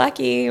 if we're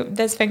lucky,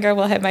 this finger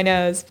will hit my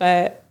nose,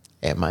 but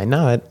it might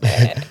not.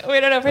 We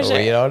don't know for sure.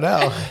 We don't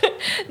know.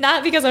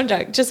 Not because I'm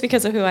drunk, just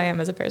because of who I am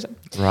as a person.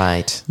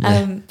 Right.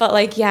 But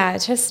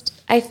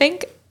I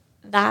think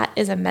that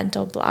is a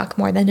mental block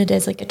more than it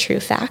is like a true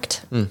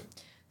fact.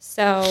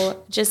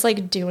 So just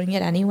like doing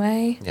it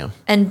anyway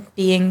and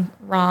being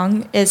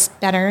wrong is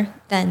better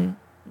than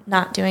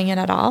not doing it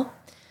at all.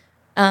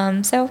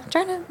 So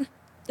trying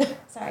to,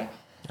 sorry.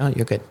 Oh,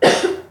 you're good.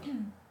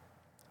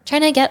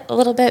 Trying to get a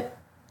little bit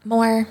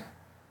more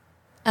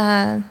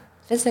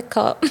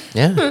physical.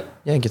 Yeah.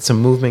 Get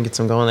some movement, get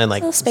some going. And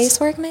like a little space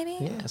work maybe?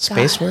 Yeah,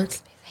 space work.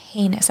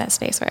 Heinous at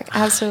space work.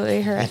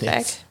 Absolutely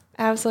horrific.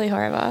 Absolutely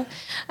horrible.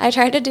 I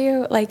tried to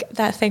do like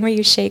that thing where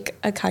you shake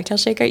a cocktail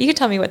shaker. You can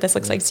tell me what this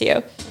looks like to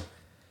you.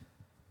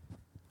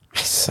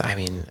 I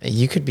mean,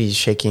 you could be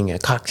shaking a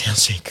cocktail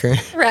shaker.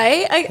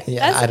 Right?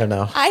 I don't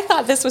know. I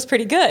thought this was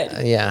pretty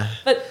good. Yeah.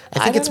 But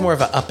I think it's more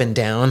of a up and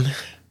down.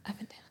 Up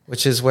and down.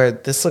 Which is where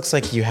this looks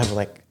like you have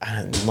like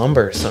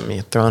lumber or something.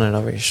 You're throwing it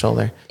over your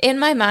shoulder. In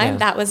my mind,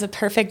 that was a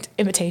perfect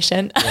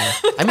imitation. Yeah.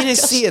 I mean, I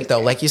see it though.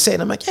 Like you say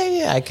it, I'm like,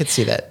 yeah, I could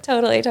see that.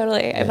 Totally.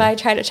 If I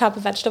try to chop a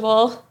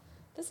vegetable,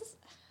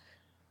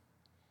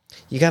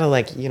 you gotta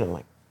like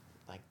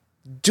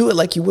do it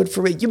like you would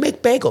for you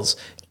make bagels.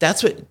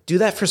 Do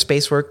that for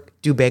space work.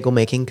 Do bagel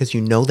making because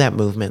you know that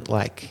movement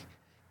like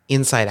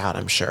inside out.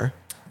 I'm sure.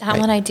 That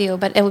one I do,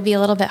 but it would be a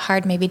little bit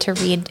hard maybe to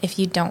read if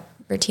you don't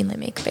routinely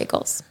make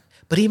bagels.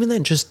 But even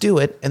then, just do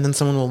it, and then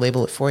someone will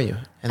label it for you,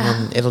 and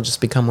then it'll just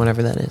become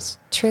whatever that is.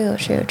 True.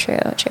 You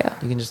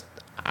can just,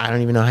 I don't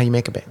even know how you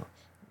make a bagel.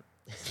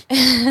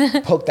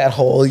 Poke that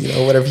hole,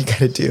 whatever you got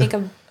to do. Make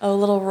a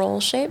little roll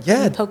shape.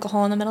 Yeah. And you poke a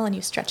hole in the middle, and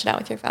you stretch it out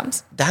with your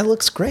thumbs. That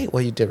looks great,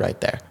 what you did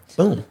right there.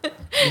 Boom.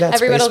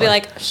 Everyone will be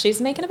like, she's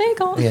making a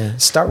bagel. Yeah.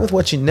 Start with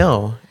what you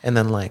know, and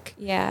then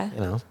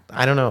yeah.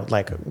 I don't know,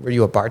 were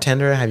you a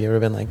bartender? Have you ever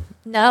been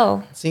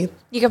No. See?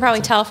 You can probably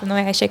tell from the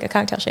way I shake a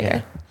cocktail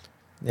shaker.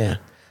 Yeah.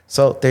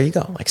 So there you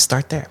go.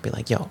 Start there. Be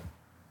like, yo,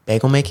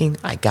 bagel making,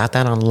 I got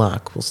that on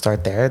lock. We'll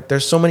start there.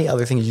 There's so many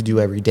other things you do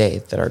every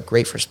day that are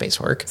great for space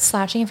work.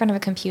 Slouching in front of a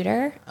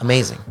computer.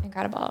 Amazing.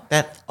 Incredible.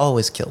 That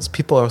always kills.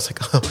 People are always like,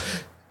 oh,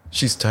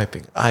 she's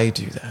typing. I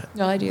do that.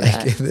 No, I do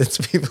that. It's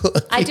people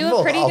I do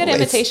a pretty always. good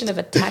imitation of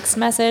a text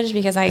message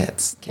because I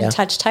can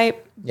touch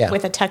type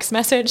with a text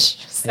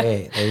message. So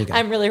hey, there you go.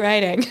 I'm really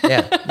writing.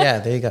 yeah,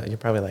 there you go. You're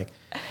probably like,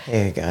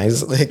 hey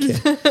guys,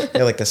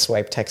 you're like the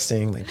swipe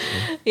texting.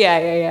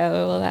 Yeah.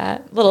 All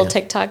that little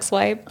TikTok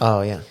swipe.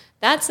 Oh yeah.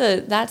 That's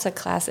a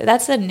classic.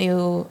 That's a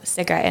new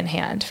cigarette in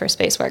hand for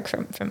space work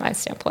from my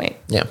standpoint.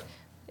 Yeah.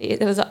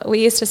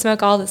 We used to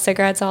smoke all the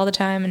cigarettes all the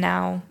time, and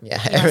now you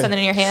want something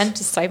in your hand,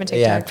 just swipe and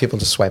TikTok. Yeah, people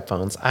just swipe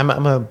phones. I'm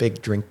a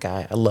big drink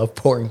guy. I love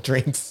pouring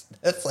drinks.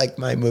 That's like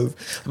my move.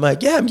 I'm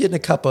like, I'm getting a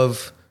cup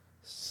of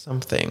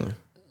something.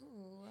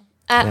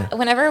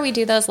 Whenever we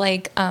do those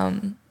like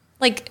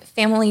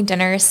family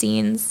dinner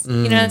scenes, you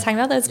know what I'm talking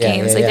about? Those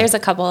games. There's a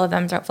couple of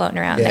them floating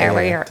around there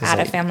where you're at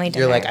a family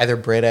dinner. You're like either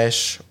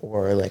British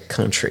or like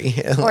country.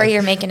 Or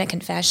you're making a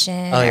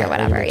confession or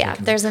whatever. Yeah.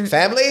 There's a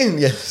family.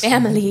 Yes.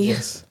 Family.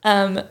 Yes.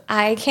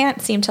 I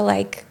can't seem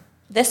to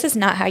this is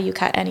not how you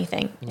cut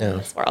anything in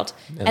this world.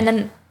 No. And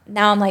then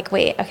now I'm like,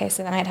 wait, okay,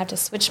 so then I'd have to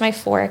switch my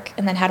fork,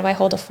 and then how do I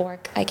hold a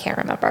fork? I can't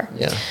remember.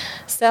 Yeah.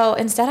 So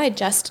instead I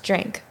just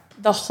drink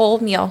the whole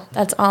meal.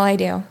 That's all I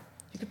do.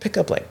 You could pick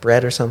up like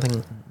bread or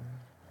something.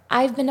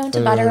 I've been known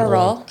to butter a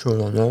roll.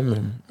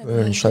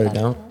 And shut it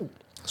down.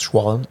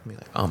 Swallow. Be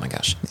like, oh my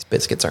gosh, these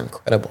biscuits are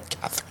incredible,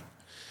 Catherine.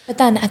 But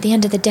then at the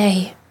end of the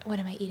day, what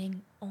am I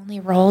eating? Only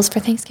rolls for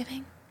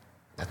Thanksgiving?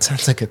 That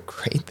sounds like a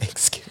great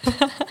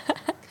Thanksgiving.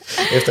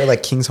 If they're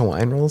like King's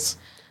Hawaiian rolls,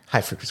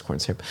 high fructose corn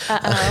syrup.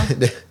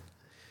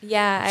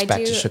 Yeah, I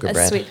do a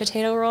bread. Sweet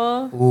potato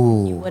roll.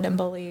 Ooh. You wouldn't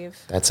believe.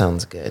 That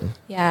sounds good.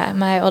 Yeah,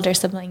 my older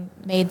sibling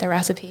made the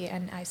recipe,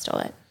 and I stole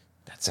it.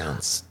 That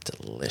sounds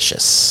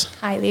delicious.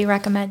 Highly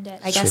recommend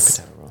it. I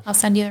guess I'll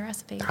send you the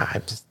recipe.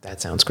 That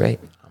sounds great.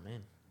 I'm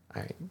in.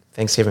 All right.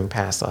 Thanksgiving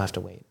passed. I'll have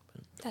to wait.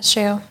 That's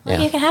true. Well,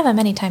 you can have them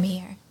any time of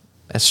year.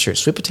 That's true.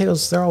 Sweet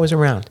potatoes, they're always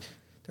around.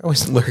 They're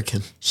always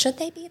lurking. Should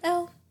they be,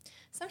 though?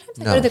 Sometimes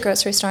I go to the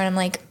grocery store and I'm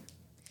like,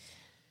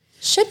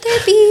 should there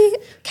be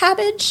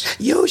cabbage?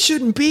 You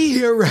shouldn't be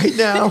here right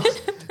now.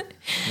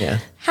 Yeah.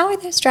 How are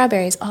there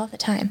strawberries all the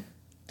time?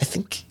 I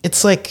think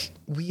it's like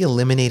we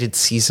eliminated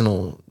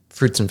seasonal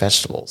fruits and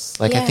vegetables.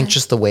 I think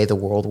just the way the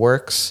world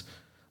works.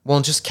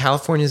 Well, just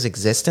California's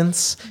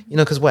existence,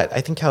 because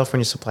I think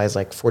California supplies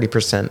like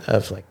 40%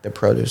 of like the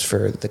produce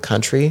for the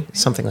country,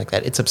 something like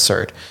that. It's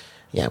absurd.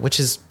 Yeah, which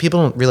is,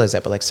 people don't realize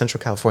that, but like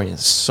Central California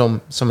has so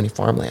many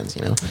farmlands,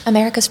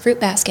 America's fruit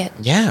basket.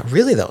 Yeah,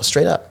 really though,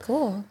 straight up.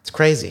 Cool. It's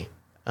crazy.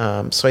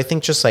 So I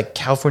think just like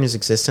California's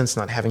existence,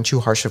 not having too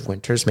harsh of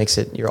winters makes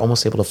it, you're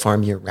almost able to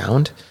farm year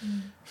round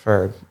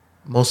for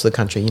most of the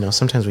country.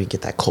 Sometimes we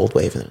get that cold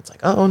wave and then it's like,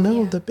 oh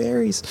no, the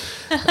berries,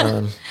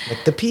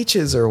 like the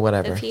peaches or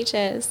whatever. The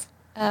peaches.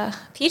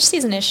 Peach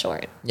season is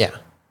short. Yeah.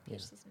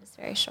 Peach season is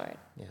very short.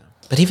 Yeah.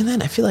 But even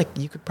then, I feel like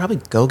you could probably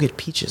go get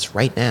peaches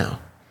right now.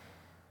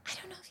 I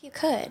don't know if you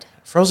could.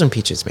 Frozen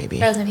peaches, maybe.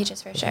 Frozen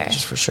peaches for sure.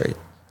 Peaches for sure.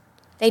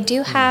 They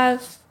do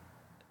have,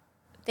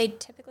 they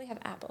typically have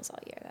apples all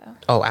year though.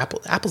 Oh,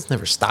 apples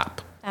never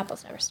stop.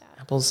 Apples never stop.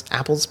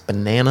 Apples,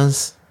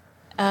 bananas.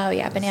 Oh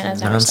yeah, bananas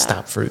never stop.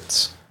 Non-stop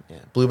fruits. Yeah.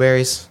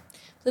 Blueberries,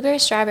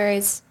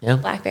 strawberries,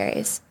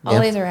 blackberries,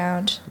 always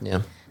around.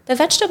 Yeah. The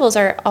vegetables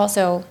are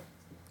also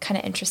kind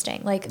of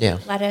interesting, like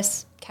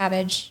lettuce,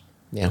 cabbage.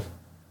 Yeah.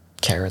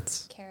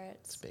 Carrots.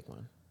 It's a big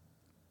one.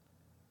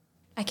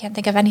 I can't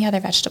think of any other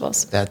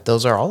vegetables.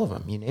 Those are all of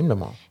them. You named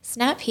them all.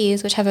 Snap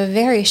peas, which have a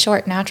very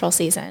short natural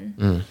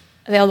season,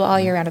 available all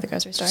year round at the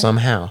grocery store.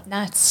 Somehow.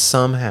 Nuts.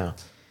 Somehow.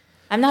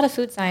 I'm not a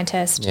food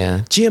scientist. Yeah.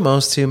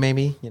 GMOs too,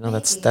 maybe.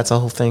 That's a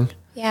whole thing.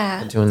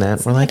 Yeah. Doing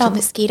that. We're like about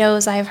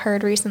mosquitoes I've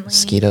heard recently.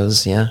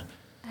 Mosquitoes, yeah.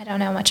 I I don't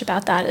know much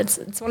about that.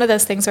 It's one of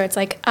those things where it's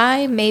like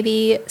I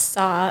maybe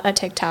saw a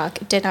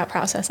TikTok, did not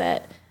process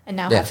it, and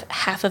now have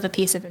half of a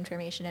piece of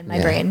information in my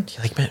brain.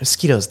 You're like, man,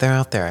 mosquitoes, they're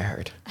out there, I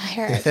heard.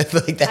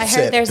 Like, that's I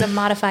heard it. there's a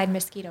modified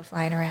mosquito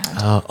flying around.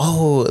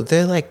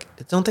 They're like,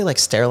 don't they like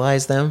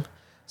sterilize them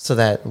so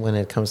that when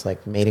it comes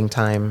like mating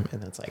time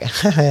and it's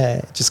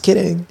like, just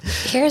kidding.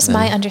 Here's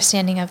my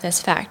understanding of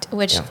this fact,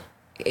 which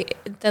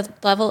the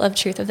level of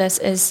truth of this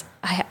is,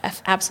 I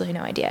have absolutely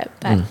no idea.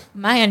 But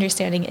my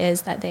understanding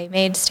is that they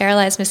made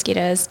sterilized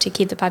mosquitoes to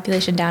keep the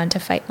population down to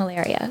fight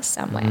malaria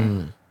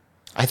somewhere.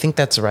 I think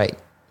that's right.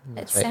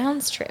 It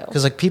sounds true.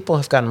 Because like people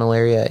have gotten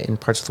malaria in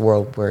parts of the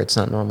world where it's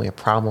not normally a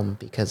problem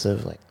because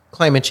of like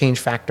climate change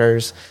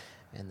factors,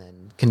 and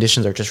then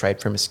conditions are just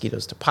right for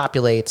mosquitoes to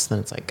populate. So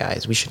then it's like,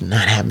 guys, we should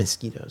not have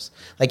mosquitoes.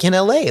 Like in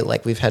LA,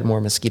 like we've had more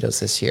mosquitoes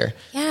this year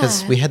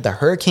because we had the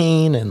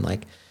hurricane and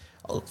like,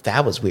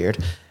 that was weird.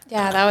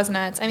 Yeah, that was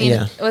nuts. I mean,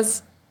 it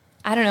was,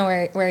 I don't know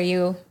where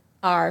you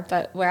are,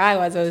 but where I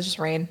was, it was just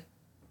rain.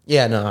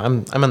 Yeah, no,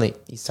 I'm on the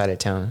east side of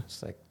town.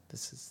 It's like,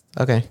 this is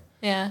okay.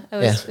 Yeah,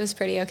 it was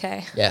pretty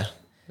okay. Yeah.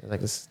 Like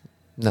this,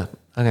 no,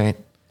 okay.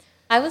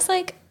 I was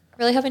like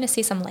really hoping to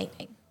see some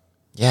lightning.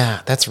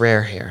 Yeah, that's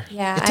rare here.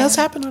 Yeah. It does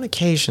happen on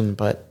occasion,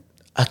 but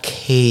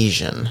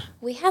occasion.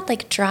 We had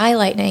like dry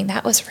lightning.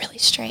 That was really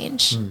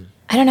strange.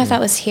 I don't know if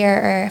that was here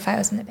or if I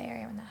was in the Bay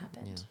Area when that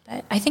happened.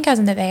 But I think I was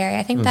in the Bay Area.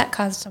 I think that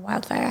caused a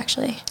wildfire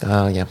actually.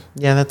 Oh, yeah.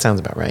 Yeah, that sounds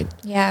about right.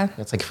 Yeah.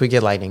 It's like if we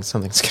get lightning,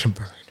 something's going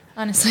to burn.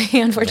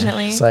 Honestly,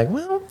 unfortunately. It's like,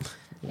 well.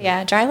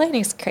 Yeah, dry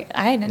lightning's crazy.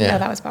 I didn't know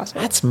that was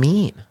possible. That's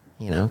mean,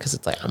 because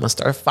it's like, I'm going to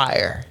start a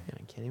fire and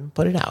I can't even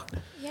put it out.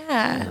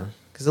 Yeah.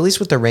 Because at least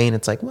with the rain,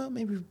 it's like, well,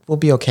 maybe we'll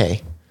be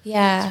okay.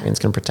 Yeah. The rain's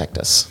going to protect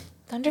us.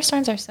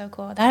 Thunderstorms are so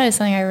cool. That is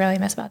something I really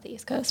miss about the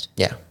East Coast.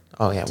 Yeah.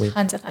 Oh, yeah.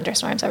 Tons of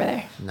thunderstorms over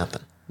there.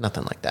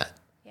 Nothing like that.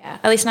 Yeah.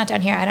 At least not down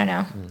here. I don't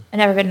know. I've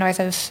never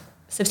been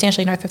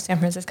substantially north of San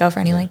Francisco for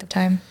any length of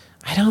time.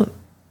 I don't know.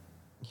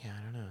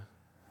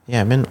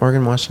 Yeah, I'm in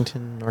Oregon,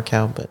 Washington,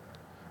 NorCal, but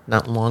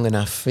not long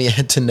enough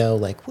yet to know,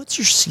 like, what's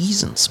your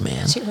seasons,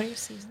 man? Shoot, what are your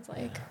seasons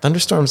like?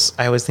 Thunderstorms,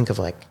 I always think of,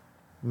 like,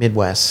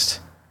 Midwest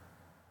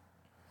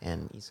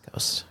and East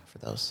Coast for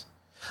those.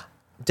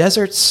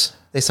 Deserts,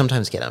 they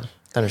sometimes get them.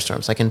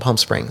 Thunderstorms, like in Palm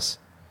Springs.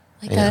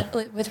 Like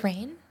with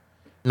rain?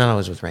 Not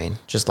always with rain,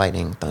 just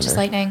lightning, thunder. Just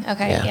lightning.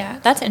 Okay, yeah.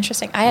 That's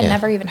interesting. I had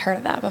never even heard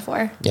of that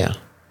before. Yeah.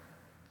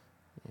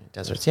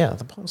 Deserts,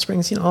 the Palm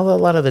Springs, a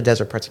lot of the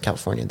desert parts of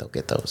California, they'll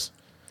get those.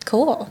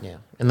 Cool. Yeah.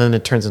 And then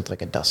it turns into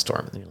like a dust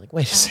storm. And then you're like,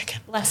 wait a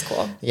second. Less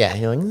cool. Yeah.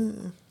 You're like,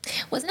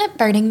 Wasn't it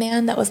Burning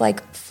Man that was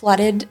like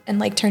flooded and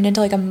like turned into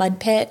like a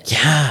mud pit?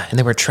 Yeah. And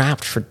they were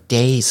trapped for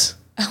days.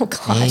 Oh,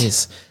 God.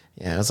 Days.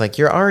 Yeah. I was like,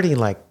 you're already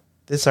like,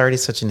 this is already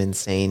such an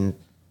insane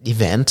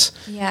event.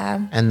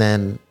 Yeah. And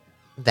then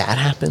that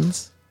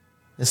happens.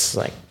 This is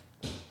like,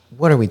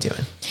 what are we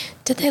doing?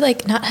 Did they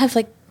like not have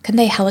like, couldn't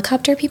they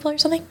helicopter people or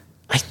something?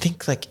 I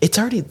think like, it's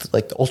already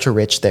like ultra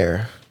rich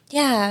there.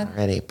 Yeah.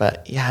 Already.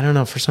 But yeah, I don't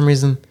know. For some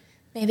reason.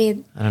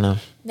 Maybe. I don't know.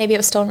 Maybe it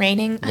was still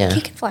raining. Yeah.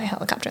 You can fly a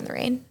helicopter in the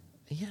rain.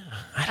 Yeah.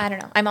 I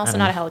don't know. I'm also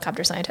not a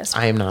helicopter scientist.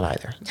 I am not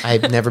either.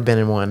 I've never been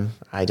in one.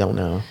 I don't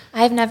know.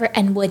 I've never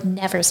and would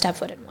never step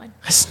foot in one.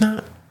 It's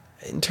not,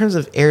 in terms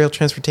of aerial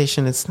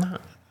transportation, it's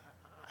not.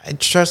 I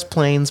trust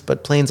planes,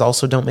 but planes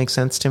also don't make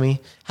sense to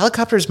me.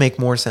 Helicopters make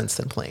more sense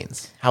than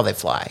planes, how they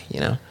fly,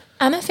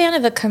 I'm a fan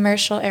of a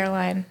commercial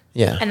airline.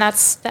 Yeah. And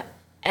that's the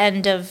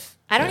end of...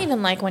 I don't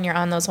even like when you're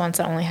on those ones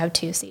that only have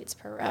 2 seats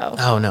per row.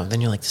 Oh, no. Then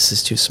you're like, this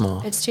is too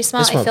small. It's too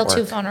small. I feel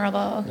too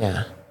vulnerable.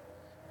 Yeah.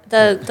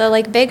 The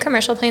like big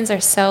commercial planes are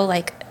so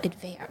like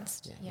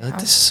advanced. Yeah. You're like,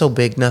 this is so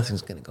big,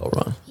 nothing's going to go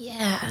wrong.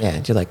 Yeah.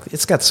 Yeah. You're like,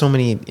 it's got so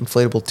many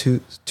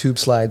inflatable tube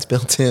slides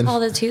built in. All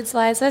the tube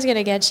slides, that's going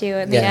to get you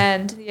in the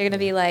end. You're going to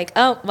be like,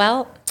 oh,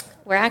 well,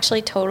 we're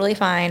actually totally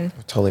fine.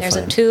 There's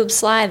a tube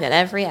slide at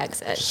every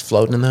exit. Just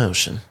floating in the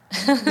ocean.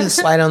 Just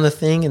slide on the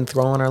thing and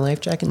throw on our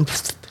life jacket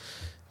and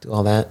do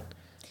all that.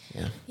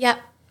 Yeah.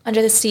 Yep.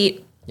 Under the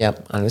seat.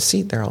 Yep. On the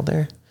seat. They're all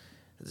there.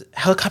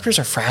 Helicopters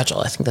are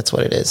fragile. I think that's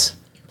what it is.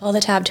 Pull the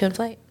tab to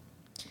inflate.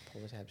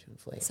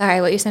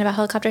 Sorry, what you said about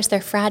helicopters? They're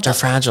fragile. They're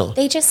fragile.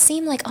 They just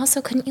seem like,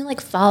 also, couldn't you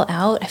like fall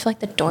out? I feel like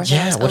the doors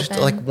are open. What if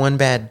like one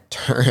bad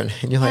turn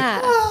and you're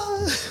like,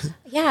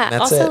 Yeah.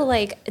 That's also, it.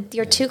 like,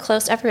 you're too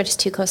close. Everybody's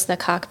too close to the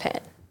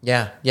cockpit.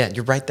 Yeah.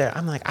 You're right there.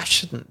 I'm like, I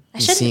shouldn't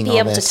be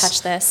able to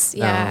touch this.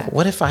 Yeah.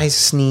 What if I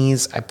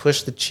sneeze? I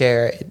push the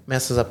chair. It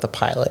messes up the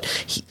pilot.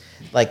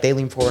 They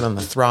lean forward on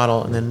the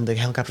throttle, and then the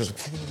helicopter's like,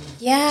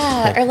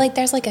 yeah. Or like,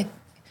 there's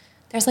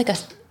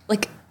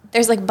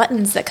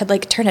buttons that could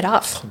like turn it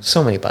off.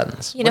 So many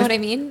buttons. You know what I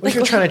mean? What if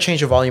you're trying to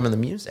change the volume of the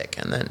music,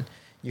 and then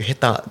you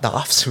hit the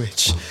off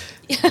switch?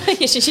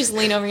 You should just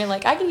lean over and you're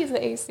like, I can use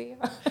the AC.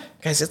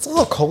 Guys, it's a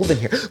little cold in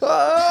here.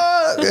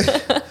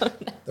 The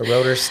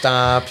rotors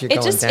stop. You're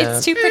going down.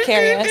 It's too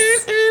precarious.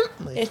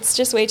 It's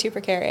just way too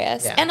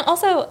precarious. Yeah. And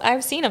also,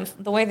 I've seen them,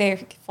 the way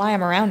they fly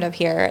them around up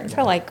here. And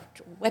they're like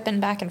whipping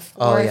back and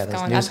forth, those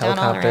going news up, down,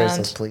 all helicopters, around.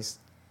 those police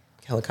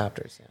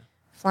helicopters. Yeah.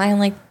 Flying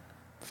like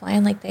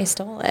flying like they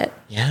stole it.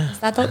 Yeah. Is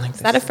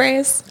that a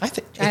phrase? I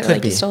think Drive it could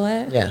like be. you stole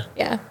it? Yeah.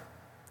 Yeah.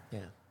 Yeah.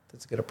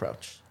 That's a good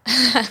approach.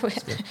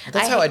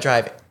 That's how I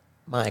drive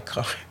my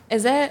car.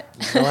 Is it?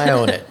 No, I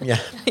own it. Yeah.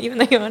 Even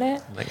though you own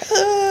it? I'm like,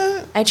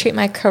 I treat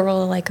my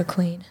Corolla like a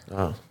queen.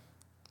 Oh.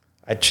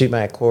 I treat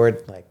my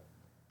Accord like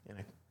an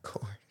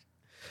Accord.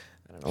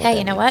 I don't know. Hey,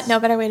 you know what? No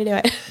better way to do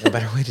it. No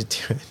better way to do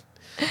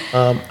it.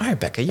 All right,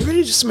 Becca, you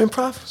ready to do some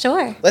improv?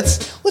 Sure.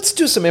 Let's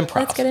do some improv.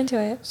 Let's get into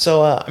it.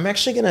 So I'm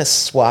actually gonna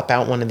swap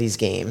out one of these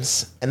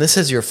games, and this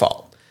is your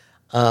fault.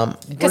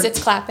 Because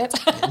it's clap it.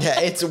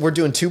 Yeah, we're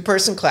doing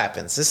 2-person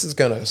clap-ins. This is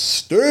gonna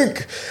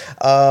stink.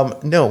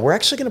 No, we're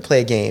actually gonna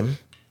play a game.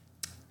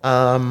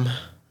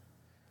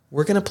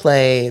 We're gonna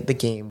play the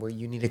game where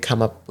you need to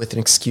come up with an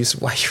excuse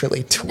of why you're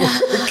late to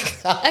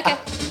work. Okay,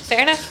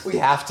 fair enough. We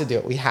have to do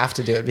it. We have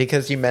to do it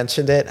because you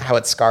mentioned it, how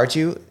it scarred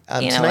you. You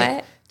know tonight.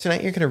 what?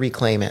 Tonight you're gonna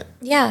reclaim it.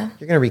 Yeah.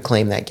 You're gonna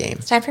reclaim that game.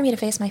 It's time for me to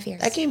face my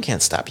fears. That game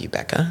can't stop you,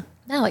 Becca.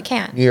 No, it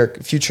can't.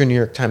 Future New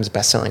York Times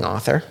bestselling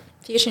author.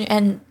 Future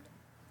and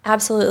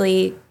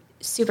absolutely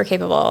super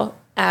capable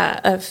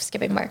of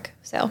skipping work.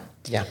 So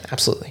Yeah,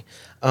 absolutely.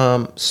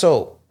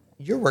 So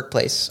our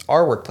workplace,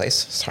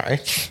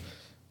 sorry.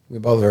 We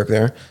both work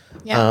there.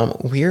 Yeah.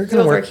 We're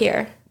going to work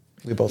here.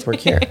 We both work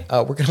here.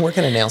 We're going to work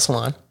in a nail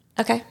salon.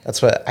 Okay.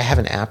 That's what, I have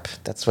an app.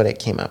 That's what it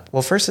came up.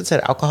 Well, first it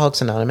said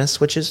Alcoholics Anonymous,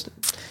 which is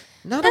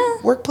not a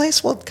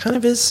workplace. Well, it kind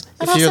of is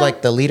if you're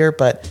like the leader,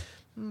 but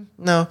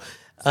no.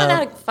 It's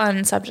not a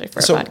fun subject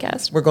for a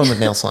podcast. We're going with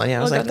nail salon. Yeah,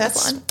 I was We'll like, go with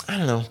nail that's, salon. I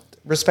don't know.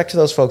 Respect to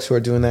those folks who are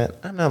doing that.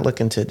 I'm not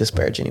looking to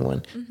disparage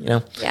anyone, you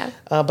know? Yeah.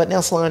 But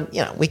nail salon,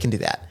 yeah, we can do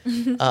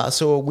that.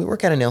 So we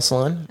work at a nail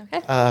salon.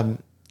 Okay.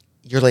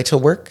 You're late to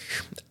work.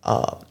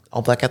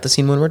 I'll black out the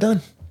scene when we're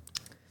done.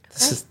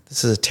 This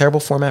is a terrible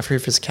format for your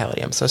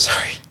physicality. I'm so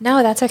sorry.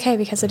 No, that's okay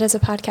because it is a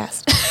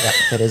podcast.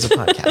 Yeah, it is a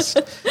podcast.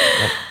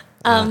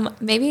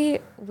 Yep. Maybe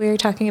we're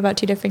talking about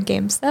 2 different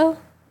games though.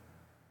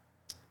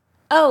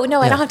 Oh,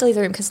 no, I don't have to leave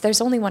the room because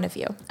there's only one of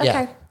you.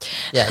 Okay.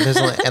 Yeah, there's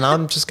only, and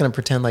I'm just going to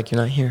pretend like you're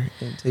not here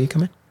until you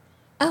come in.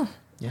 Oh,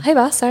 Hey,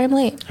 boss. Sorry I'm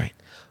late. All right.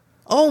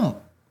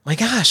 Oh, my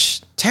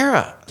gosh.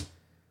 Tara.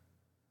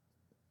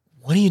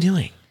 What are you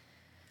doing?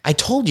 I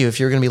told you if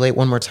you were going to be late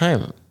one more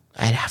time,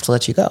 I'd have to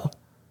let you go.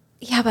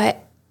 Yeah,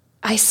 but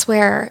I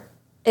swear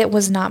it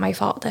was not my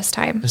fault this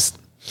time. It's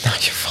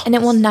not your fault. And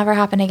it will never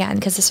happen again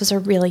because this was a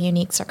really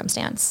unique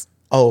circumstance.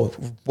 Oh,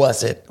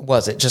 was it?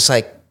 Was it? Just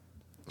like...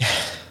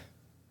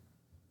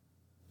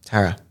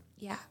 Tara.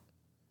 Yeah.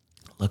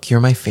 Look, you're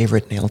my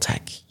favorite nail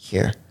tech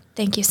here.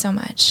 Thank you so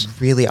much. You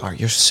really are.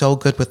 You're so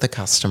good with the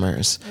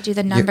customers. I do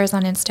the numbers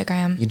on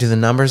Instagram. You do the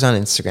numbers on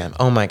Instagram.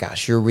 Oh my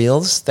gosh. Your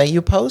reels that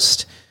you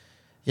post,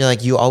 you're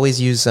like, you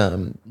always use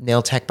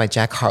Nail Tech by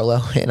Jack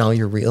Harlow in all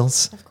your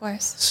reels. Of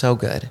course. So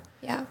good.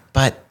 Yeah.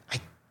 But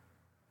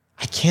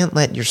I can't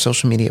let your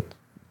social media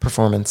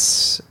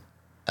performance,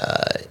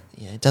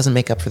 it doesn't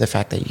make up for the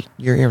fact that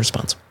you're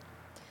irresponsible.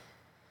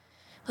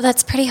 Well,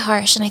 that's pretty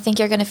harsh, and I think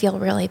you're going to feel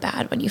really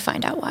bad when you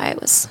find out why I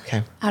was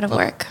out of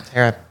work.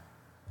 Tara,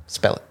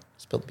 spill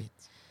the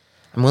beans.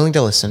 I'm willing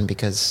to listen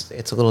because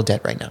it's a little dead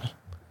right now.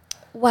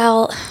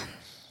 Well,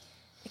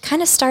 it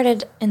kind of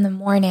started in the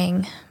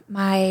morning.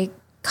 My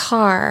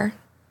car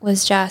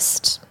was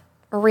just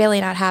really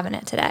not having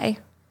it today.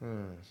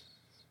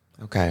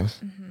 Okay.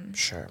 Mm-hmm.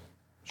 Sure.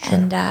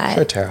 And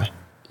sure, Tara.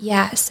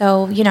 Yeah,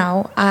 so, you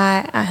know,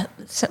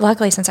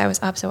 luckily since I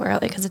was up so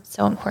early, because it's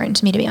so important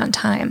to me to be on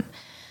time,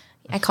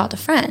 I called a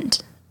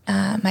friend,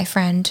 my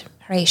friend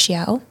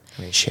Horatio.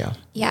 Horatio.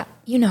 Yeah,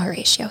 you know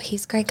Horatio.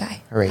 He's a great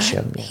guy.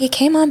 Horatio. Yeah. He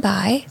came on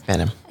by. Met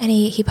him. And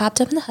he popped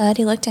up in the hood.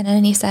 He looked in it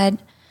and he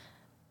said,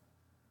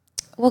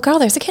 well, girl,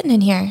 there's a kitten in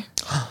here.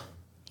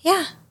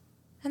 Yeah.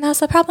 And that was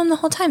the problem the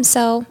whole time.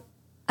 So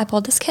I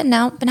pulled this kitten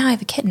out, but now I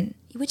have a kitten.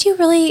 Would you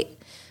really,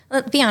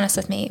 be honest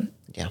with me.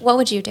 Yeah. What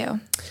would you do?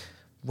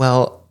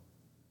 Well,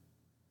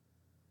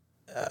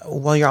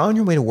 while you're on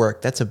your way to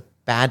work, that's a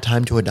bad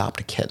time to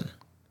adopt a kitten.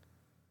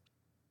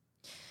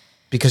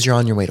 Because you're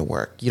on your way to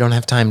work. You don't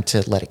have time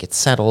to let it get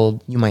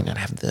settled. You might not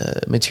have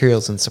the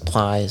materials and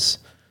supplies.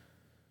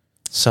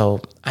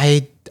 So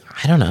I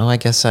don't know. I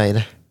guess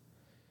I'd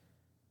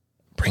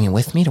bring it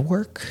with me to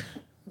work.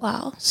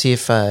 Wow. See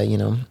if,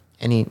 anyone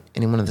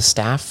of the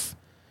staff,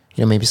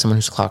 maybe someone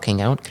who's clocking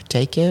out could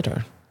take it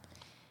or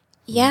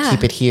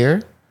keep it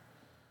here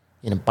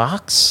in a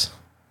box.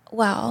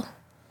 Well,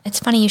 it's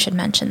funny you should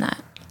mention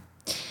that.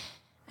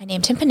 I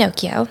named him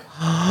Pinocchio.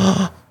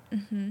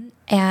 Mm-hmm.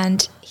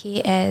 And he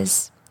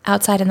is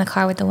outside in the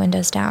car with the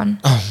windows down.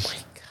 Oh my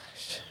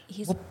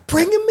gosh. Well,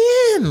 bring him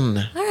in.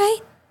 All right.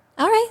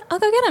 I'll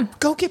go get him.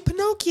 Go get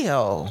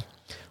Pinocchio.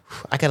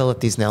 I got to let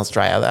these nails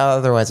dry out.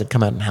 Otherwise, I'd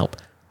come out and help.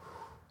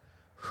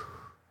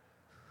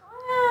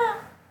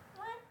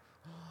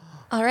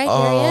 All right,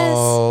 here he is.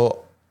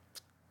 Oh,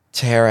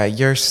 Tara,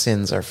 your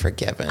sins are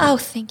forgiven. Oh,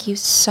 thank you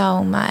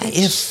so much.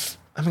 If,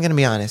 I'm going to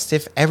be honest,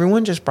 if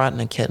everyone just brought in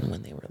a kitten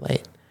when they were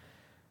late,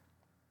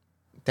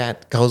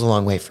 that goes a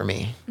long way for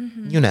me.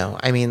 Mm-hmm.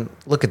 I mean,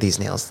 look at these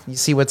nails. You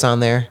see what's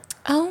on there?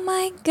 Oh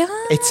my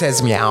God. It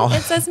says meow.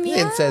 It says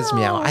meow. It says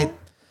meow.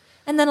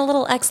 And then a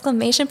little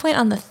exclamation point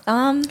on the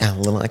thumb. A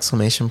little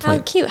exclamation point.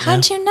 How cute.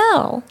 How'd you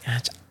know?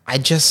 I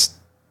just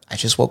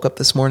woke up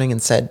this morning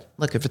and said,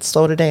 look, if it's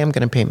slow today, I'm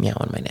going to paint meow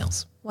on my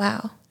nails.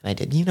 Wow. And I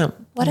did.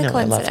 What a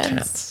I love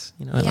coincidence.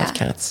 cats. I love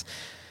cats.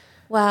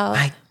 Wow.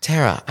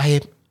 Tara,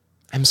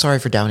 I'm sorry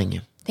for doubting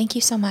you. Thank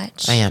you so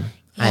much. I am.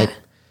 Yeah.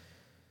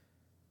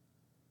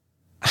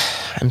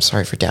 I'm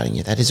sorry for doubting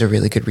you. That is a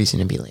really good reason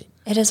to be late.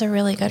 It is a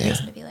really good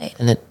reason to be late.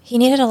 And he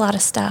needed a lot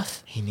of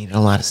stuff. He needed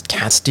a lot of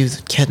cats do,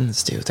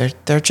 kittens do.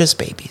 They're just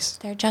babies.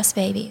 They're just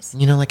babies.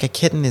 Like a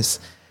kitten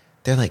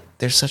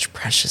they're such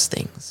precious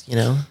things,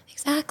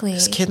 Exactly.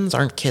 Because kittens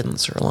aren't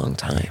kittens for a long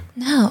time.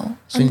 No.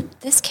 And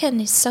this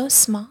kitten is so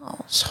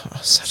small.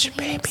 Such a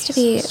baby.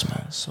 He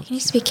So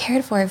needs to be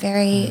cared for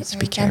very,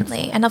 very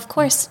gently. And of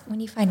course, when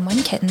you find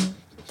one kitten,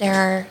 there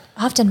are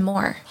often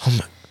more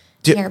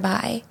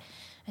nearby.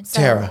 And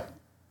so, Tara.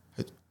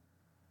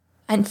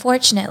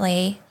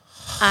 Unfortunately,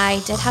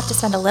 I did have to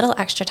spend a little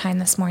extra time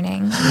this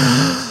morning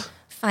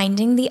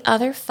finding the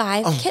other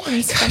 5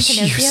 kittens from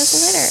Pinocchio's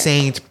litter.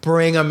 Saint,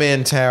 bring them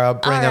in, Tara.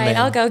 Bring them in. All right,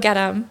 I'll go get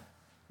them.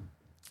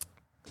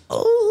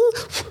 Oh.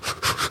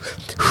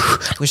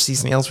 I wish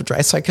these nails were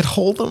dry so I could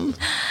hold them.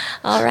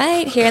 All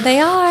right, here they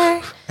are.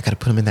 I got to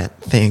put them in that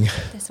thing.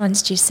 This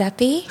one's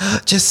Giuseppe.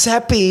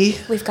 Giuseppe.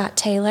 We've got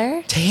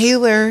Taylor's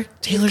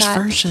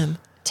version.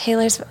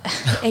 Taylor's,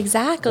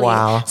 exactly.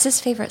 Wow. It's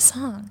his favorite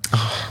song.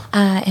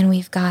 And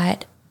we've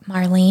got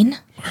Marlene.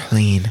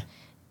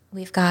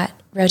 We've got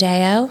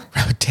Rodeo.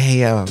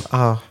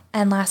 Oh.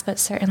 And last but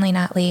certainly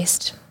not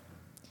least,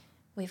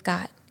 we've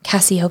got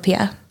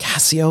Cassiopeia.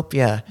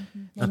 Mm-hmm.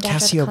 Named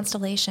after the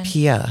constellation.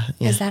 Yeah.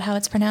 Is that how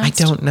it's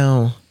pronounced? I don't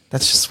know.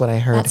 That's just what I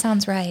heard. That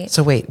sounds right.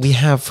 So wait,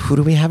 who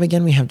do we have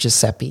again? We have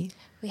Giuseppe.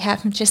 We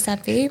have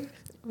Giuseppe.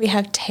 We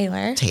have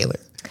Taylor.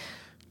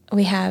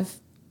 We have,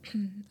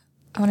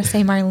 I want to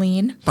say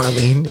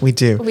Marlene. We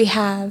do. We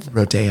have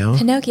Rodeo.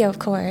 Pinocchio, of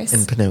course.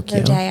 And Pinocchio.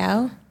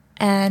 Rodeo.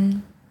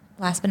 And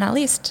last but not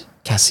least,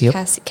 Cassie.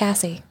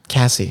 Cassie,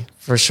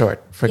 for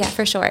short.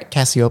 For short.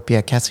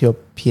 Cassiopeia.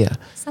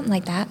 Something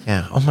like that.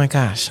 Yeah. Oh my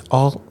gosh.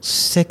 All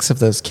 6 of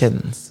those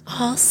kittens.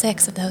 All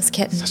 6 of those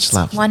kittens. Such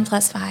love. 1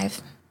 +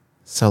 5.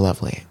 So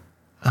lovely.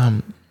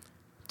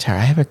 Tara,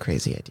 I have a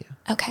crazy idea.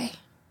 Okay.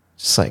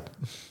 Just like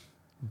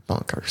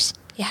bonkers.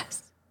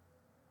 Yes.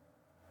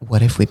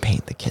 What if we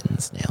paint the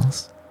kittens'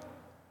 nails?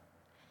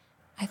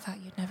 I thought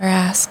you'd never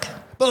ask.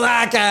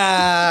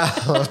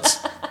 Blackout!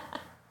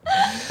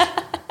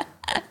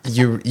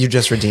 You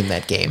just redeemed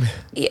that game.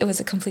 It was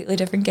a completely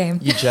different game.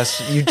 You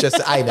just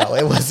I know.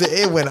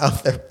 It went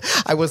up there.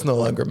 I was no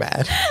longer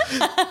mad.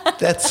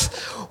 That's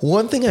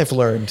one thing I've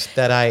learned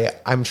that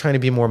I'm trying to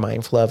be more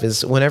mindful of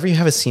is whenever you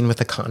have a scene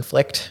with a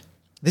conflict,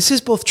 this is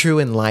both true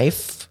in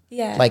life,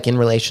 like in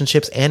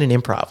relationships and in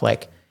improv.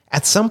 Like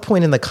at some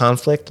point in the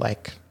conflict,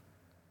 like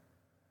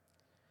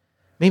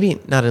maybe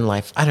not in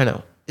life, I don't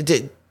know,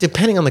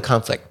 depending on the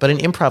conflict, but in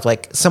improv,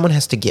 like someone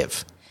has to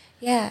give.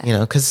 Yeah.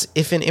 Because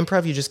if in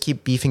improv you just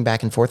keep beefing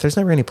back and forth, there's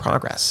never any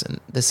progress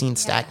and the scene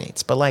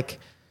stagnates. But like,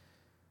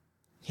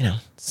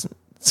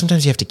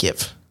 sometimes you have to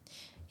give.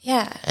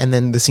 Yeah. And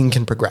then the scene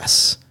can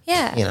progress.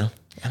 Yeah.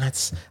 And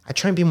I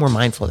try and be more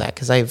mindful of that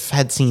because I've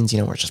had scenes,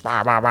 where it's just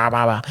blah, blah, blah,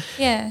 blah, blah.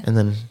 Yeah. And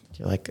then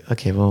you're like,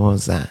 okay, well, what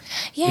was that?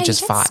 Yeah, you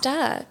just get fought.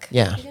 Stuck.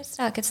 Yeah. You get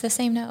stuck. It's the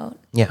same note.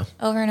 Yeah.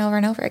 Over and over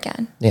and over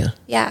again. Yeah.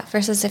 Yeah.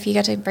 Versus if you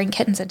get to bring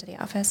kittens into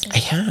the office.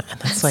 Yeah. And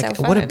that's like,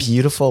 so what a fun.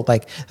 beautiful,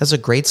 that's a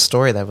great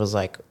story that was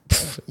like,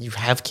 you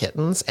have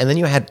kittens and then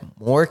you had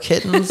more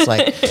kittens.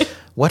 Like,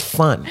 what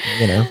fun,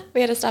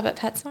 We had to stop at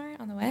PetSmart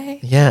on the way.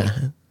 Yeah.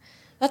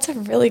 That's a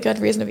really good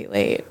reason to be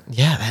late.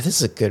 Yeah, that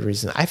is a good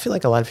reason. I feel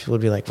like a lot of people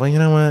would be like, well, you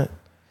know what?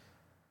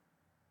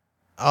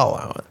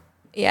 Oh,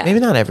 Yeah. maybe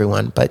not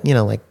everyone, but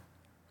like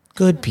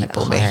good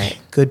people, maybe.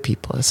 Good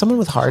people. Someone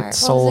with heart,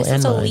 soul, well,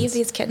 and to mind. leave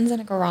these kittens in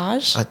a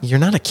garage? You're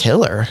not a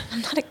killer.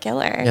 I'm not a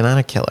killer. You're not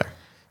a killer.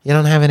 You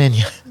don't have it in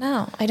you.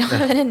 No, I don't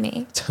have it in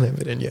me. Don't have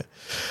it in you.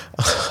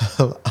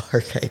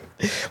 Okay.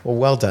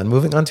 Well done.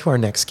 Moving on to our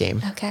next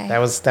game. Okay. That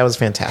was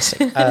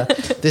fantastic.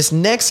 This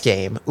next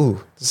game,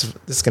 this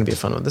is going to be a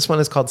fun one. This one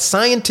is called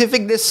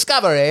Scientific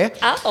Discovery.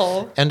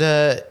 Oh.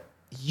 And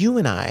you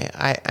and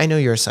I know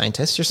you're a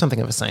scientist. You're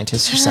something of a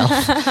scientist yourself.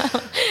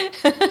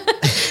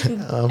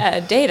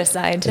 A data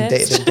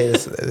scientist.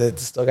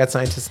 It's still got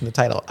scientist in the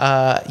title.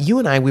 You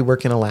and I, we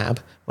work in a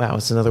lab. Wow,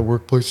 it's another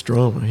workplace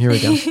drama. Here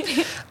we go.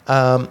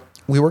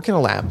 We work in a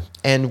lab,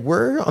 and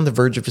we're on the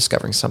verge of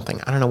discovering something.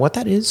 I don't know what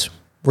that is.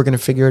 We're going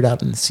to figure it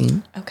out in the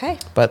scene. Okay.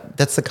 But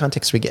that's the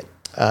context we get.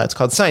 It's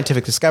called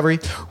Scientific Discovery.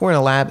 We're in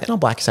a lab, and I'll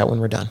black us out when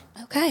we're done.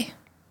 Okay.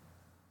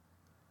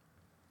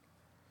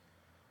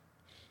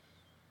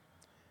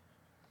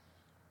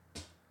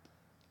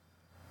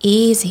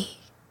 Easy.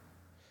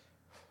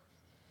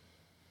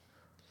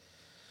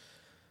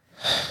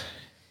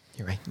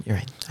 You're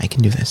right. I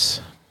can do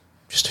this.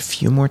 Just a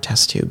few more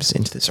test tubes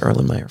into this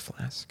Erlenmeyer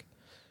flask.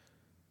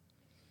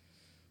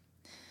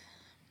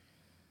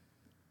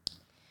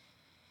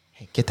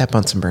 Hey, get that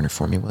Bunsen burner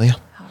for me, will you?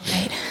 All right.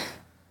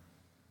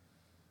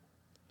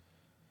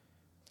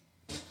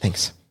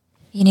 Thanks.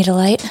 You need a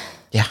light?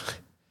 Yeah.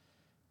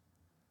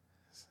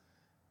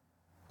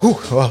 Ooh,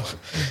 whoa.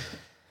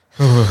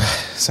 Ooh,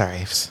 sorry.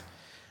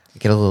 I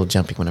get a little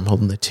jumpy when I'm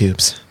holding the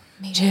tubes.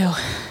 Me too.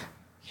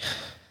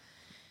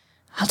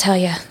 I'll tell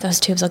you, those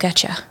tubes will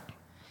get you.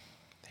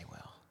 They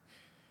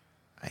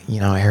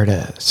will. I heard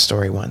a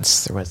story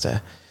once. There was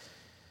a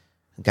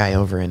guy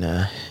over in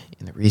the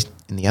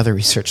other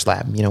research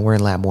lab. We're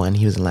in lab 1.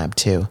 He was in lab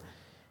 2.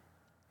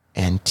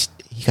 And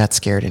he got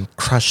scared and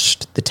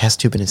crushed the test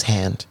tube in his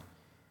hand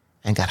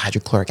and got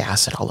hydrochloric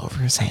acid all over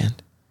his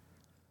hand.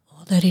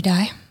 Well, did he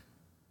die?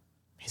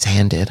 His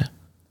hand did.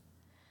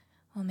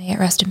 Well, may it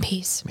rest in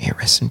peace. May it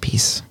rest in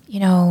peace.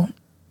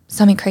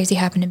 Something crazy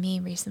happened to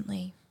me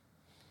recently.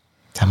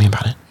 Tell me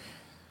about it.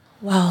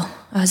 Well,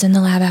 I was in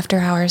the lab after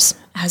hours,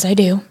 as I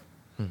do.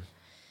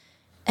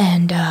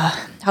 And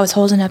I was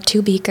holding up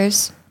 2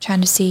 beakers,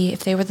 trying to see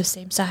if they were the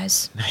same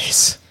size.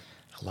 Nice.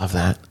 I love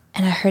that.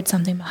 And I heard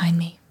something behind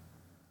me.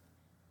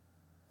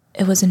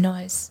 It was a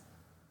noise.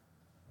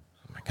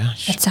 Oh my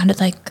gosh. It sounded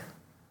like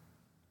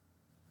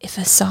if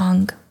a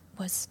song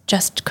was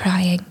just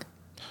crying.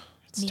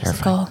 It's musical,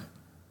 terrifying.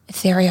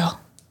 Ethereal.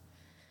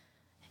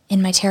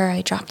 In my terror,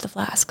 I dropped the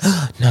flasks.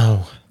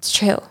 No. It's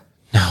true.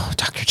 No,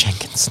 Dr.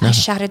 Jenkins, no. I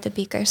shattered the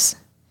beakers.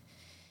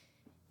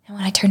 And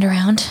when I turned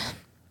around,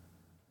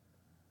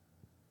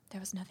 there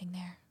was nothing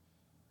there.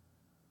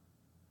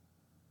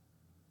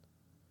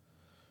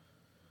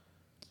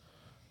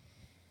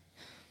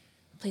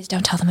 Please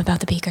don't tell them about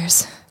the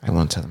beakers. I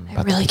won't tell them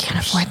about I really the can't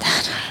beakers. afford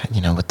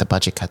that. With the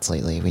budget cuts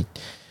lately, we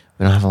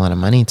don't have a lot of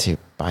money to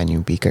buy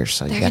new beakers,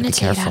 so They're you gotta going be to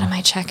take it careful. out of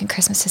my check, and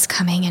Christmas is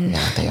coming, and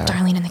Yeah, they are.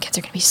 Darlene and the kids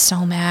are going to be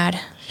so mad.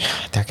 Yeah,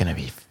 they're gonna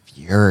be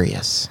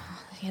furious.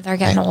 Yeah, they're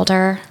getting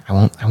older. I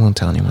won't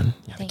tell anyone.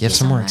 Yeah, the Thank gifts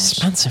you are so more much.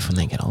 expensive when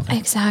they get older.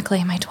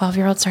 Exactly. My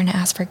 12-year-old's starting to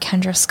ask for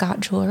Kendra Scott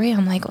jewelry.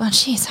 I'm like, well,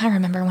 geez, I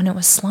remember when it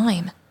was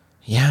slime.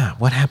 Yeah,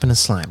 what happened to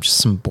slime? Just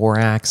some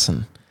borax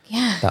and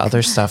Yeah. the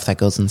other stuff that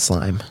goes in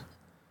slime.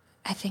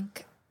 I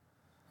think,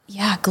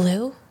 yeah,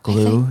 glue. I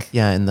Glue, think.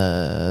 yeah, and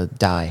the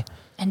dye.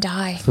 And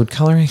dye. Food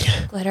coloring?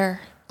 Glitter.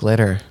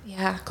 Glitter.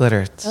 Yeah.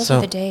 Glitter. Those so,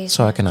 were the days,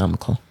 So man.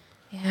 economical.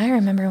 Yeah, I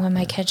remember when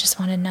my kid just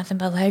wanted nothing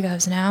but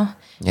Legos now.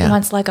 Yeah. He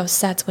wants Lego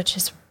sets, which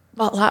is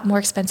a lot more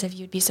expensive.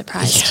 You'd be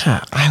surprised. Yeah,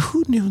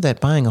 who knew that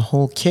buying a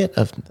whole kit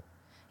of...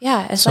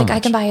 Yeah, it's So like I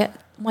much. can buy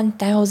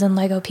 1,000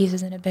 Lego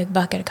pieces in a big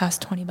bucket. It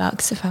costs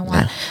 $20. If I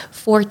want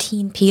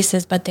 14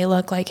 pieces, but they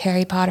look like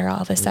Harry Potter, all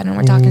of a sudden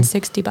we're talking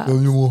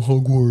 $60. you want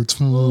Hogwarts.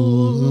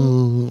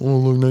 Oh,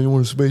 look, now you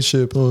want a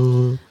spaceship.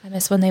 I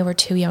miss when they were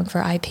too young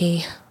for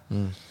IP.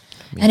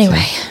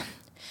 Anyway,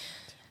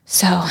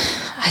 so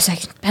as I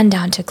bend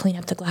down to clean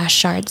up the glass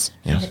shards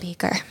Yeah. in the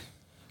beaker,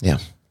 Yeah.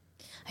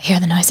 I hear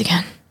the noise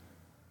again.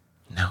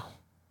 No.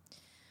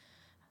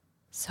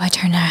 So I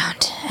turn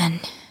around and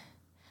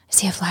I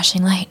see a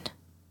flashing light.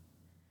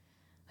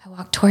 I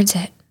walk towards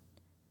it.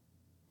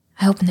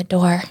 I open the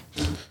door.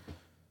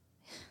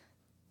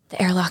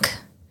 The airlock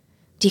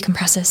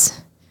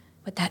decompresses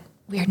with that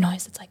weird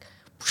noise. It's like,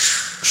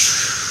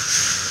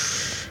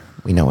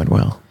 We know it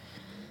well.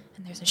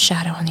 and there's a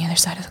shadow on the other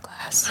side of the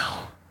glass.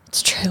 No.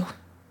 It's true.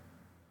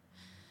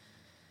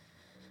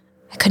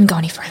 I couldn't go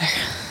any further.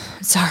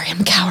 I'm sorry,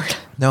 I'm a coward.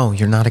 No,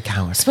 you're not a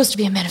coward. I'm supposed to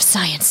be a man of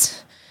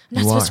science. I'm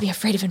not You supposed are. to be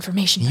afraid of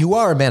information. You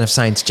are a man of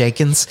science,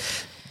 Jenkins.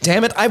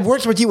 Damn it, I've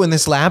worked with you in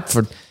this lab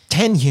for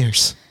 10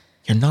 years.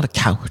 You're not a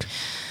coward.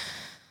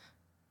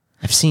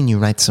 I've seen you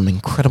write some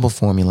incredible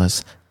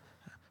formulas,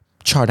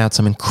 chart out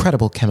some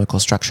incredible chemical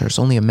structures.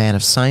 Only a man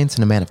of science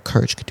and a man of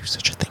courage could do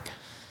such a thing.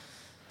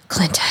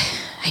 Clint,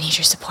 I need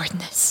your support in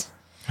this.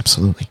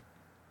 Absolutely.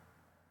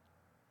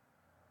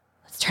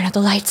 Let's turn out the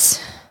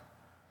lights.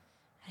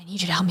 I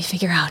need you to help me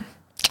figure out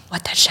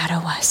what that shadow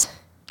was.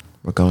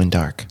 We're going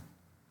dark.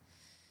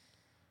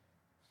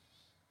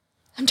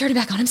 I'm turning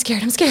back on. I'm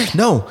scared. I'm scared.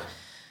 No!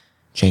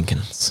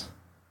 Jenkins.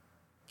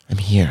 I'm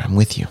here. I'm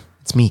with you.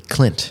 It's me,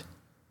 Clint.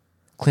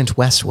 Clint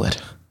Westwood.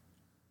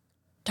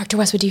 Dr.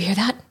 Westwood, do you hear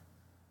that?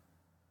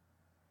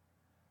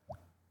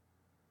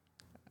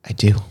 I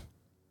do.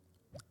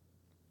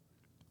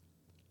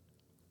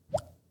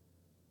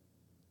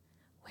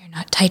 We're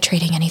not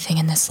titrating anything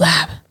in this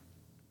lab.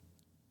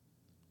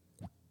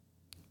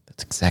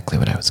 That's exactly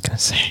what I was going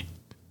to say.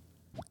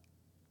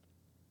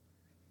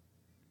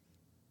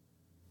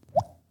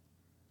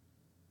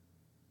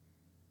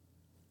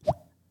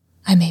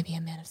 I may be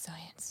a man of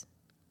science.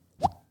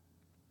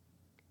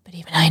 But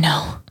even I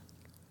know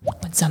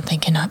when something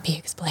cannot be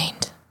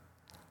explained.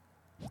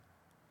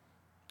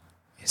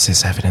 Is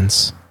this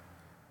evidence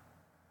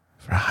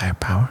for a higher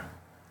power?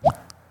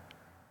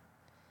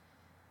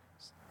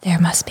 There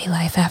must be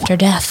life after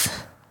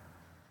death.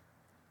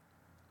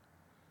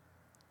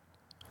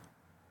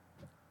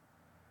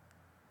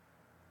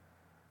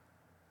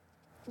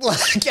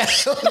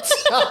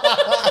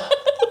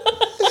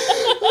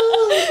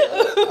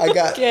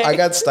 I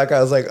got stuck.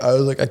 I was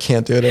like, I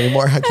can't do it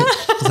anymore. I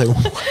was like,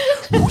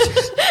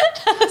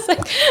 I was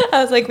like,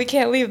 I was like, we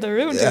can't leave the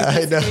room. Yeah,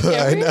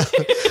 I know.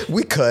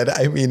 We could.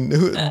 I mean,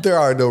 there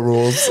are no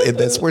rules in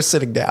this. We're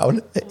sitting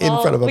down in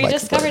front of a microphone. We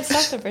discovered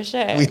something for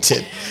sure. We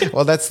did.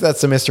 Well, that's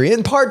the mystery.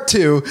 In part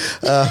 2,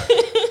 we'll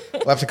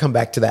have to come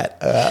back to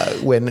that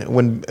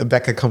when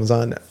Becca comes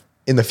on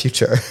in the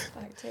future.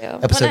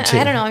 Episode 2.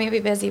 I don't know. I'm going to be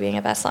busy being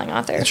a best-selling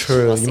author.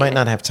 True. You might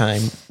not have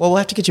time. Well, we'll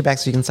have to get you back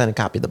so you can sign a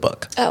copy of the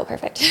book. Oh,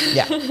 perfect.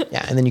 Yeah.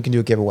 And then you can do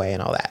a giveaway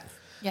and all that.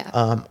 Yeah.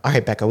 All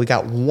right, Becca, we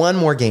got one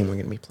more game we're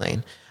going to be playing.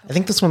 Okay. I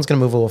think this one's going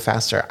to move a little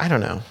faster. I don't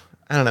know.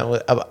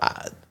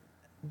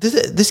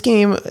 This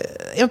game,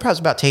 improv's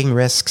about taking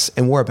risks,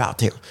 and we're about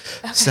to.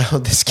 Okay. So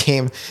this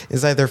game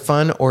is either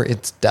fun or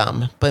it's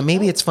dumb. But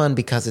maybe it's fun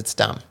because it's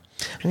dumb.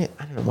 I mean,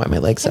 I don't know why my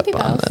leg's up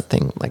on that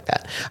thing like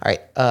that. All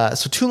right.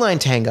 So Two-Line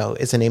Tango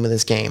is the name of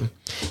this game.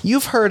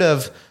 You've heard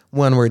of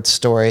one-word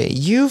story.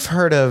 You've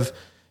heard of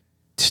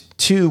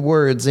two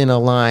words in a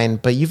line,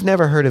 but you've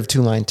never heard of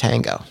Two-Line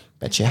Tango.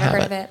 Bet you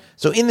haven't. Heard of it.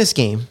 So in this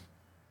game,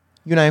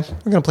 you and I,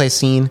 we're going to play a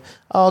scene.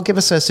 I'll give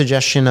us a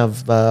suggestion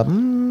of,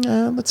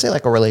 let's say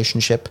like a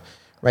relationship,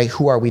 right?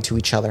 Who are we to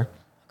each other?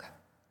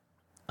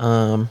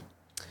 Okay.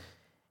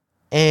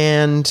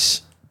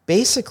 And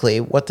basically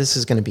what this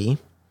is going to be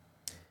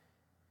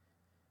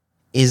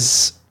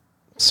is,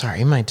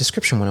 sorry, my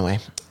description went away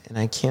and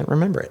I can't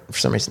remember it for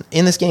some reason.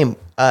 In this game,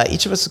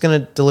 each of us is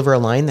going to deliver a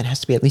line that has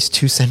to be at least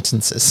 2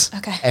 sentences.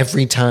 Okay.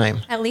 Every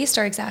time. At least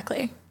or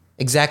exactly?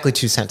 Exactly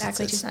 2 sentences.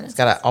 Exactly 2 sentences. It's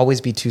got to always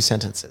be 2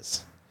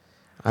 sentences.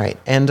 All right.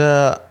 And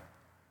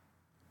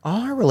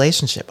our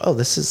relationship,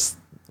 this is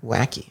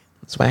wacky.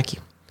 It's wacky.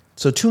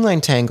 So Two-Line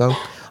Tango,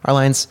 our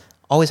lines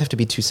always have to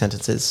be 2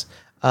 sentences.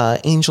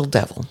 Angel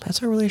Devil,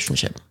 that's our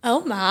relationship.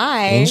 Oh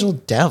my. Angel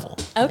Devil.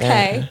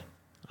 Okay. Yeah.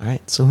 All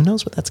right, so who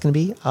knows what that's going to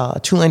be?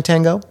 Two-Line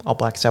Tango. I'll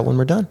black us out when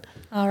we're done.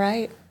 All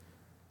right.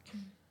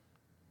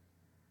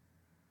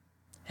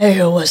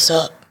 Hey, what's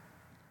up?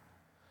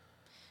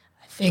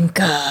 I think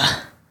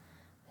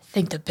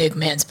the big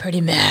man's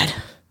pretty mad.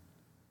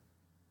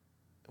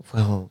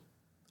 Well,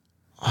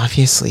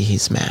 obviously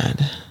he's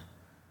mad.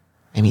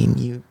 I mean,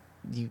 you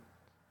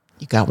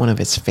got one of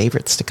his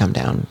favorites to come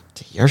down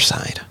to your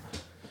side.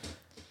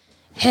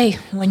 Hey,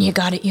 when you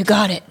got it, you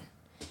got it.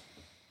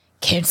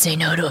 Can't say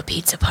no to a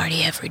pizza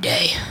party every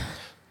day.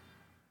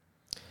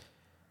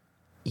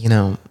 You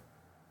know,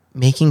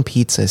 making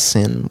pizza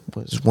sin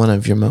was one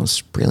of your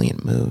most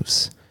brilliant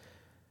moves.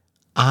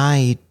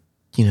 I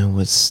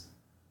was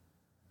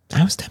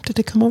tempted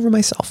to come over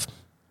myself.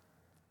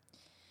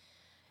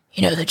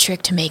 You know, the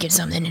trick to making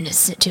something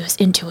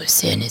into a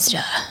sin is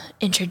to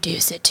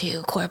introduce it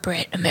to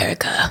corporate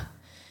America.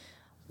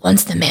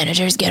 Once the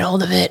managers get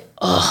hold of it,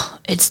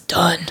 it's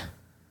done.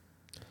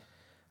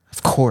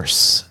 Of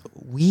course.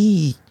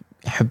 We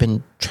have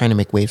been trying to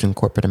make waves in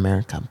corporate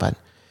America, but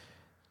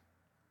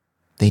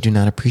they do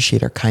not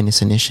appreciate our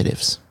kindness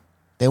initiatives.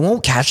 They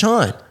won't catch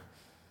on.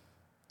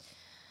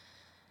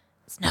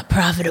 It's not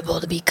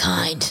profitable to be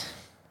kind.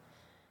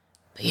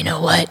 But you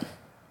know what?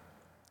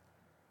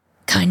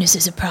 Kindness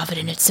is a profit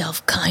in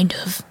itself, kind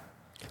of.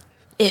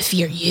 If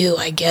you're you,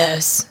 I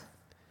guess.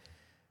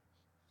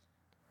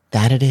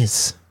 That it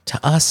is.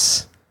 To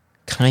us,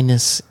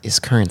 kindness is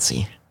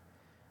currency.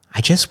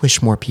 I just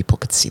wish more people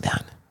could see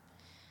that.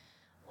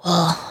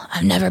 Well,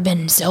 I've never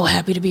been so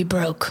happy to be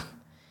broke.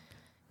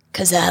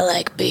 'Cause I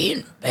like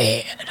being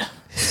bad.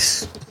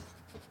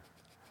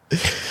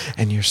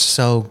 And you're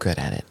so good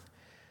at it.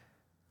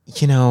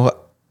 You know,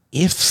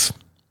 if,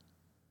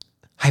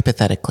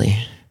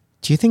 hypothetically,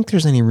 do you think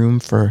there's any room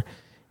for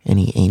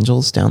any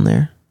angels down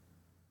there?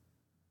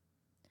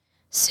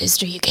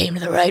 Sister, you came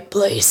to the right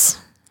place.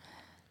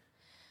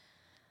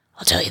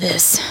 I'll tell you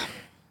this.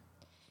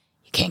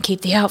 You can't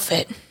keep the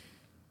outfit.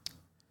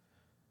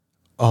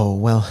 Oh,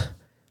 well,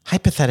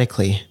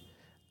 hypothetically,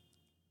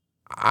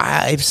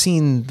 I've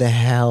seen the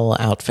hell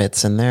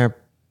outfits and they're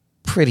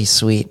pretty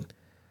sweet.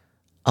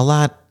 A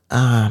lot,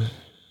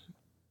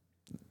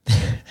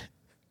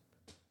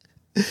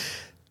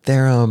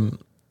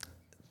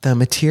 the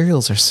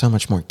materials are so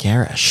much more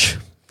garish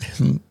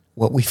than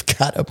what we've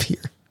got up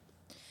here.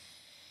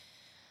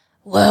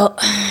 Well,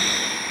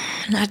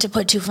 not to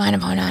put too fine a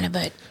point on it,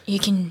 but you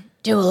can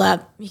do a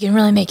lot. You can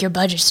really make your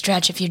budget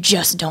stretch if you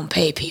just don't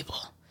pay people.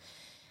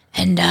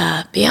 And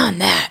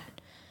beyond that,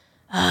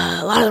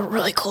 a lot of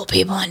really cool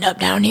people end up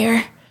down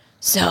here,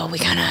 so we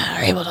kind of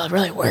are able to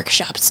really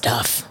workshop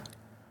stuff.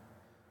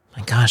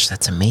 My gosh,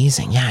 that's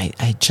amazing. Yeah,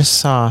 I just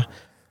saw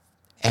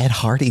Ed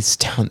Hardy's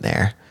down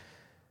there.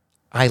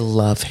 I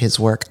love his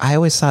work. I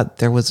always thought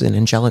there was an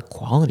angelic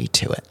quality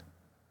to it.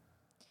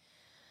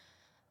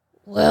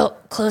 Well,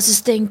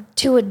 closest thing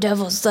to a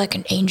devil's like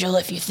an angel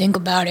if you think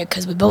about it,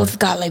 because we both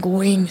got like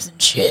wings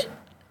and shit.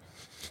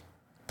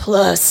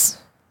 Plus,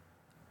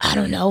 I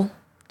don't know,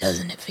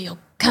 doesn't it feel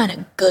kind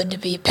of good to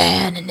be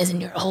bad, and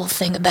isn't your whole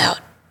thing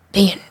about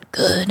being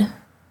good?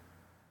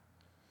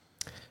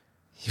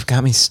 You've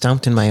got me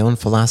stumped in my own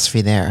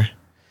philosophy there.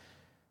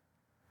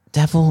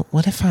 Devil,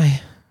 what if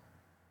I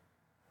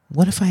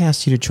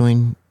asked you to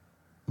join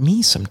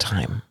me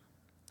sometime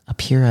up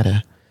here at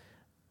a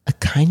a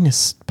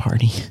kindness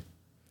party?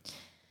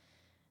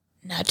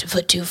 Not to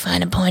put too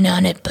fine a point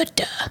on it,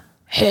 but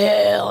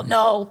hell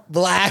no.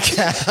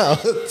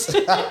 Blackout.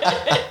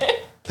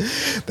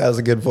 That was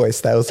a good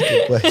voice.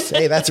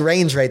 Hey, that's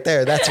range right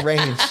there. That's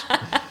range.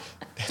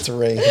 That's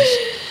range.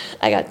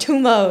 I got 2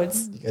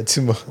 modes. You got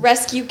 2 modes.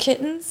 Rescue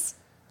kittens,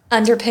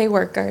 underpay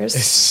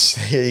workers.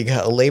 Here you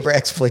go. Labor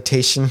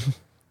exploitation.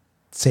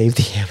 Save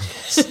the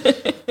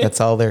animals.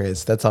 That's all there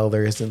is. That's all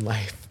there is in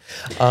life.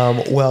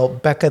 Well,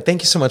 Becca,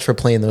 thank you so much for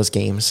playing those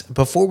games.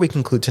 Before we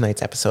conclude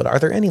tonight's episode, are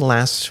there any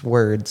last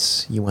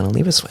words you want to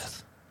leave us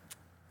with?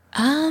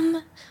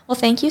 Well,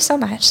 thank you so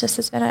much. This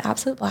has been an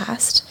absolute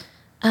blast.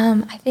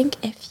 I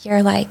think if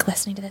you're like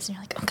listening to this and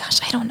you're like, oh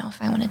gosh, I don't know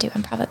if I want to do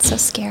improv. It's so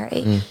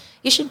scary.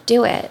 You should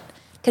do it.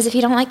 Because if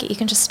you don't like it, you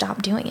can just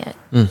stop doing it.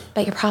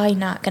 But you're probably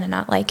not going to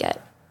not like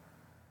it.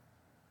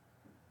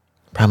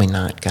 Probably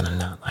not going to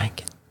not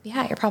like it.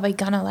 Yeah, you're probably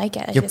going to like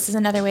it. This is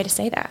another way to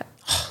say that.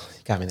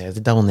 You got me there. The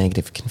double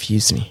negative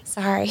confused me.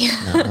 Sorry.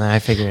 No, I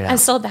figured it out. I'm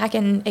still back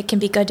in it can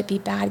be good to be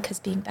bad because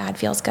being bad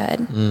feels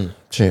good.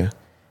 True.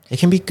 It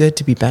can be good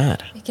to be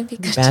bad. It can be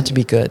good bad to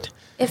be good.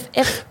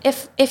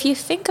 If you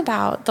think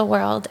about the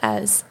world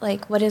as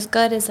like what is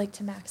good is like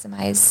to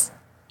maximize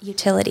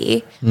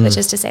utility, which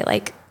is to say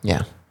like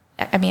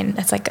I mean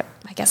it's like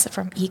I guess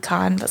from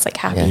econ that's like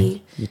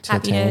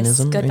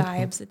happiness, good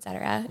vibes,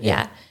 etc.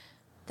 Yeah.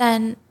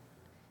 Then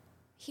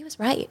he was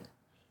right.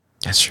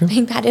 That's true.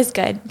 Being bad is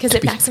good because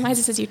it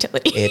maximizes his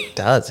utility. It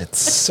does. It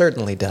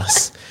certainly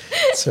does.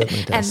 It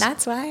certainly does. And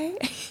that's why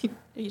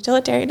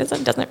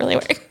utilitarianism doesn't really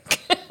work.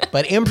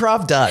 But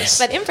improv does.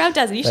 But improv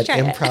does. You should try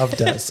it. Improv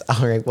does.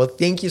 All right. Well,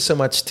 thank you so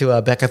much to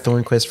Becca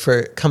Thornquist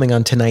for coming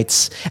on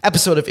tonight's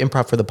episode of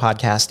Improv for the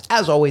Podcast.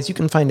 As always, you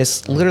can find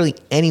us literally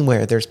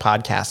anywhere there's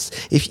podcasts.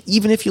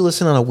 Even if you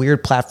listen on a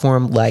weird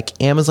platform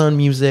like Amazon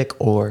Music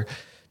or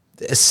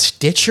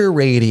Stitcher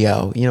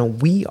Radio,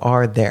 we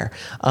are there.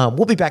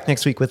 We'll be back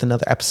next week with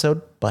another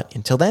episode. But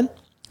until then,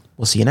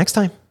 we'll see you next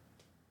time.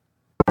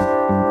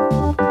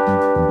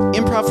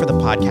 Improv for the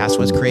Podcast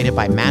was created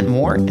by Matt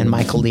Moore and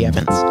Michael Lee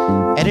Evans.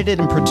 Edited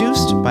and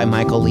produced by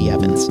Michael Lee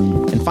Evans.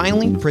 And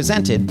finally,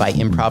 presented by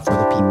Improv for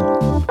the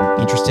People.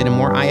 Interested in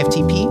more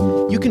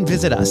IFTP? You can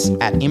visit us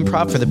at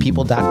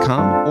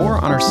improvforthepeople.com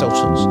or on our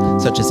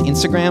socials, such as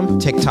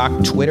Instagram,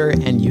 TikTok, Twitter,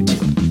 and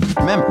YouTube.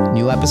 Remember,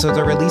 new episodes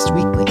are released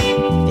weekly.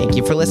 Thank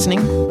you for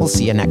listening. We'll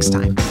see you next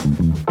time.